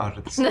hobo out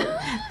of the cellar.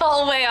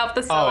 All the way up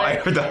the cellar. Oh, I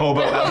heard the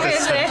hobo out of the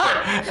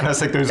cellar. And I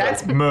was like, there's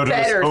That's a murderous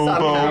better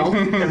hobo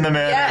somehow. in the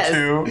manor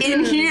too.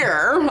 In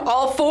here,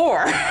 all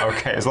four.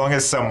 Okay, as long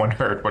as someone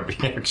heard what we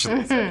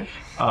actually said.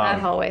 That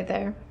hallway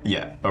there.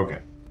 Yeah, okay.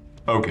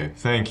 Okay,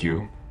 thank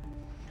you.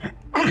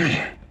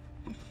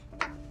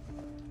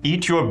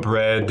 Eat your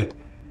bread.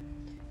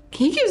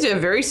 He gives you a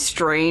very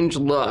strange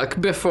look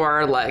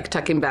before, like,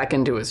 tucking back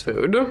into his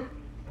food.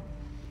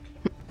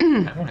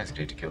 I won't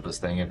hesitate to kill this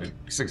thing if it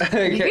succeeds.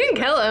 You can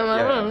kill him.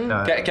 I don't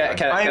know.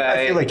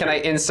 Can I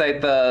insight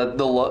the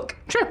look?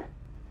 Sure.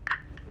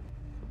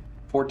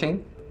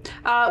 14?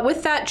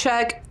 With that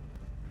check,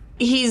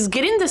 he's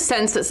getting the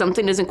sense that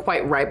something isn't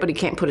quite right, but he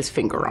can't put his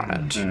finger on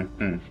it.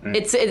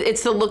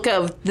 It's the look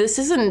of this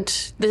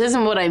isn't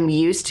what I'm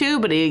used to,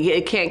 but he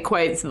can't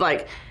quite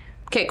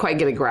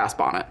get a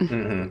grasp on it.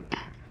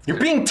 You're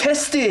being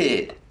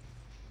tested!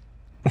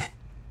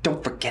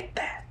 Don't forget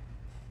that.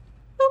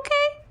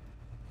 Okay.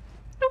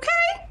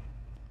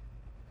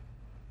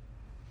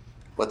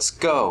 Let's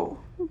go,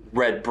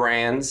 red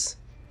brands.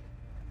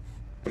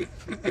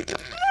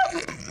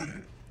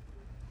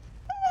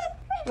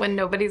 When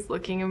nobody's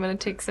looking, I'm gonna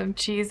take some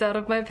cheese out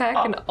of my pack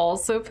and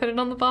also put it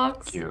on the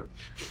box. Cute.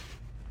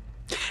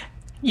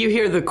 You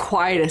hear the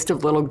quietest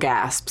of little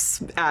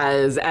gasps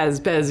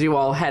as you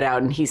all head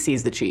out and he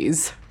sees the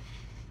cheese.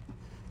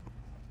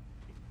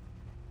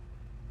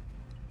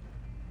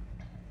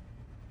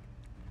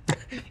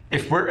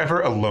 If we're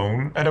ever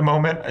alone at a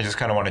moment, I just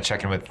kind of want to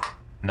check in with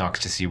Nox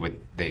to see what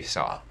they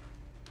saw.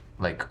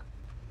 Like,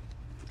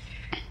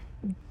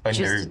 on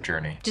your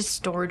journey. Just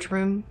storage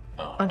room,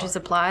 bunch of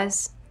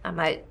supplies. I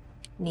might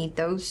need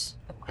those.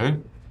 Okay.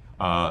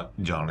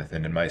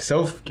 Jonathan and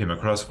myself came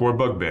across 4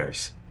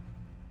 bugbears.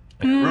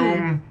 In a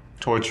room,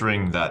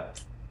 torturing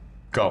that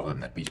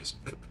goblin that we just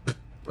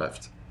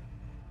left.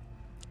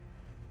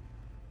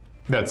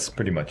 That's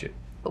pretty much it.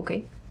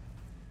 Okay.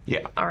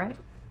 Yeah. All right.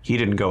 He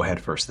didn't go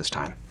head first this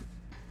time.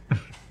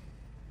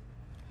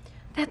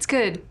 That's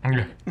good.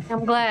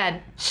 I'm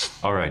glad.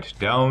 All right,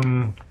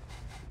 down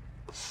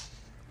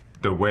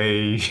the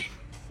way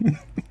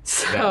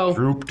So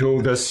Droop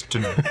told us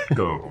to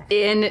go.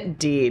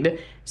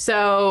 indeed.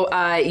 So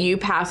you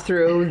pass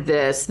through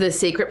this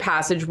secret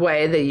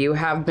passageway that you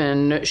have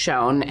been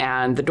shown,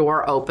 and the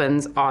door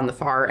opens on the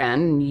far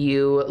end.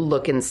 You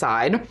look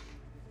inside,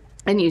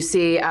 and you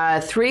see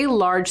 3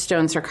 large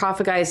stone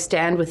sarcophagi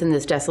stand within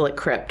this desolate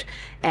crypt,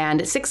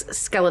 and 6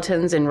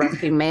 skeletons in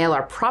rusty mail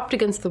are propped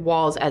against the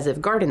walls as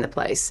if guarding the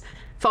place.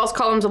 False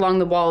columns along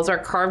the walls are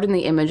carved in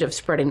the image of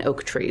spreading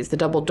oak trees. The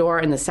double door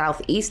in the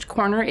southeast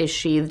corner is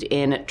sheathed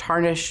in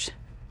tarnished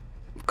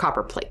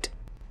copper plate.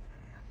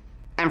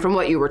 And from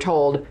what you were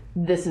told,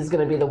 this is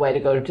going to be the way to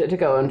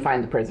go and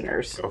find the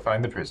prisoners. Go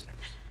find the prisoners.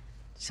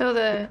 So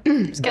the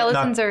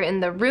skeletons are in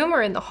the room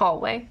or in the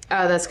hallway?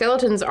 The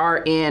skeletons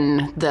are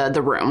in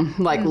the room,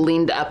 like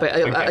leaned up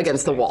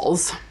against the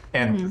walls.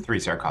 And 3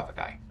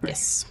 sarcophagi.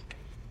 Yes.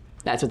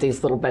 That's what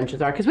these little benches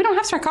are, because we don't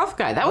have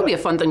sarcophagi. That would be a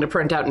fun thing to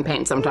print out and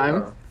paint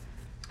sometime.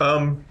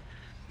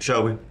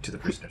 Shall we? To the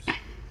prisoners.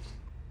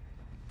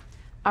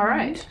 All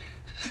right.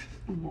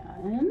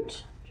 And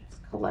just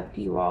collect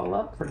you all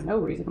up for no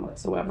reason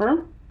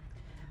whatsoever.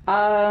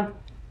 Oh,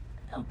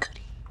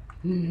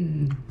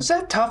 goody. Was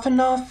that tough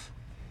enough?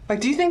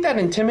 Like, do you think that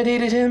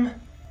intimidated him?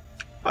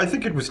 I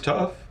think it was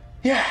tough.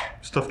 Yeah.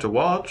 Stuff to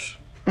watch.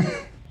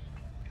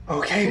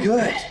 Okay,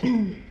 good.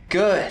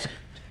 Good.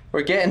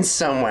 We're getting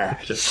somewhere.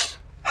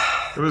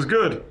 It was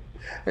good.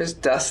 There's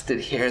dust in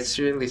here. It's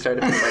really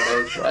starting to make my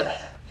nose blood.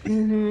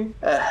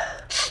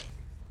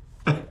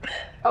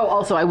 Oh,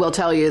 also, I will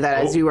tell you that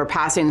as you were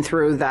passing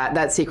through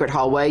that secret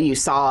hallway, you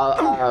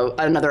saw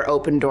another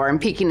open door, and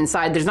peeking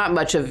inside, there's not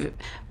much of,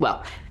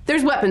 well,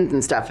 there's weapons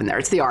and stuff in there.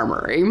 It's the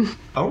armory.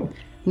 Oh.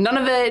 None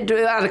of it,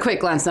 at a quick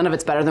glance, none of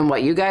it's better than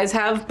what you guys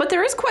have, but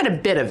there is quite a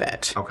bit of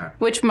it. Okay.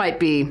 Which might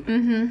be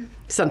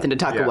something to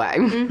tuck away.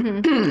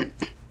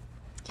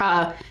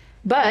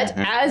 But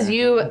as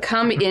you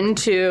come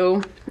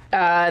into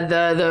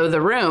the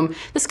room,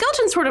 the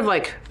skeletons sort of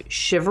like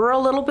shiver a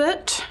little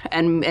bit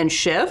and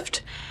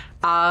shift.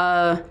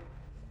 And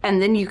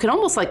then you can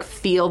almost like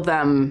feel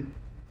them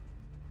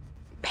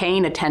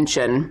paying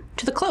attention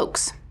to the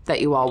cloaks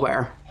that you all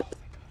wear.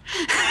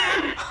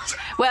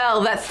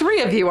 Well, that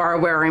 3 of you are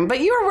wearing, but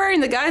you are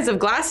wearing the guise of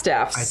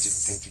Glassstaffs. I didn't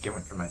think to get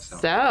one for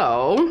myself.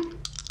 So,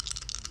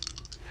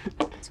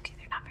 It's okay,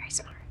 they're not very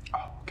smart.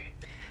 Oh, okay.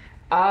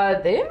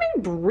 they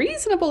made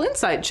reasonable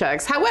insight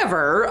checks.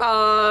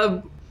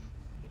 However,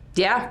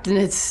 yeah,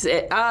 it's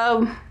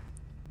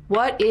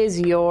what is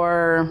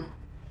your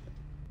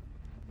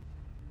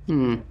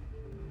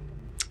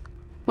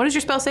what is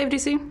your spell save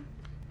DC?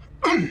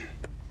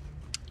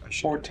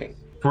 14.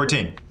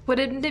 14.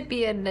 Wouldn't it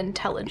be an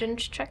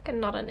intelligence check and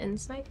not an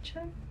insight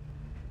check?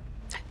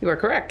 You are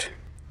correct.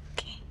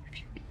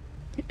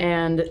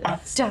 And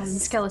Done,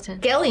 skeleton.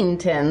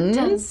 Skellingtons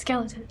Done,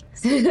 skeleton.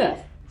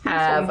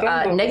 have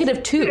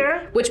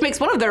 -2, which makes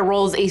one of their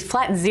rolls a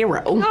flat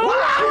 0,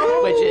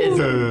 which is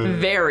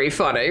very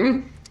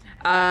funny.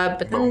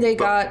 But then they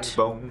got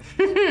Bone.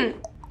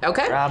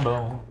 okay.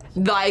 Bravo.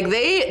 Like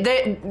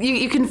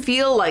you can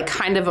feel like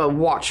kind of a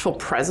watchful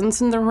presence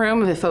in the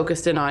room if it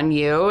focused in on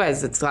you,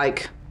 as it's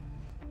like,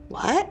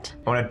 what?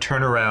 I want to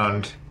turn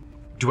around.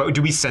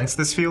 Do we sense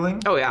this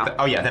feeling? Oh yeah.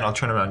 Oh yeah. Then I'll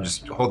turn around and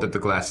just hold up the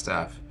glass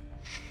staff.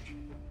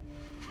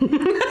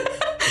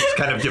 Just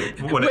kind of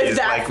give what it With is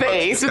that like.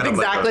 face, with kind of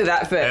like exactly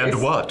that face.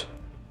 And what?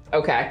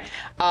 Okay.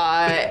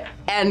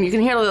 And you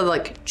can hear the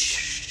like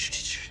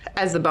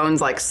as the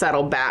bones like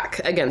settle back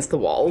against the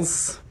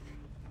walls.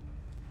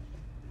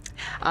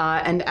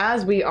 And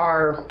as we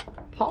are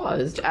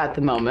paused at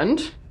the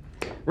moment,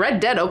 Red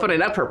Dead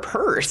opening up her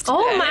purse today.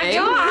 Oh my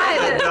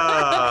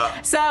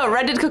god! So,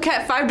 Red Dead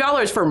Coquette,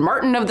 $5 for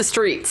Martin of the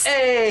Streets.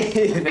 Hey!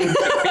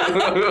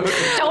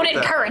 Don't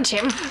encourage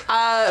him.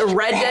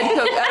 Red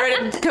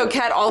Dead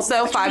Coquette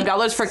also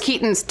 $5 for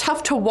Keaton's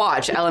Tough to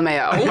Watch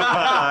LMAO.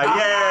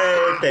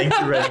 Yay! Thank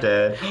you, Red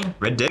Dead.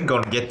 Red Dead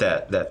gonna get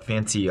that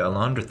fancy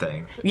Alondra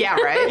thing. Yeah,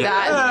 right?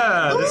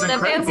 Yeah, that's The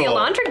incredible. fancy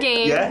Alondra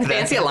game. Yeah,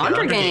 Fancy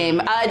Alondra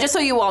game. Just so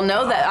you all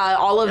know that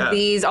all of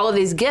these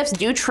gifts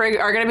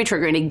are going to be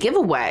triggering a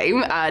giveaway.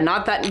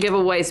 Not that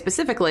giveaway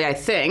specifically, I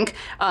think,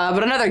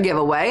 but another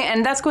giveaway,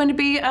 and that's going to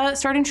be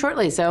starting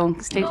shortly. So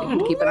stay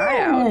tuned. Keep an eye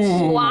out.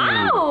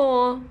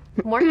 Wow.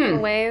 More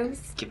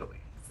giveaways. Giveaway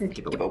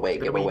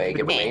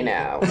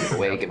now.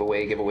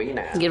 Giveaway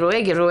now.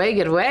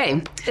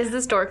 Giveaway. Is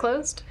this door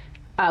closed?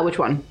 Which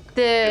one?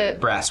 The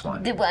Brass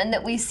one. one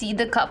that we see,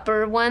 the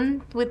copper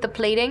one with the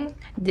plating.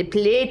 The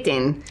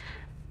plating.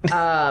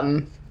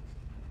 Double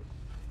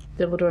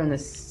door in the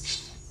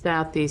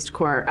southeast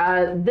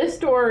corner. This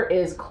door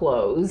is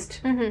closed.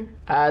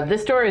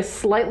 This door is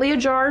slightly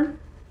ajar.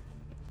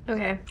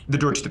 Okay. The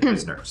door to the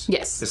prisoners.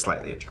 Yes. Is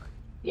slightly ajar.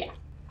 Yeah.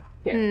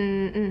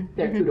 Here.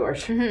 There are 2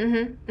 doors.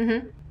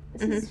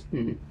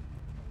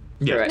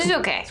 Yes. It's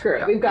okay. Screw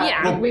it. We've got.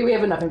 Yeah. We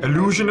have enough information.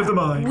 Illusion of the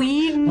mind.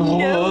 We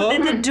know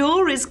that the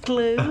door is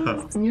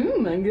closed. Oh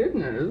my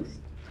goodness.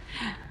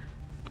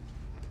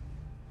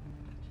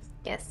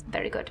 Yes,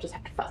 very good. Just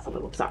have to fuss a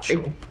little.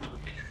 Sorry.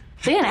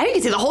 So yeah, now you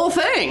can see the whole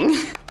thing.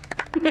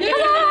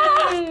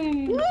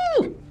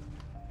 Woo!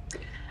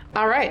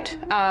 All right.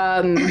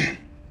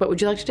 What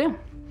would you like to do?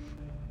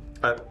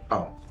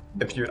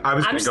 If you, I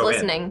was I'm gonna just go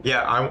listening. in.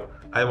 Yeah,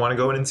 I want to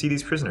go in and see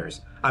these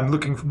prisoners. I'm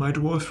looking for my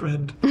dwarf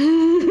friend.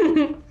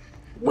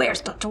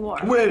 Where's the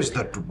dwarf? Where's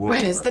the dwarf?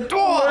 Where's the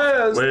door?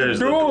 Where's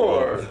the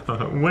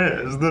dwarf?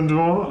 Where's the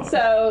dwarf?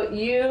 So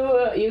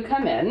you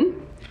come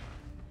in,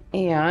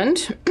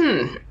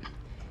 and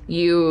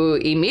you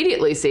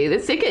immediately see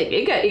this. It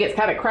gets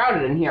kind of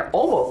crowded in here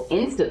almost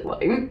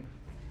instantly,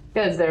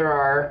 because there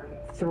are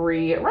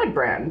 3 red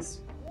brands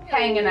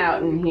hanging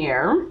out in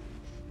here.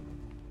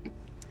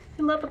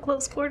 I love a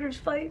close quarters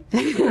fight.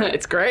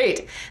 It's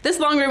great. This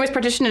long room is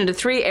partitioned into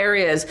 3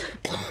 areas.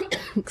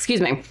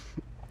 Excuse me.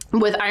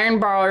 With iron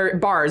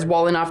bars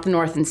walling off the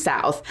north and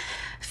south.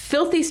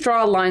 Filthy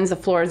straw lines the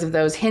floors of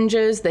those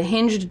hinges, the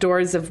hinged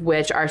doors of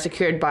which are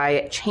secured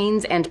by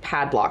chains and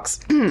padlocks.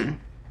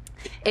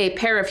 A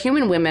pair of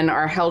human women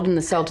are held in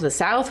the cell to the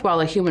south, while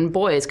a human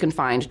boy is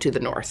confined to the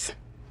north.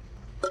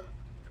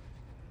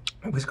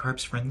 What was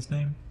Carp's friend's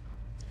name?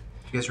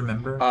 Do you guys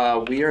remember?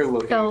 We are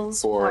looking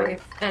Bell's for...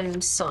 wife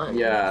and son.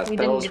 Yeah, we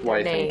Bell's didn't get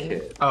wife their and name.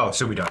 kid. Oh,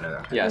 so we don't know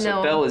that. Yeah, so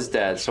No. Bell is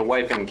dead, so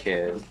wife and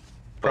kid.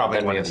 But Probably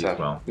then one we of have these as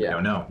some- well. Yeah.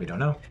 We don't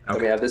know. So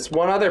Okay. we have this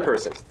one other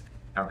person.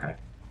 Okay.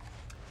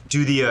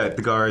 Do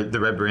the guard, the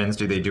red brands,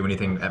 do they do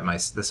anything at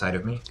the side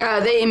of me?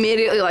 They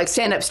immediately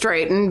stand up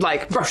straight and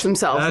brush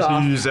themselves off.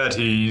 At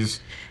ease.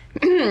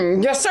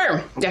 Yes,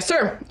 sir. Yes,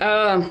 sir.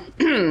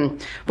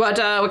 What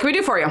can we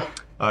do for you?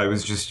 I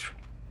was just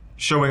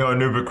showing our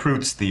new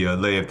recruits the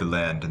lay of the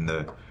land and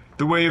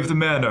the way of the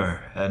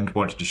manor, and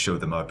wanted to show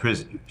them our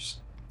prisoners.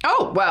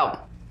 Oh,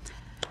 well,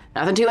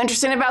 nothing too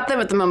interesting about them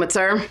at the moment,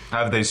 sir.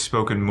 Have they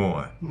spoken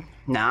more?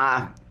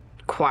 Nah,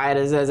 quiet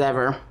as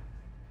ever.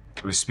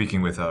 I was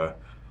speaking with our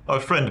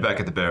friend back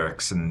at the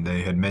barracks, and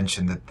they had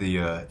mentioned that the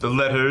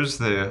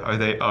letters, are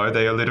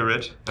they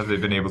illiterate? Have they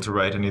been able to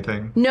write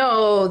anything?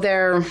 No,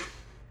 they're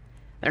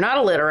not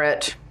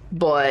illiterate,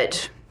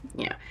 but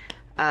yeah.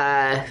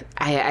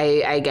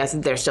 I guess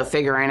they're still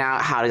figuring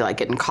out how to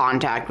get in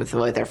contact with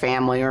their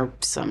family or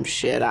some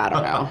shit. I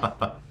don't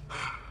know.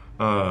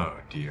 Oh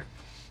dear.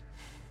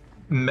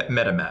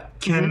 Metamat,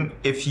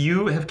 if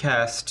you have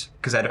cast,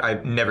 because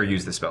I've never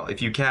used the spell,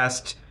 if you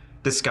cast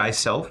Disguise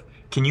Self,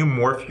 can you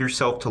morph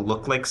yourself to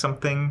look like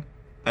something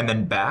and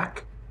then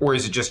back? Or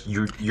is it just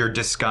you're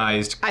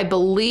disguised? I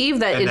believe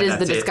that And it then is the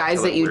that's it disguise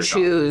until that it you wears off.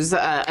 choose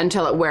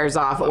until it wears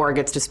off or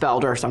gets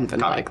dispelled or something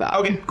like that.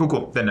 Okay,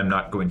 cool. Then I'm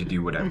not going to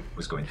do what I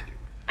was going to do.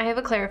 I have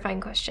a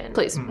clarifying question.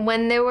 Please.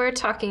 When they were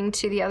talking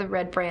to the other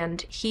red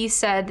brand, he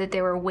said that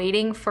they were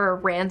waiting for a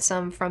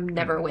ransom from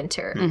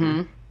Neverwinter.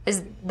 Mm-hmm.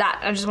 Is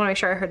that? I just want to make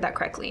sure I heard that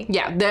correctly.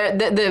 Yeah,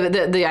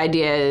 the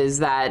idea is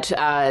that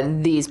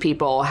these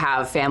people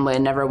have family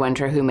in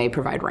Neverwinter who may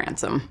provide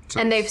ransom.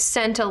 And they've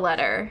sent a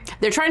letter.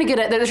 They're trying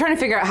to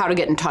figure out how to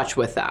get in touch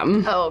with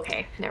them. Oh,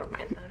 okay. Never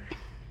mind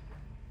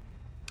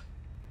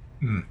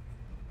then.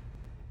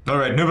 All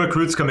right, new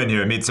recruits, come in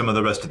here and meet some of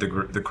the rest of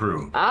the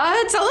crew.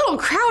 It's a little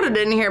crowded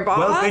in here, boss.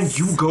 Well, then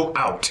you go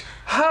out.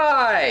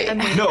 Hi!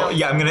 No,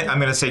 yeah, I'm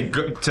gonna say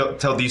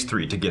tell these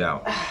 3 to get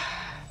out.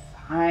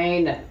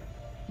 Fine.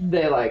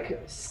 They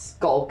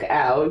skulk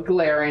out,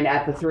 glaring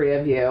at the 3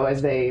 of you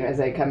as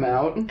they come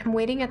out. I'm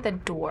waiting at the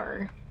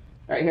door.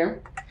 Right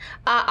here.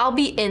 I'll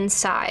be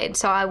inside,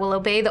 so I will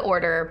obey the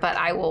order, but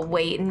I will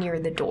wait near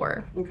the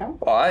door. Okay.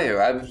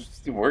 Well,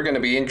 we're going to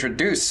be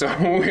introduced, so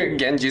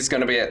Genji's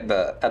going to be at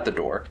the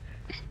door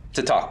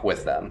to talk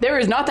with them. There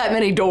is not that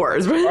many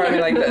doors. Or I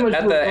mean,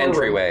 at the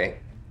entryway.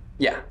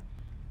 Yeah.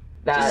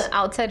 That.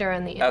 Outside or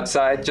on the inside?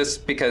 Outside,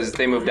 just because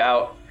they moved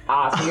out.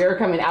 So you're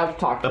coming out to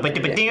talk to them.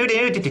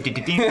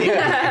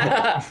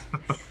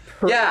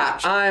 Yeah,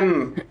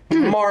 I'm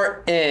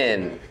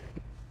Martin.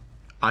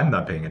 I'm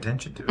not paying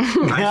attention to it. I'm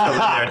still in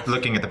there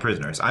looking at the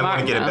prisoners. I want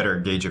to get a better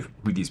gauge of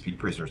who these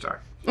prisoners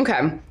are.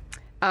 Okay.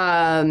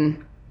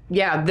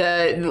 Yeah,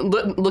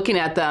 looking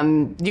at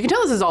them, you can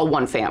tell this is all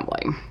one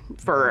family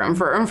for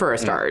a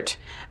start.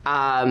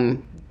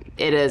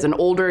 It is an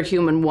older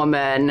human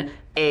woman,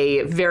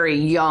 a very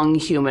young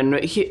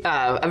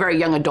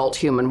adult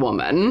human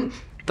woman.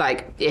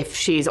 If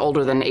she's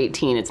older than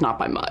 18, it's not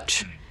by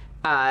much.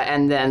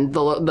 And then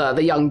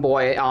the young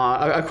boy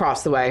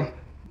across the way,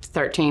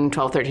 12,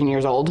 13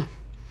 years old.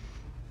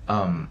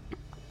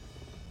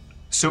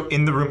 So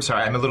in the room,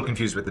 sorry, I'm a little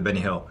confused with the Benny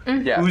Hill.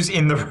 Yeah. Who's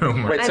in the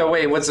room?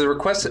 Wait, what's the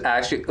request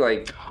actually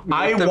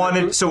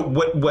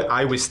what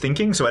I was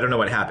thinking, so I don't know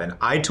what happened.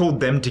 I told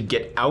them to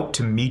get out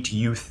to meet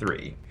you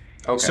 3.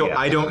 Okay. So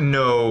I don't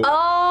know.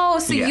 Oh,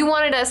 so Yeah. you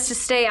wanted us to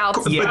stay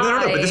outside. But no,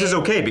 but this is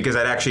okay because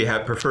I'd actually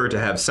prefer to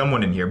have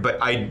someone in here. But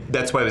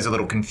that's why I was a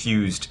little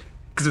confused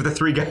because if the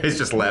 3 guys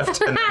just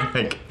left and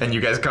and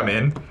you guys come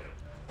in,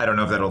 I don't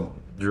know if that'll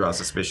draw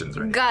suspicions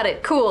or anything. Got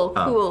it. Cool.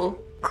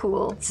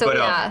 So But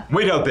yeah.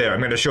 wait out there. I'm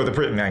going to show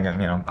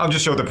I'll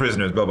just show the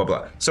prisoners. Blah blah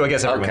blah. So I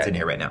guess everyone's in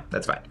here right now.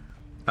 That's fine.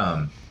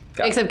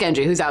 Except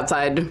Genji, who's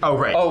outside. Oh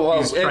right. Oh well,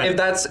 He's trying-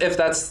 if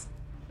that's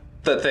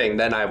the thing,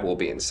 then I will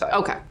be inside.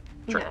 Okay.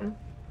 Yeah.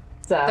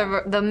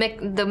 So,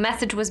 The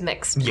message was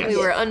mixed. Yes. We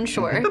were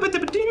unsure.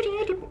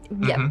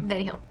 Yeah,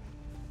 very home.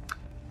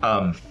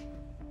 I'm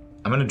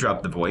gonna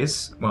drop the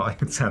voice. Well,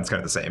 it sounds kind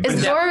of the same. Is but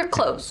the door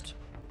closed?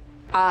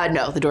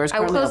 No, the door's I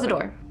will currently close the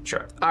open. door.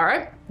 Sure. All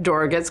right,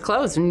 door gets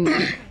closed, and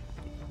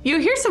you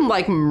hear some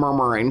like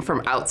murmuring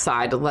from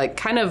outside, like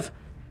kind of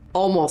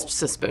almost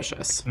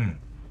suspicious.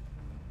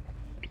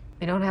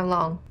 We don't have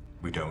long.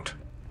 We don't.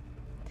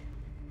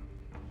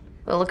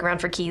 We'll look around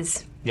for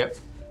keys. Yep.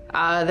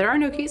 There are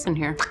no keys in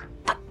here.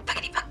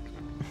 Fuckity fuck.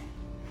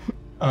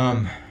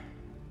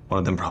 One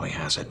of them probably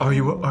has it. Are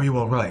you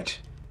all right?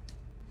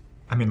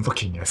 I mean,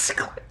 looking at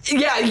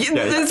Yeah,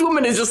 this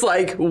woman is just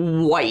like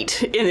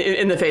white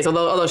in the face,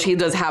 although she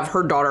does have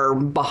her daughter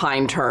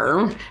behind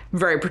her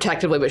very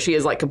protectively, but she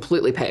is like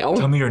completely pale.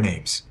 Tell me your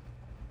names.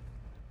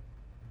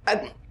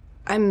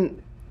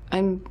 I'm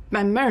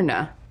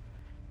Myrna.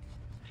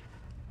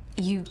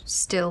 You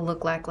still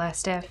look like last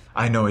Steph.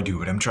 I know I do,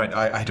 but I'm trying.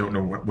 I don't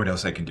know what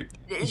else I can do.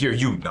 Here,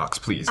 you, Knox,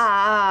 please.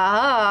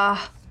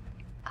 Hi.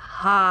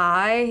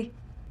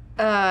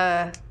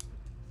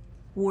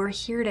 We're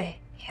here to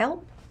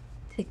help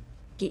to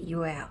get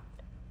you out.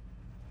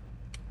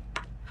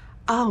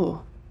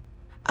 Oh,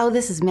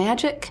 this is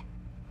magic?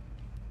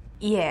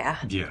 Yeah.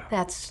 Yeah.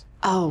 That's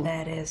Oh,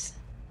 that is.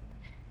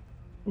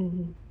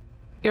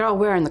 you're all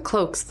wearing the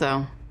cloaks,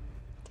 though.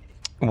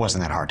 It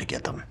wasn't that hard to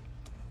get them.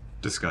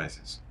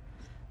 Disguises.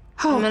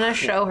 I'm gonna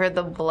show her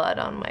the blood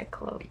on my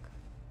cloak.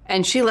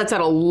 And she lets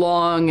out a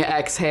long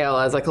exhale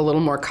as like a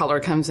little more color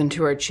comes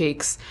into her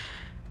cheeks.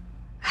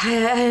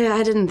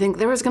 I didn't think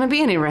there was going to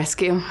be any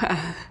rescue.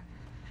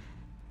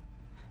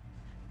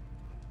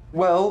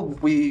 Well,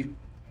 we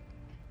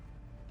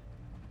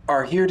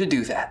are here to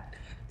do that.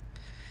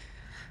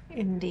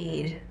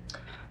 Indeed.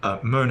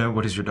 Myrna,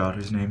 what is your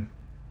daughter's name?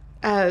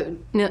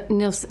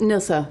 Nilsa.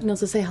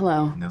 Nilsa, say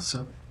hello.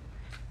 Nilsa?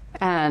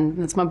 And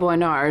that's my boy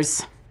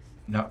Nars.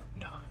 No.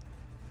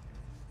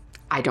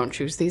 I don't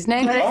choose these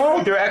names.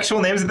 Oh, their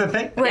actual names in the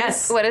thing?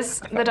 Yes. What is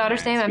the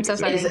daughter's name? I'm so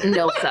sorry. It's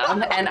Nilsa,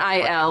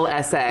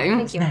 Nilsa.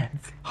 Thank you.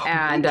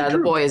 And the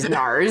boy is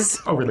Nars.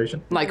 Oh,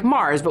 relation. Like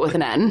Mars, but with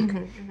an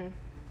N.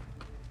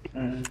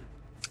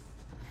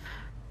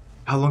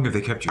 How long have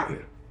they kept you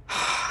here?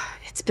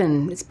 It's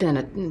been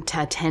a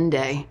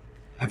 10-day.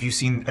 Have you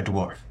seen a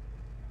dwarf?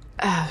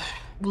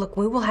 Look,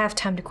 we will have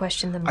time to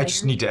question them later. I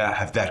just need to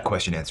have that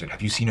question answered.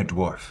 Have you seen a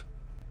dwarf?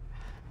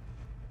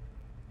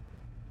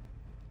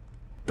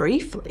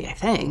 Briefly, I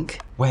think.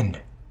 When?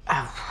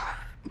 A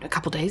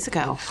couple days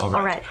ago. All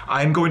right.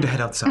 I'm going to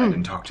head outside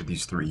and talk to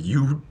these three.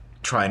 You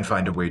try and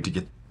find a way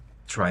to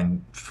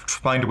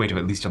find a way to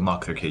at least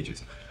unlock their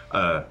cages.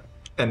 And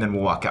then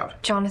we'll walk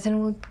out. Jonathan,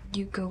 will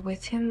you go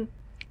with him?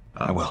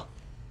 I will.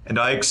 And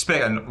I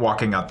expect,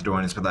 walking out the door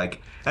and it's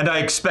like, and I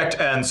expect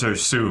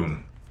answers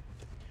soon.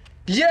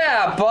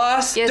 Yeah,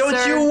 boss. Yes, Don't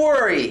sir. you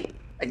worry.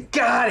 I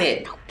got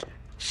it.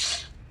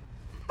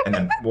 And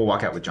then we'll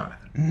walk out with Jonathan.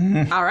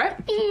 All right.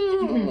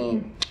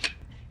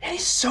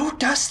 It's so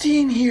dusty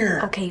in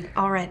here. Okay,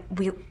 all right.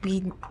 We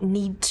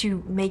need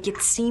to make it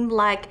seem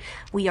like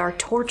we are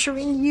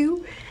torturing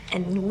you,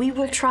 and we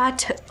will try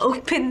to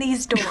open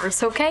these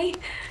doors. Okay?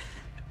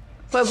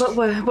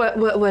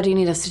 What do you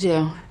need us to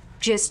do?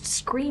 Just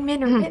scream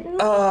intermittently.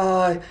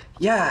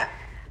 Yeah.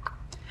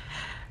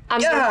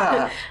 I'm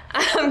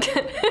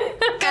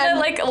gonna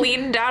like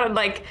lean down and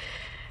like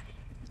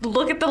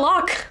look at the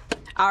lock.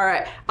 All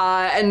right.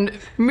 And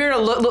Myrna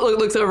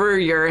looks over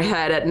your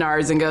head at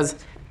Nars and goes,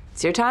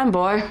 "It's your time,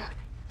 boy."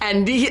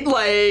 And he's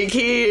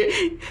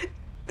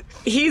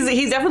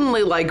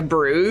definitely like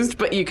bruised,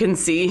 but you can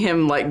see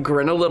him like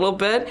grin a little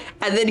bit,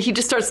 and then he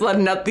just starts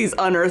letting out these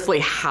unearthly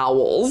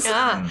howls.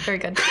 Very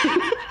good.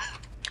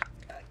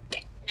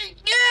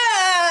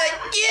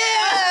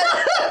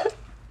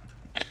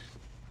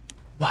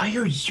 Why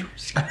are you?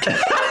 In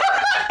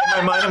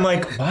my mind, I'm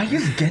like, why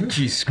is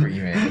Genji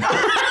screaming?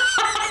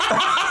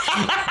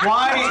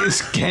 Why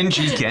is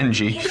Genji?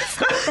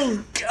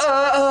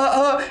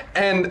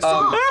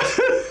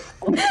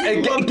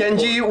 And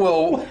Genji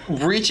will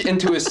reach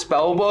into his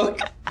spell book,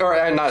 or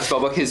not a spell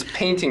book, his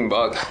painting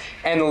book,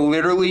 and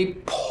literally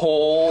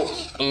pull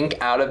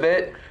ink out of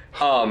it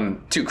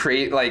to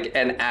create like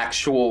an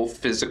actual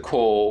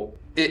physical.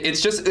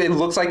 It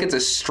looks like it's a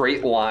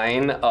straight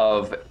line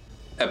of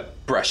a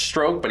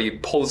brushstroke, but he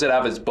pulls it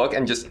out of his book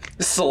and just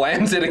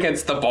slams it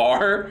against the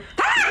bar.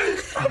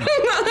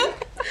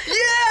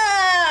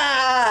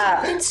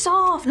 Yeah! It's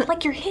soft,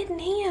 like you're hitting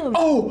him. The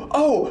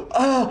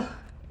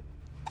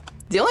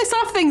only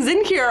soft things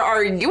in here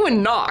are you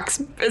and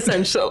Nox,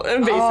 essentially,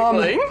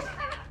 basically.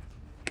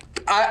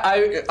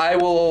 I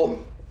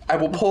will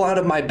pull out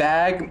of my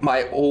bag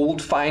my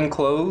old fine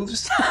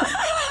clothes,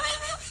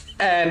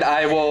 and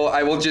I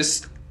will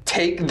just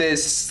take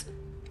this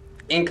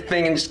ink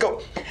thing and just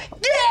go,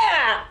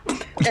 yeah,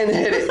 and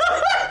hit it.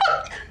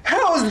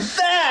 How's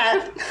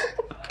that?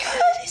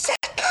 Good, is that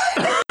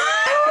good?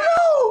 I don't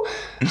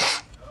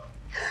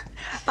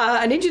know.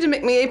 I need you to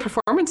make me a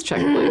performance check,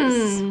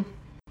 please.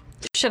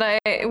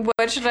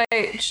 What should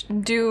I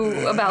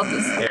do about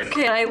this?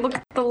 Can I look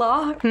at the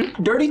lock?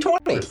 Dirty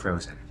 20.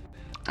 Frozen.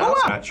 I'm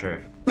not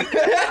sure.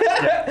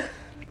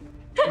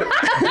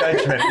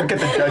 Judgment. Look at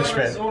the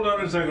judgment. Hold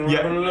on a second. We're Yeah.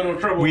 having a little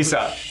trouble. We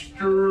saw.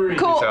 Cool. We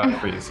saw it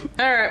freeze.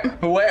 All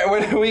right.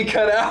 Where do we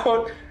cut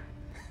out?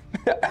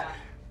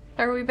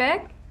 Are we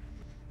back?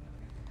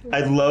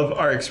 I love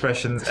our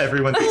expressions.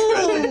 Everyone's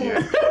expression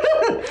here.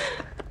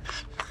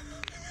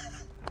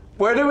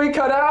 Where do we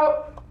cut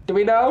out? Do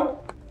we know?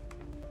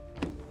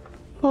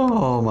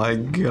 Oh my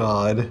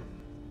god.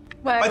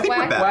 Whack, I think we're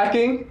whack. back.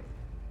 Whacking?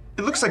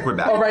 It looks like we're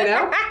back. Oh, right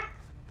now?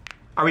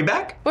 Are we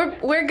back? We're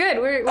good.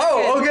 We're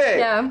Oh, good. okay.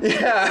 Yeah.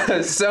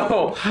 Yeah,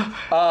 so...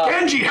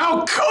 Genji,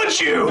 how could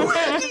you?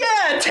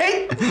 yeah,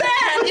 take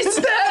that! Is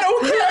that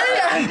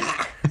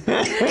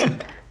okay?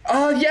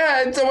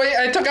 Yeah, so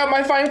I took out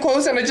my fine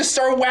clothes and I just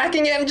started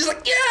whacking it and just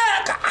like, yeah!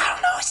 I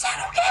don't know, is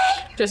that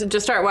okay?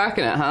 Just start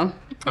whacking it, huh?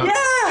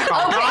 Yeah!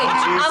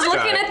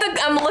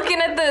 I'm looking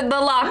at the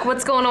lock.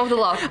 What's going on with the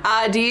lock?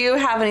 Do you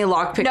have any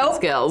lockpicking Nope.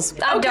 skills?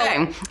 I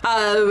Okay.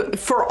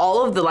 For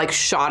all of the like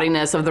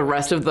shoddiness of the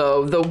rest of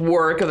the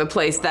work of the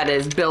place that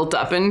is built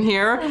up in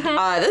here,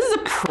 this is a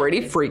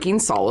pretty freaking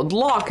solid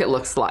lock. It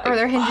looks like. Are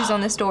there hinges on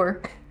this door?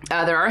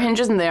 There are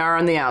hinges and they are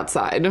on the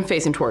outside and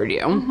facing toward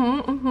you.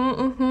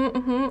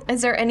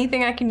 Is there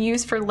anything I can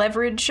use for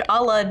leverage,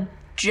 a la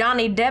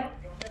Johnny Depp?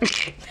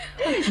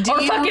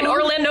 Or fucking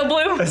Orlando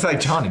Bloom? It's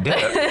like Johnny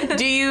Depp.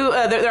 Do you?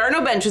 There are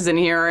no benches in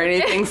here or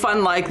anything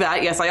fun like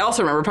that. Yes, I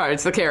also remember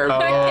Pirates of the Caribbean.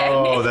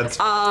 Oh, that's.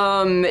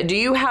 Do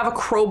you have a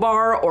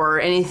crowbar or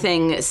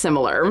anything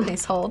similar?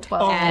 Please hold.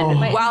 Well, And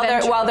my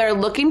invention- while they're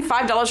looking,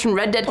 $5 from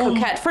Red Dead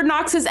Coquette for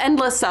Nox's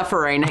endless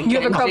suffering.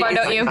 You have a crowbar,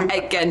 don't you?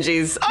 At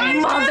Genji's.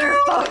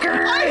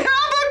 Motherfucker! I have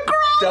a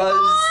crowbar.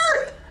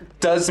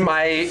 Does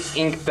my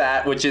ink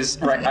bat, which is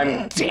right,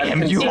 I'm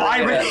Damn you,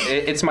 Irish.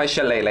 It's my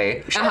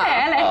shillelagh.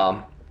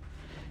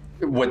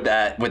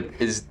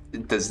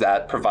 Does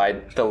that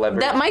provide the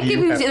leverage? That might give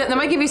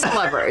you some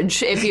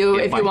leverage if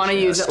you want to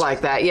use it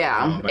like that.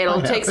 Yeah,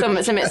 it'll take some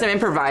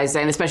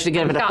improvising, especially to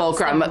give it a Got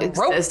fulcrum. some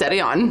rope. Steady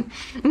on.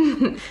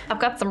 I've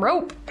got some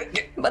rope,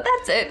 but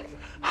that's it.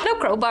 No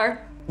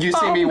crowbar. You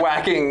see me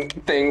whacking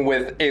thing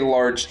with a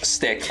large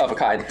stick of a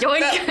kind.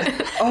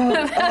 Yoink.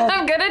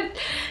 I'm gonna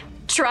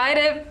try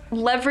to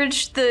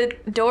leverage the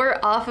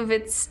door off of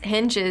its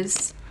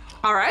hinges.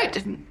 All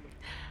right.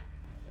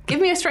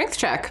 Give me a strength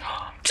check.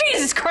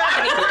 Jesus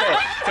Christ!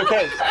 It's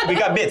okay. We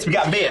got bits. We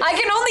got bits. I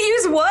can only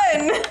use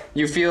one.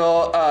 You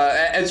feel,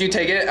 as you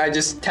take it, I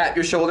just tap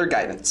your shoulder,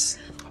 guidance.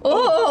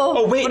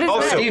 Oh. wait, What is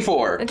also- that?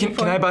 D4.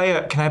 Can I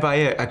buy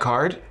a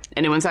card?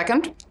 Any 1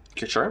 second?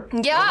 You sure?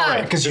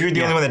 Yeah. Because you're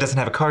the only one that doesn't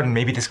have a card, and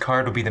maybe this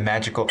card will be the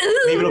magical.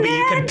 Maybe it'll be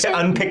you can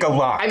unpick a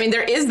lock. I mean,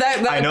 there is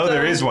that. I know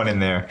there is one in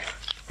there,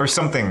 or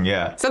something.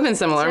 Yeah. Something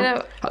similar.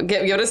 So- I'll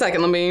give it a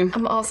second. Let me.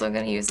 I'm also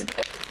gonna use it.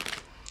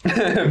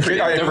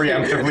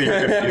 Preemptively.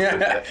 You're gonna use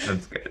it.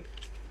 That's good.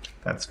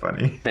 That's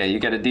funny. Yeah, you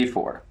get a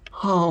D4.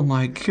 Oh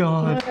my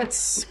god.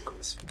 It's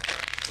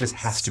This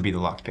has to be the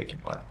lock picking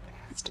one. It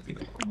has to be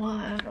the.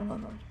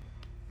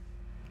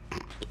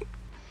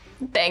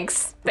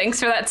 Thanks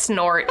for that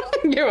snort.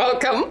 You're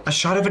welcome. A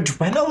shot of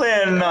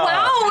adrenaline.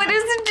 Wow, what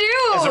does it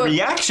do? As a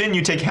reaction,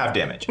 you take half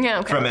damage Yeah,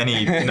 okay. from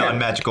any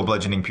non-magical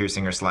bludgeoning,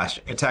 piercing, or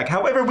slashing attack.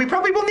 However, we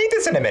probably will need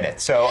this in a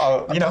minute, so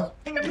I'll,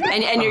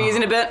 And you're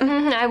using a bit.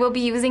 I will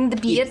be using the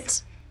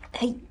bit.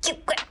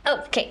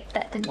 Okay,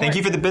 that didn't Thank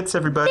you for the bits,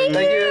 everybody.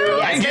 Thank you.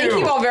 Yes, thank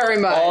you all very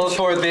much. All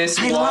for this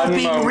I one love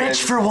being moment.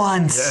 rich for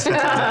once.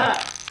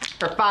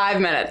 For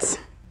 5 minutes.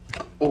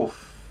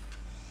 Oof.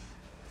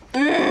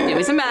 Give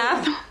me some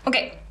math.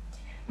 Okay.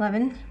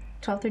 11,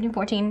 12, 13,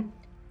 14,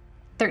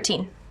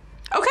 13.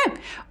 Okay.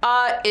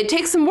 It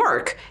takes some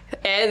work,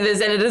 and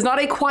it is not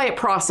a quiet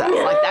process.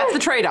 Like that's the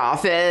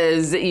trade-off.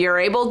 Is you are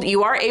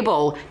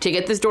able to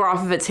get this door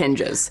off of its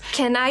hinges.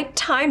 Can I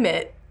time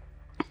it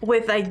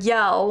with a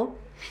yell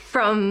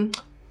from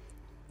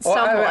Well,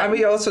 someone? I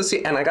mean, also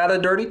see, and I got a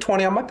dirty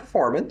 20 on my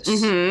performance.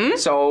 Mm-hmm.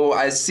 So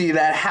I see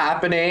that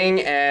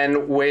happening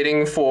and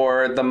waiting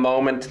for the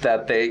moment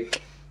that they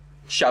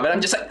shove it.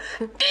 I'm just like,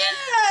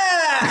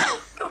 yeah!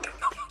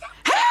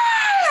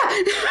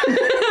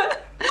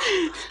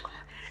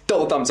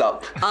 Double thumbs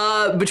up.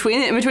 Between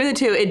the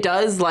two, it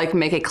does like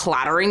make a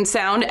clattering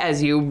sound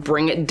as you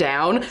bring it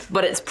down,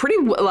 but it's pretty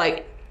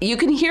like you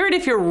can hear it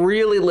if you're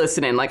really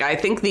listening. Like I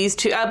think these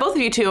two, both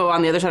of you two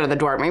on the other side of the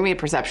door, maybe a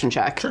perception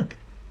check. Sure.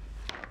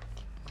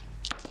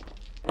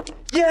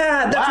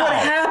 Yeah, that's what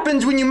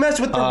happens when you mess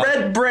with the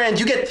red brand.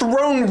 You get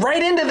thrown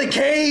right into the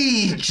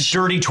cage.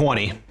 Dirty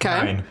 20.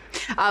 Okay.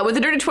 With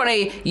the dirty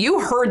 20, you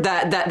heard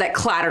that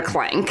clatter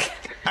clank.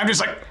 I'm just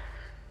like,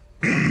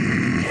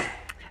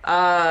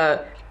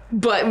 But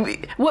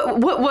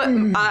what?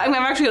 I'm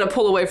actually going to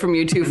pull away from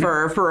you two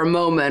for a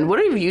moment. What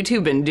have you two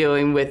been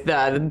doing with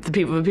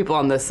the people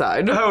on this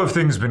side? How have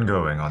things been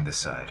going on this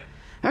side?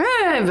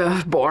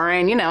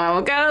 Boring. You know how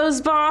it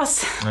goes,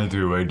 boss. I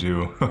do.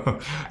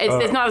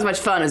 It's not as much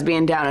fun as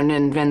being down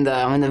in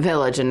the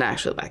village and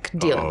actually like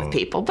dealing with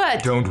people.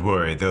 But Don't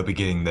worry, they'll be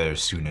getting there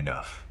soon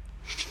enough.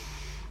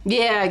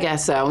 yeah, I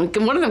guess so.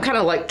 One of them kind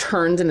of like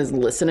turns and is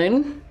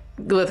listening.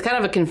 with kind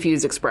of a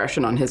confused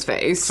expression on his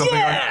face.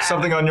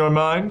 Something on your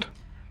mind?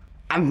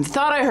 I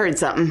thought I heard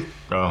something.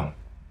 Oh,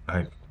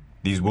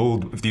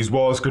 if these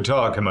walls could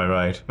talk, am I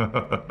right?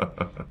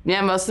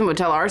 Yeah, most of them would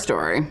tell our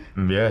story.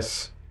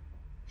 Yes.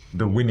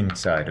 The winning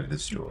side of the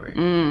story.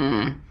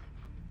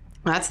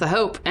 That's the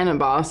hope, ain't it,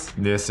 boss?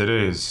 Yes, it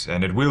is,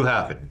 and it will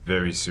happen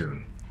very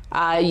soon.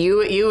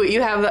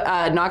 You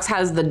have Nox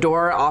has the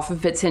door off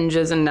of its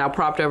hinges and now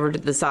propped over to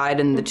the side,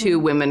 and the two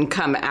women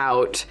come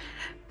out.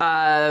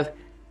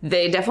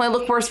 They definitely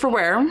look worse for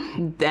wear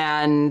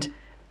and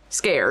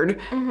scared,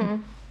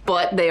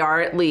 but they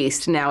are at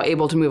least now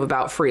able to move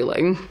about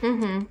freely.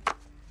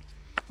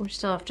 We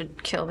still have to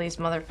kill these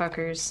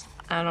motherfuckers.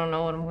 I don't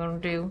know what I'm gonna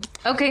do.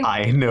 Okay.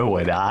 I know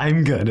what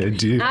I'm gonna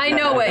do. I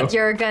know what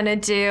you're gonna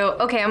do.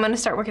 Okay, I'm gonna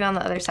start working on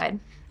the other side.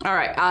 All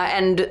right,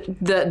 and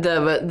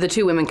the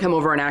two women come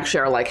over and actually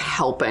are like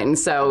helping,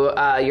 so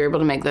you're able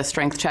to make the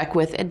strength check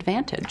with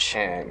advantage.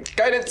 And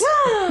guidance.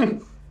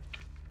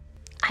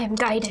 I am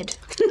guided.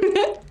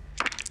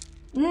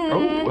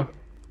 Oh,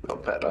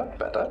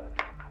 better.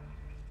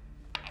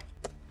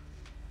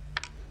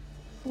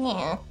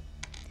 Yeah.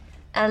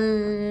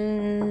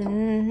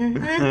 I'm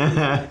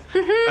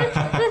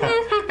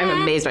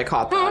amazed I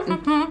caught that.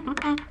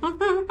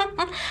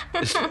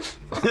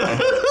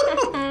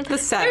 The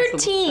saddest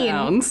 13.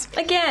 sounds.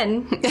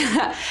 Again.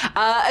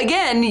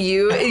 Again,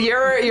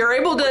 you're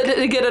able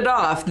to get it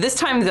off. This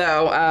time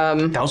though,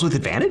 That was with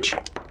advantage?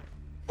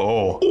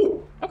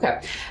 Oh.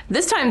 okay.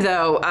 This time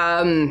though,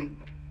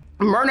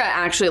 Myrna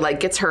actually like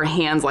gets her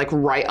hands like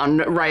right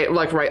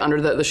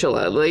under the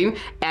shillelagh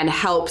and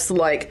helps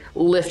like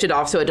lift it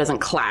off so it doesn't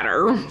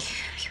clatter.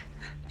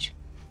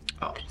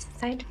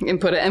 Side. And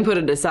put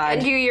it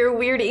aside. Do your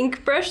weird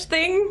ink brush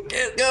thing.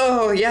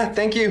 Oh, yeah,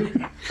 thank you.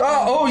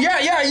 Oh,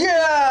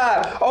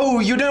 yeah.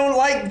 Oh, you don't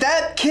like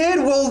that, kid?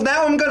 Well,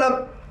 now I'm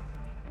gonna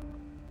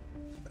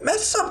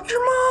mess up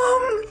your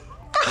mom.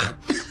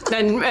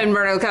 And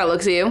Myrna kind of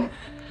looks at you,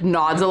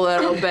 nods a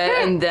little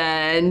bit, and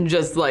then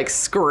just like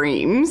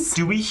screams.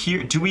 Do we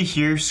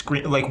hear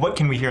scream? Like, what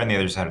can we hear on the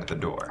other side of the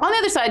door? On the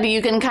other side,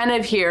 you can kind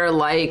of hear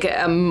like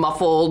a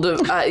muffled.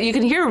 You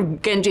can hear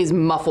Genji's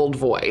muffled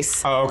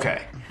voice. Oh,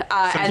 okay. So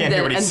And can't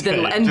hear what he's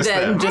saying, then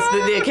just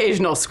the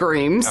occasional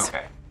screams.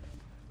 Okay.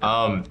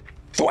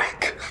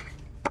 Thwack.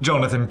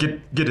 Jonathan,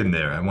 get in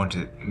there. I want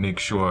to make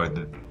sure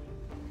that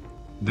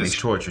this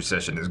torture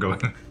session is going.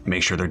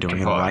 Make sure they're doing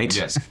it right.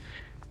 Yes.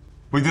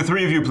 Would the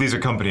three of you please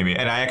accompany me?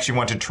 And I actually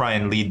want to try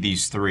and lead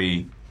these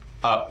three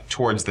up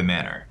towards the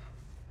manor.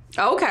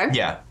 Oh, okay.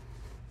 Yeah.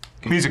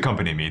 Please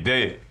accompany me.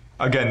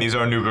 These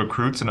are new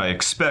recruits, and I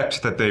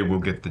expect that they will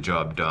get the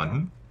job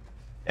done.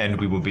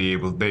 And we will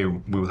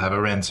have a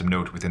ransom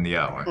note within the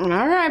hour. All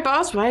right,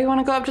 boss. Why do you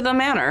want to go up to the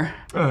manor?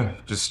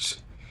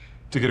 Just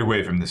to get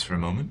away from this for a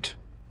moment.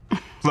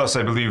 Plus,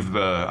 I believe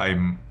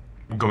I'm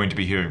going to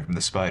be hearing from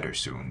the spider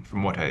soon,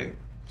 from what I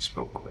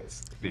spoke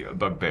with the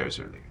bugbears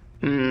earlier.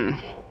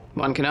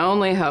 One can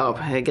only hope.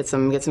 Hey, get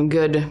some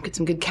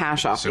good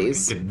cash off So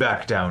these. we can get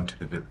back down to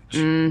the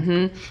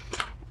village.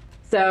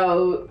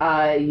 So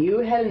you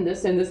head in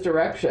this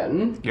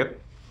direction, Yep.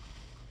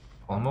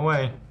 On my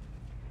way.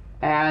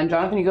 and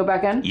Jonathan, you go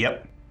back in.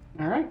 Yep.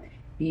 All right.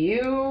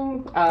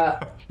 You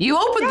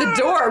open the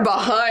door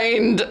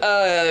behind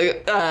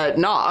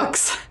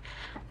Nox.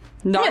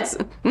 Nox.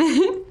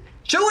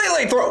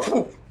 Shillelagh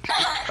throw.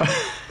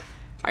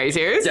 Are you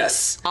serious?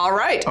 Yes. All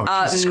right.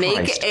 Jesus Make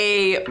Christ.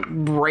 a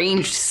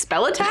ranged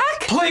spell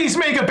attack. Please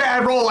make a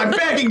bad roll, I'm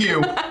begging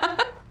you!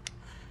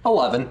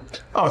 11.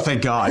 Oh,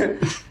 thank God.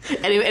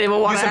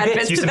 Anyone want to add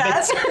bits use to some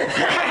that?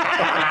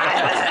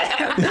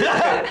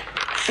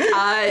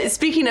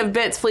 Speaking of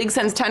bits, Fleeg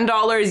sends $10.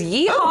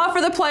 Yeehaw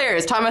for the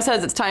players. Thomas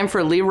says it's time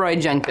for Leroy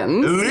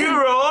Jenkins.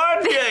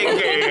 Leroy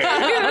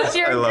Jenkins! Who's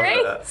your I love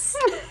grace?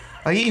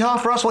 A yeehaw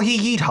for us while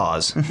he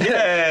yeethaws.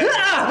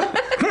 Yeah.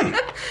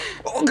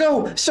 Oh,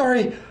 go.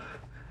 Sorry.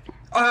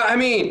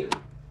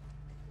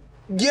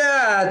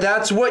 Yeah,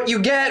 that's what you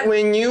get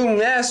when you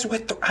mess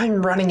with.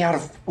 I'm running out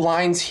of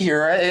lines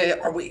here.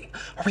 Are we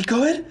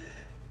good?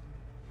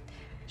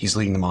 He's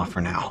leading them off for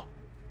now.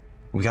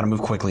 We gotta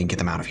move quickly and get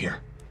them out of here.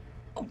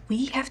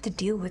 We have to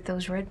deal with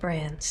those red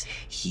brands.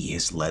 He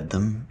has led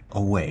them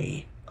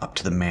away up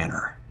to the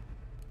manor.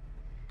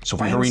 So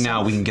if we hurry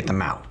now, we can get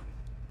them out.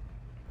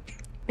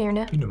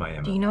 Myrna, You know my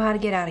Emma. do you know how to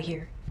get out of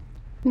here?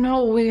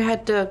 No, we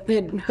had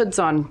hoods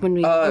on when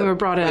we were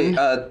brought in.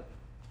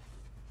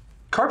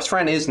 Carp's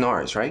friend is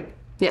Nars, right?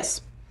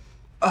 Yes.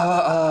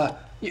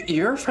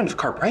 You're a friend of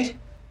Carp, right?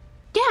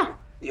 Yeah.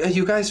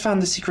 You guys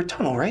found the secret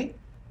tunnel, right?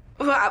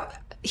 Well,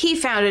 he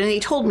found it and he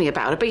told me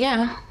about it, but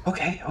yeah.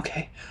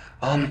 Okay.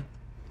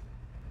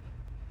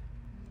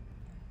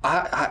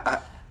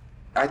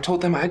 I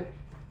told them I'd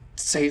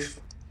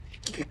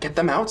get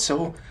them out,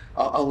 so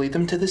I'll lead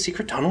them to the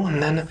secret tunnel,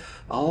 and then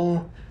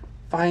I'll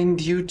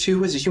find you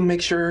two as you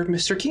make sure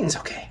Mr. Keaton's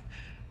okay.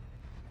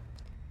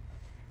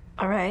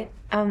 All right.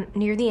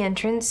 Near the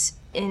entrance,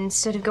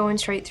 instead of going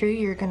straight through,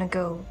 you're gonna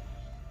go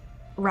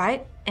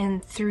right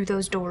and through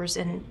those doors,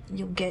 and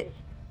you'll get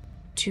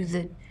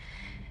to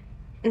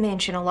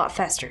mansion a lot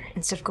faster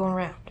instead of going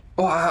around.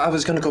 Oh, I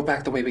was gonna go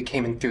back the way we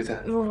came in through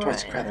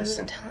towards the crevice.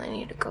 I'm telling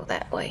you to go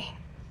that way.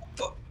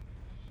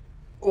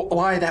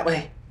 Why that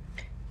way?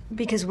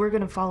 Because we're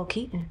gonna follow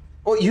Keaton.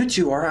 Well, you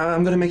two are.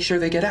 I'm gonna make sure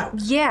they get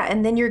out. Yeah,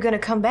 and then you're gonna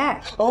come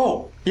back.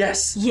 Oh,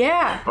 yes.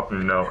 Yeah. Oh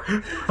no.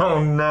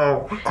 Oh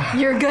no.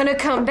 You're gonna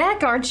come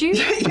back, aren't you?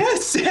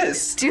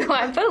 Yes. Do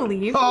I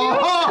believe you?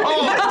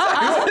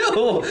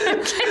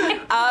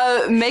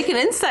 Make an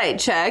insight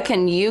check,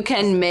 and you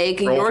can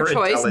make Roll your for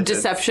choice: intelligence.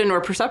 deception or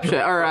perception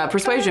or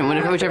persuasion,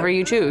 whichever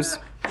you choose.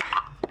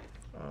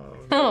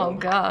 Oh,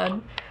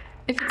 God.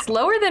 If it's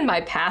lower than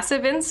my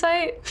passive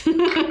insight...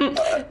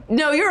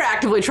 No, you're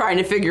actively trying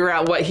to figure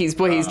out what he's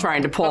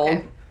trying to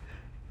pull.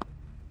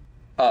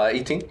 Okay.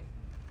 18.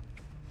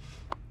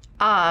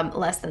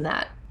 Less than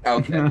that.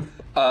 Okay.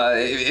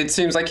 It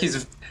seems like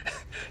he's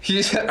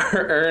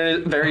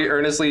very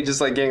earnestly just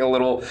like getting a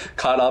little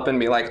caught up and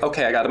be like,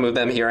 okay, I got to move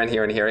them here and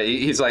here and here.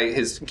 He's like,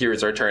 his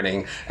gears are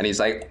turning, and he's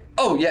like,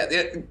 oh yeah,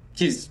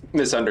 he's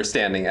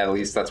misunderstanding. At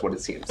least that's what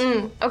it seems.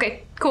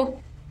 Okay, cool.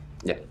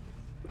 Yeah.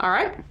 All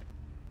right.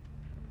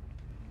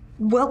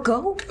 Well,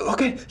 go.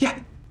 Okay. Yeah.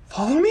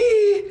 Follow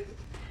me.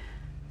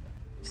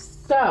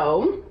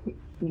 So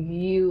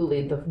you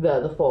lead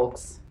the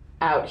folks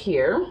out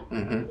here.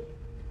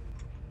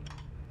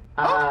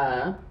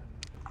 Oh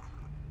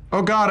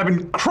God, I've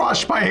been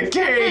crushed by a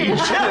cage.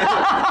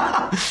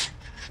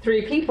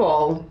 3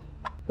 people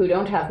who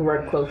don't have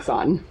red cloaks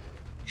on.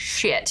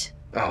 Shit.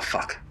 Oh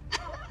fuck.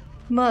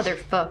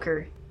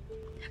 Motherfucker.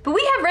 But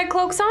we have red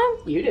cloaks on?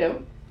 You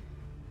do.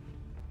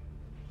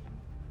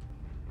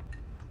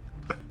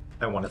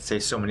 I want to say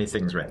so many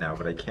things right now,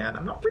 but I can't.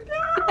 I'm not with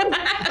you. I'm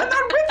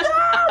not with you,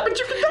 but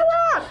you can go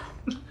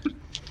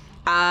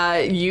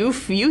on. You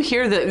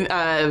hear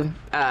the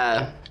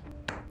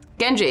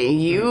Genji.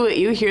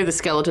 You hear the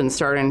skeleton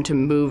starting to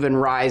move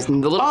and rise,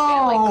 and the little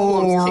family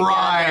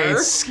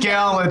clumps together.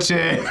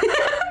 Skeleton.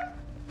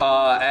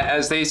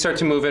 As they start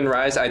to move and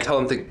rise, I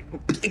tell them to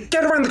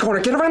get around the corner.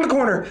 Get around the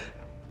corner.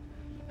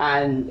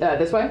 And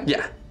this way.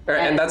 Yeah.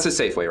 And that's a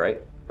safe way,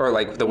 right? Or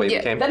like the way we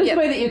came. That is the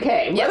way that you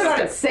came. Yes. Whether or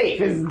not it's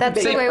safe is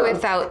That's the way safer.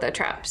 without the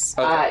traps.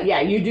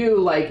 Yeah, you do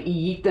like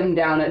yeet them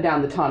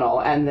down the tunnel,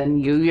 and then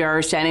you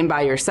are standing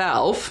by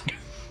yourself.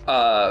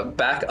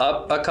 Back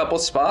up a couple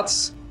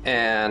spots,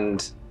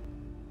 and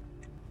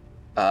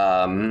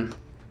I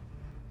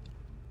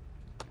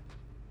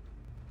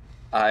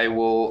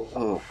will.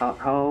 Oh,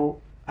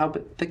 how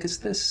thick is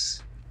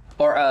this?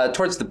 Or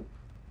towards the.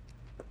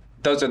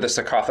 Those are the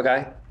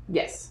sarcophagi.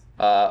 Yes.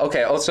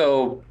 Okay.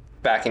 Also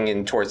backing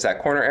in towards that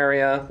corner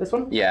area. This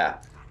one? Yeah.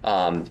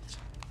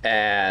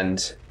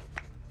 And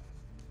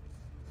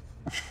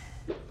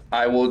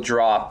I will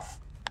drop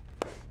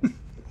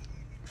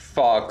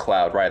fog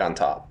cloud right on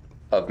top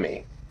of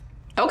me.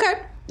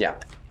 Okay. Yeah.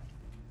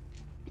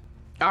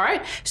 All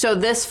right. So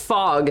this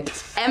fog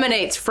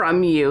emanates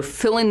from you,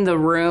 filling the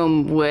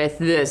room with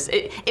this.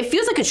 It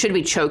feels like it should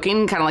be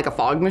choking, kind of like a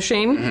fog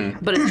machine,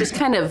 but it's just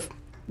kind of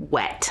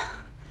wet.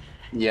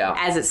 Yeah.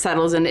 As it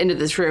settles into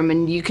this room,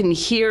 and you can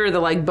hear the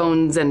like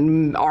bones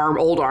and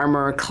old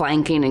armor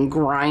clanking and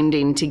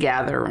grinding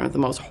together, one of the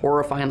most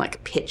horrifying,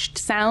 like pitched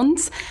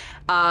sounds.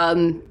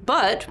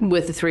 But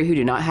with the 3 who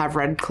do not have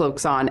red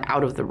cloaks on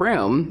out of the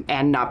room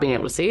and not being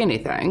able to see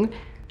anything,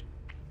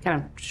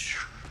 kind of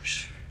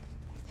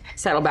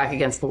settle back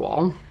against the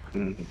wall.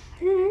 And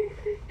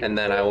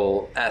then I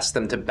will ask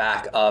them to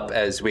back up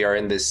as we are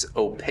in this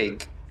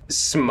opaque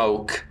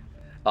smoke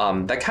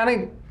that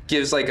kind of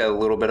gives like a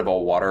little bit of a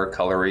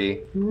watercolory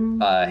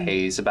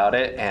haze about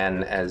it,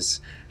 and as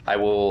I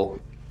will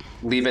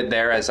leave it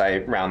there as I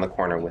round the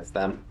corner with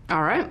them.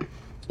 All right.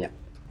 Yeah.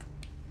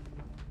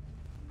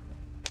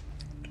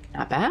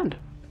 Not bad.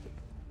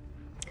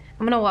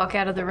 I'm gonna walk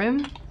out of the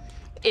room.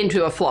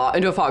 Into a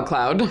fog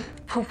cloud.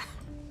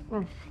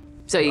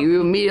 So you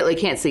immediately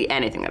can't see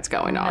anything that's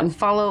going on.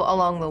 Follow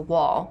along the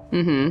wall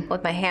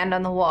with my hand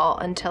on the wall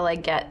until I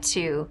get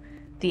to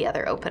the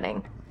other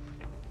opening.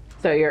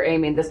 So you're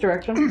aiming this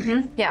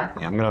direction? Yeah.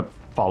 Yeah, I'm gonna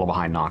follow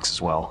behind Nox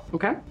as well.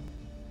 Okay.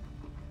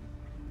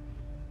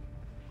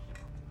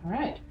 All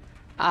right.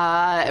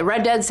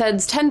 Red Dead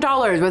says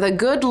 $10 with a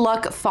good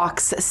luck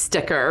fox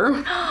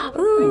sticker.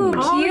 Ooh,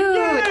 cute.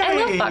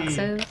 I love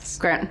foxes.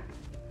 Grant.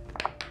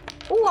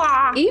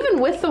 Wah. Even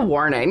with the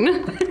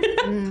warning.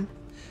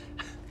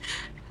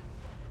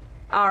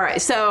 All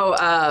right, so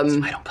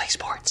I don't play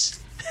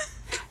sports.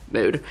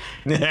 mood.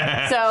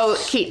 So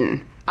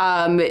Keaton,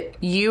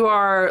 you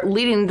are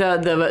leading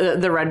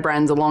the Red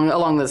Brands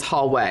along this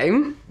hallway.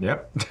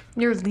 Yep.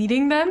 You're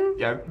leading them?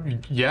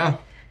 Yeah.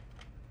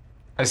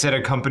 I said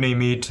accompany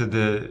me to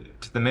the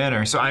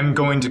manor. So I'm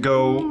going to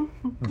go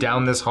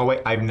down this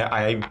hallway. I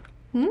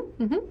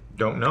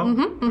don't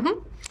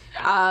know.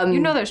 You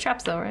know there's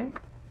traps though, right?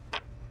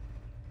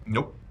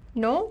 Nope.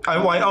 No?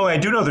 I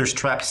do know there's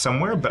traps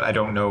somewhere, but I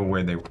don't know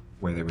where they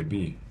would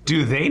be.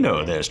 Do they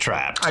know there's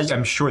traps?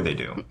 I'm sure they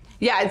do.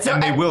 Yeah, so,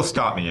 And they will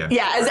stop me.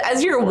 Yeah,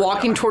 as you're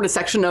walking toward a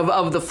section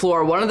of the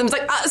floor, one of them's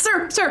like,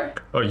 sir.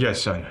 Oh,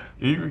 yes,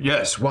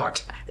 yes,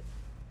 what?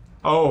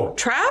 Oh,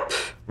 trap?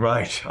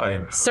 right.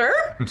 I'm Sir?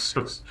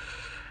 so...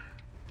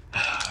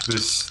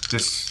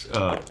 This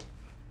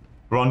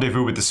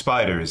rendezvous with the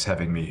spider is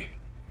having me...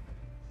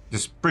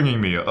 just bringing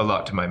me a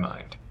lot to my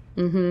mind.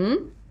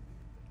 Mm-hmm.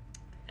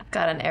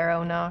 Got an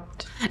arrow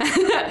knocked.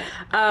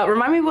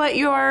 Remind me what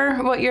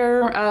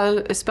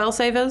your spell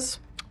save is?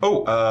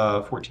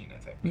 14, I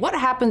think. What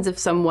happens if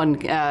someone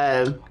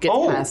gets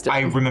past it?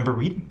 I remember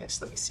reading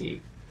this. Let me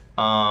see.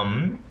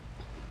 Oh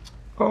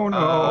no.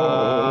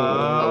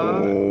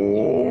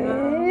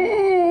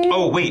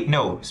 Oh wait,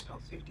 no. Spell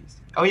safety.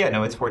 Oh yeah,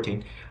 no, it's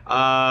 14.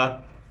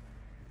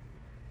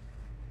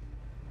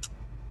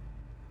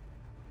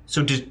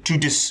 So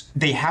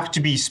they have to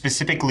be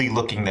specifically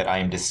looking that I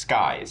am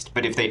disguised.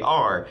 But if they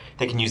are,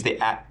 they can use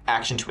the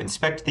action to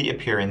inspect the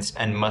appearance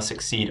and must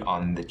succeed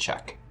on the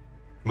check.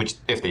 Which,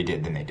 if they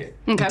did, then they did.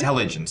 Okay.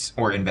 Intelligence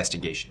or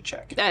investigation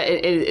check.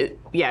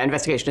 Yeah,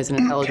 investigation is an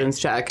intelligence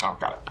check. Oh,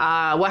 got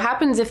it. What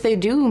happens if they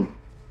do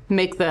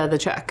make the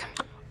check?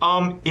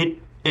 I'm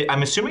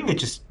assuming they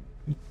just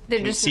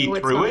see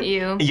through it.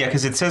 You. Yeah,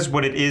 because it says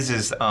what it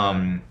is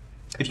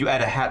if you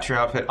add a hat to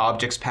your outfit,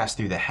 objects pass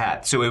through the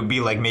hat. So it would be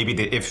like maybe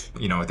if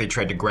they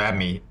tried to grab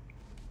me,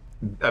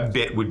 a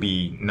bit would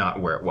be not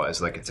where it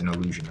was, like it's an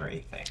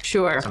illusionary thing.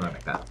 Sure. Something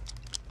like that.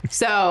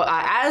 So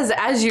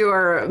as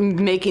you're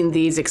making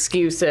these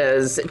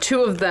excuses,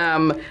 two of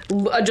them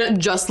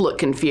just look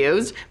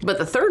confused, but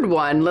the third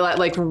one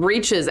like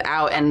reaches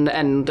out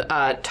and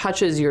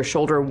touches your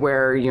shoulder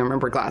where you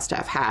remember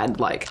Glassstaff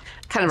had like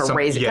kind of a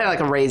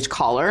raised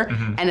collar,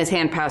 and his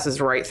hand passes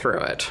right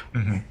through it.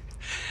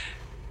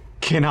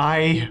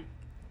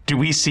 Do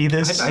we see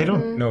this? I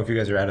don't know if you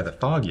guys are out of the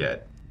fog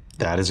yet.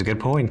 That is a good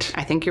point.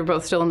 I think you're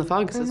both still in the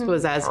fog. This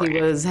was as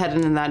he was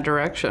heading in that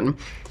direction.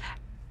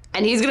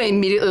 And he's gonna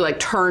immediately like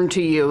turn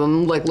to you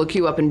and like look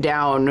you up and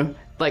down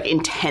like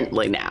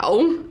intently now.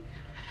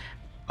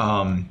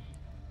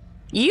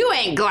 You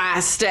ain't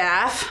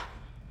Glassstaff.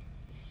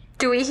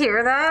 Do we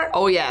hear that?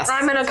 Oh yes.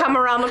 I'm gonna come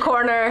around the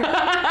corner.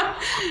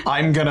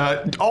 I'm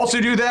gonna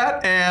also do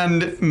that,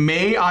 and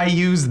may I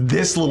use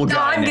this little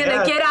guy? I'm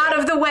gonna get out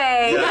of the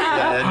way.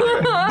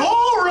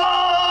 Bull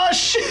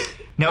rush!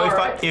 Now,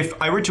 if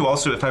I were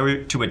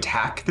to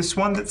attack this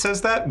one that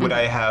says that, would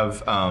I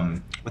have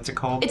what's it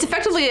called? It's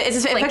effectively a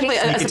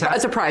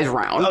surprise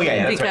round. Oh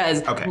yeah, that's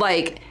because right. Okay.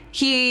 like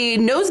he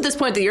knows at this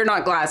point that you're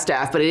not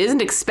Glassstaff, but it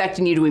isn't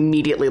expecting you to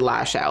immediately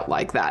lash out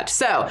like that.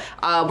 So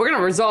we're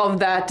gonna resolve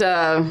that.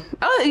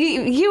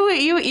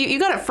 You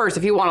got it first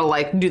if you want to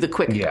like do the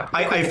quick. Yeah,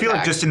 I feel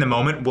like just in the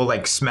moment we'll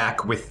like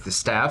smack with the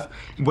staff.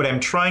 What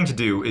I'm trying to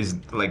do is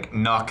like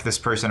knock this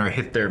person or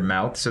hit their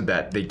mouth so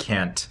that they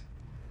can't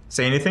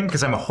say anything,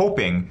 because I'm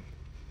hoping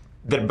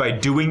that by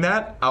doing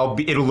that,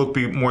 it'll look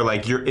more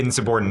like your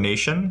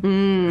insubordination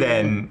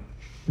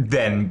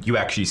than you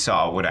actually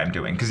saw what I'm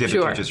doing, because the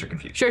other two just are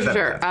confused. Sure. Go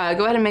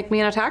ahead and make me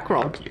an attack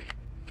roll.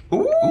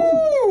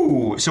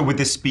 Ooh! So would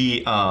this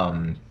be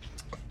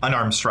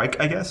unarmed strike,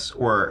 I guess,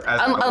 or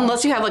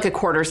unless you have like a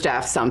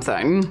quarterstaff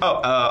something.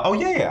 Oh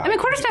yeah. I mean,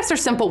 quarterstaffs are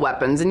simple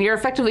weapons, and you're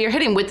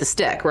hitting with the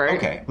stick, right?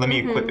 Okay, let me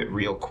equip it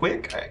real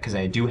quick, because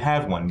I do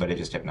have one, but I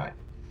just have not.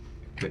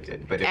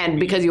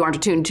 Because you aren't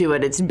attuned to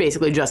it, it's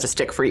basically just a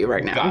stick for you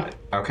right now. Got it.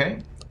 Okay.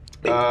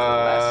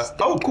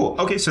 Cool.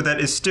 Okay, so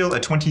that is still a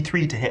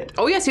 23 to hit.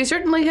 Oh yes, you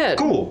certainly hit.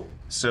 Cool.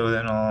 So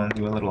then I'll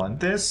do a little on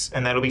this,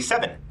 and that'll be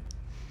 7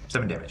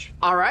 damage.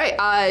 All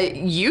right.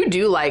 You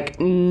do like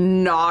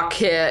knock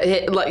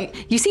hit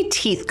like you see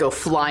teeth go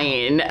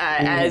flying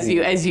as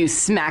you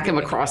smack him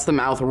across the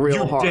mouth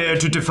real hard. You dare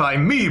to defy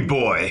me,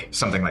 boy?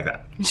 Something like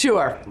that.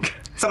 Sure.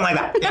 Something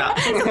like that,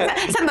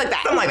 Something like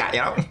that. Something like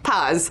that,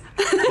 Pause.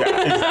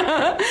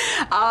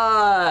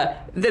 Yeah,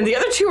 then the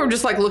other two are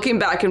just like looking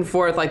back and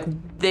forth, like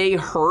they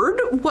heard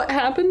what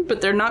happened,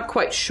 but they're not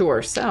quite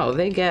sure. So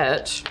they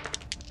get.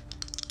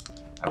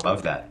 I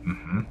love that.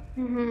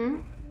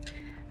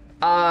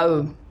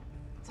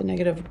 It's a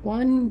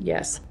 -1.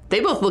 Yes.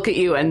 They both look at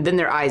you, and then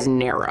their eyes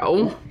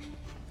narrow.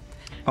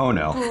 Oh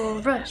no.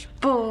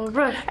 Bull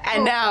rush.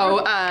 And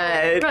now,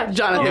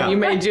 Jonathan, you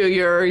may do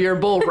your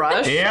bull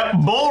rush.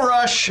 Yep, bull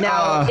rush.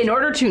 Now, in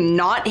order to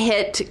not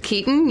hit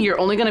Keaton, you're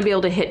only going to be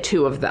able to hit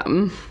 2 of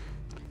them.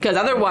 Because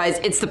otherwise,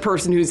 it's the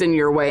person who's in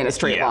your way in a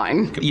straight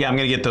line. Yeah, I'm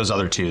going to get those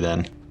other 2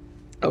 then.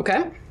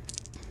 Okay.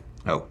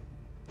 Oh.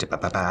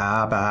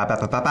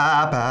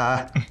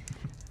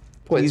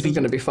 Boy, this is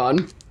going to be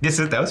fun.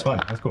 That was fun.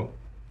 That was cool.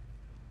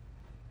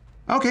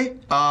 Okay.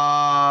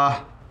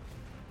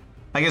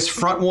 I guess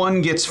front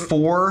one gets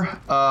 4.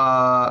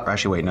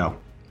 Actually, wait, no.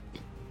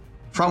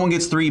 Front one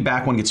gets 3,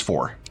 back one gets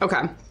 4.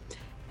 Okay.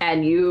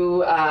 And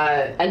you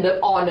end up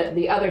on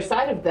the other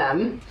side of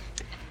them.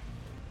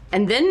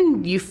 And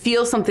then you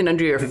feel something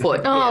under your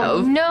foot.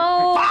 Oh,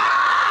 no.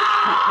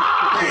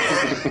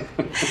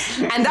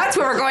 And that's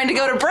where we're going to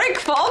go to break,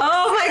 folks.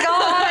 Oh, my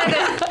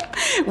God.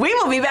 We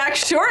will be back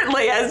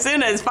shortly as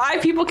soon as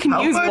 5 people can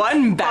use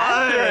one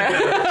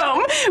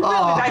bathroom.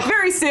 We'll be back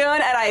very very soon,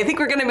 and I think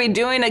we're going to be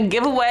doing a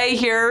giveaway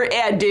here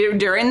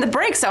during the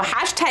break. So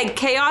hashtag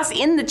chaos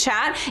in the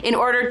chat in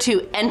order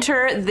to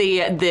enter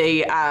the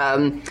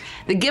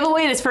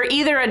giveaway. It is for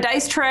either a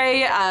dice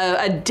tray,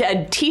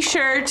 a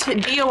t-shirt,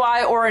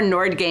 DOI, or a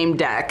Nord game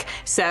deck.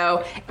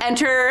 So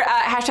enter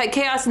hashtag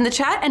chaos in the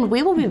chat, and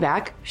we will be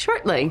back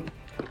shortly.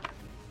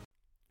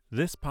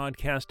 This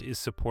podcast is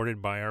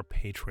supported by our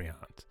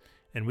Patreons,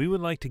 and we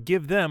would like to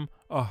give them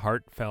a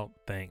heartfelt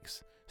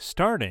thanks,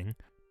 starting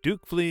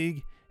Duke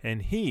Fleeg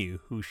and He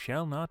Who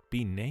Shall Not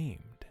Be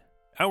Named.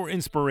 Our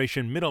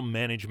inspiration middle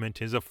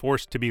management is a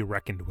force to be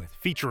reckoned with,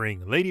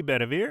 featuring Lady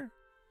Bedivere,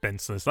 Ben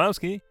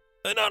Slislawski,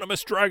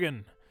 Anonymous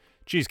Dragon,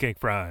 Cheesecake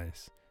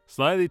Fries,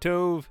 Slyly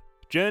Tove,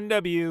 Jen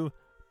W.,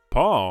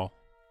 Paul,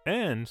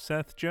 and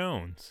Seth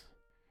Jones.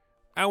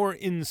 Our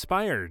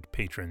inspired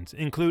patrons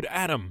include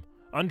Adam,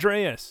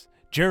 Andreas,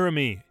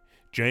 Jeremy,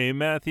 Jay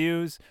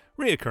Matthews,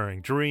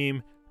 Reoccurring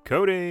Dream,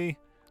 Cody,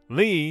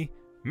 Lee,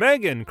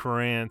 Megan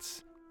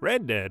Krantz,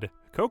 Red Dead,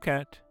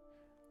 Coquette,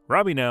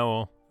 Robbie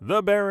Nowell,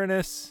 The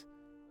Baroness,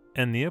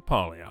 and the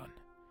Apollyon.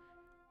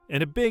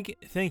 And a big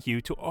thank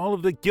you to all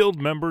of the guild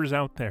members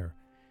out there.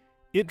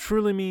 It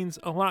truly means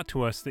a lot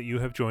to us that you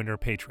have joined our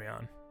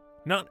Patreon.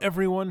 Not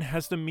everyone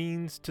has the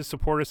means to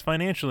support us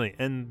financially,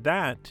 and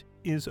that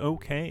is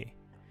okay.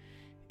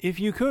 If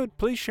you could,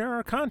 please share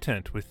our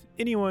content with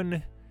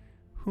anyone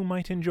who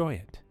might enjoy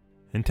it.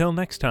 Until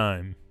next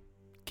time,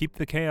 keep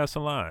the chaos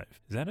alive.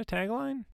 Is that a tagline?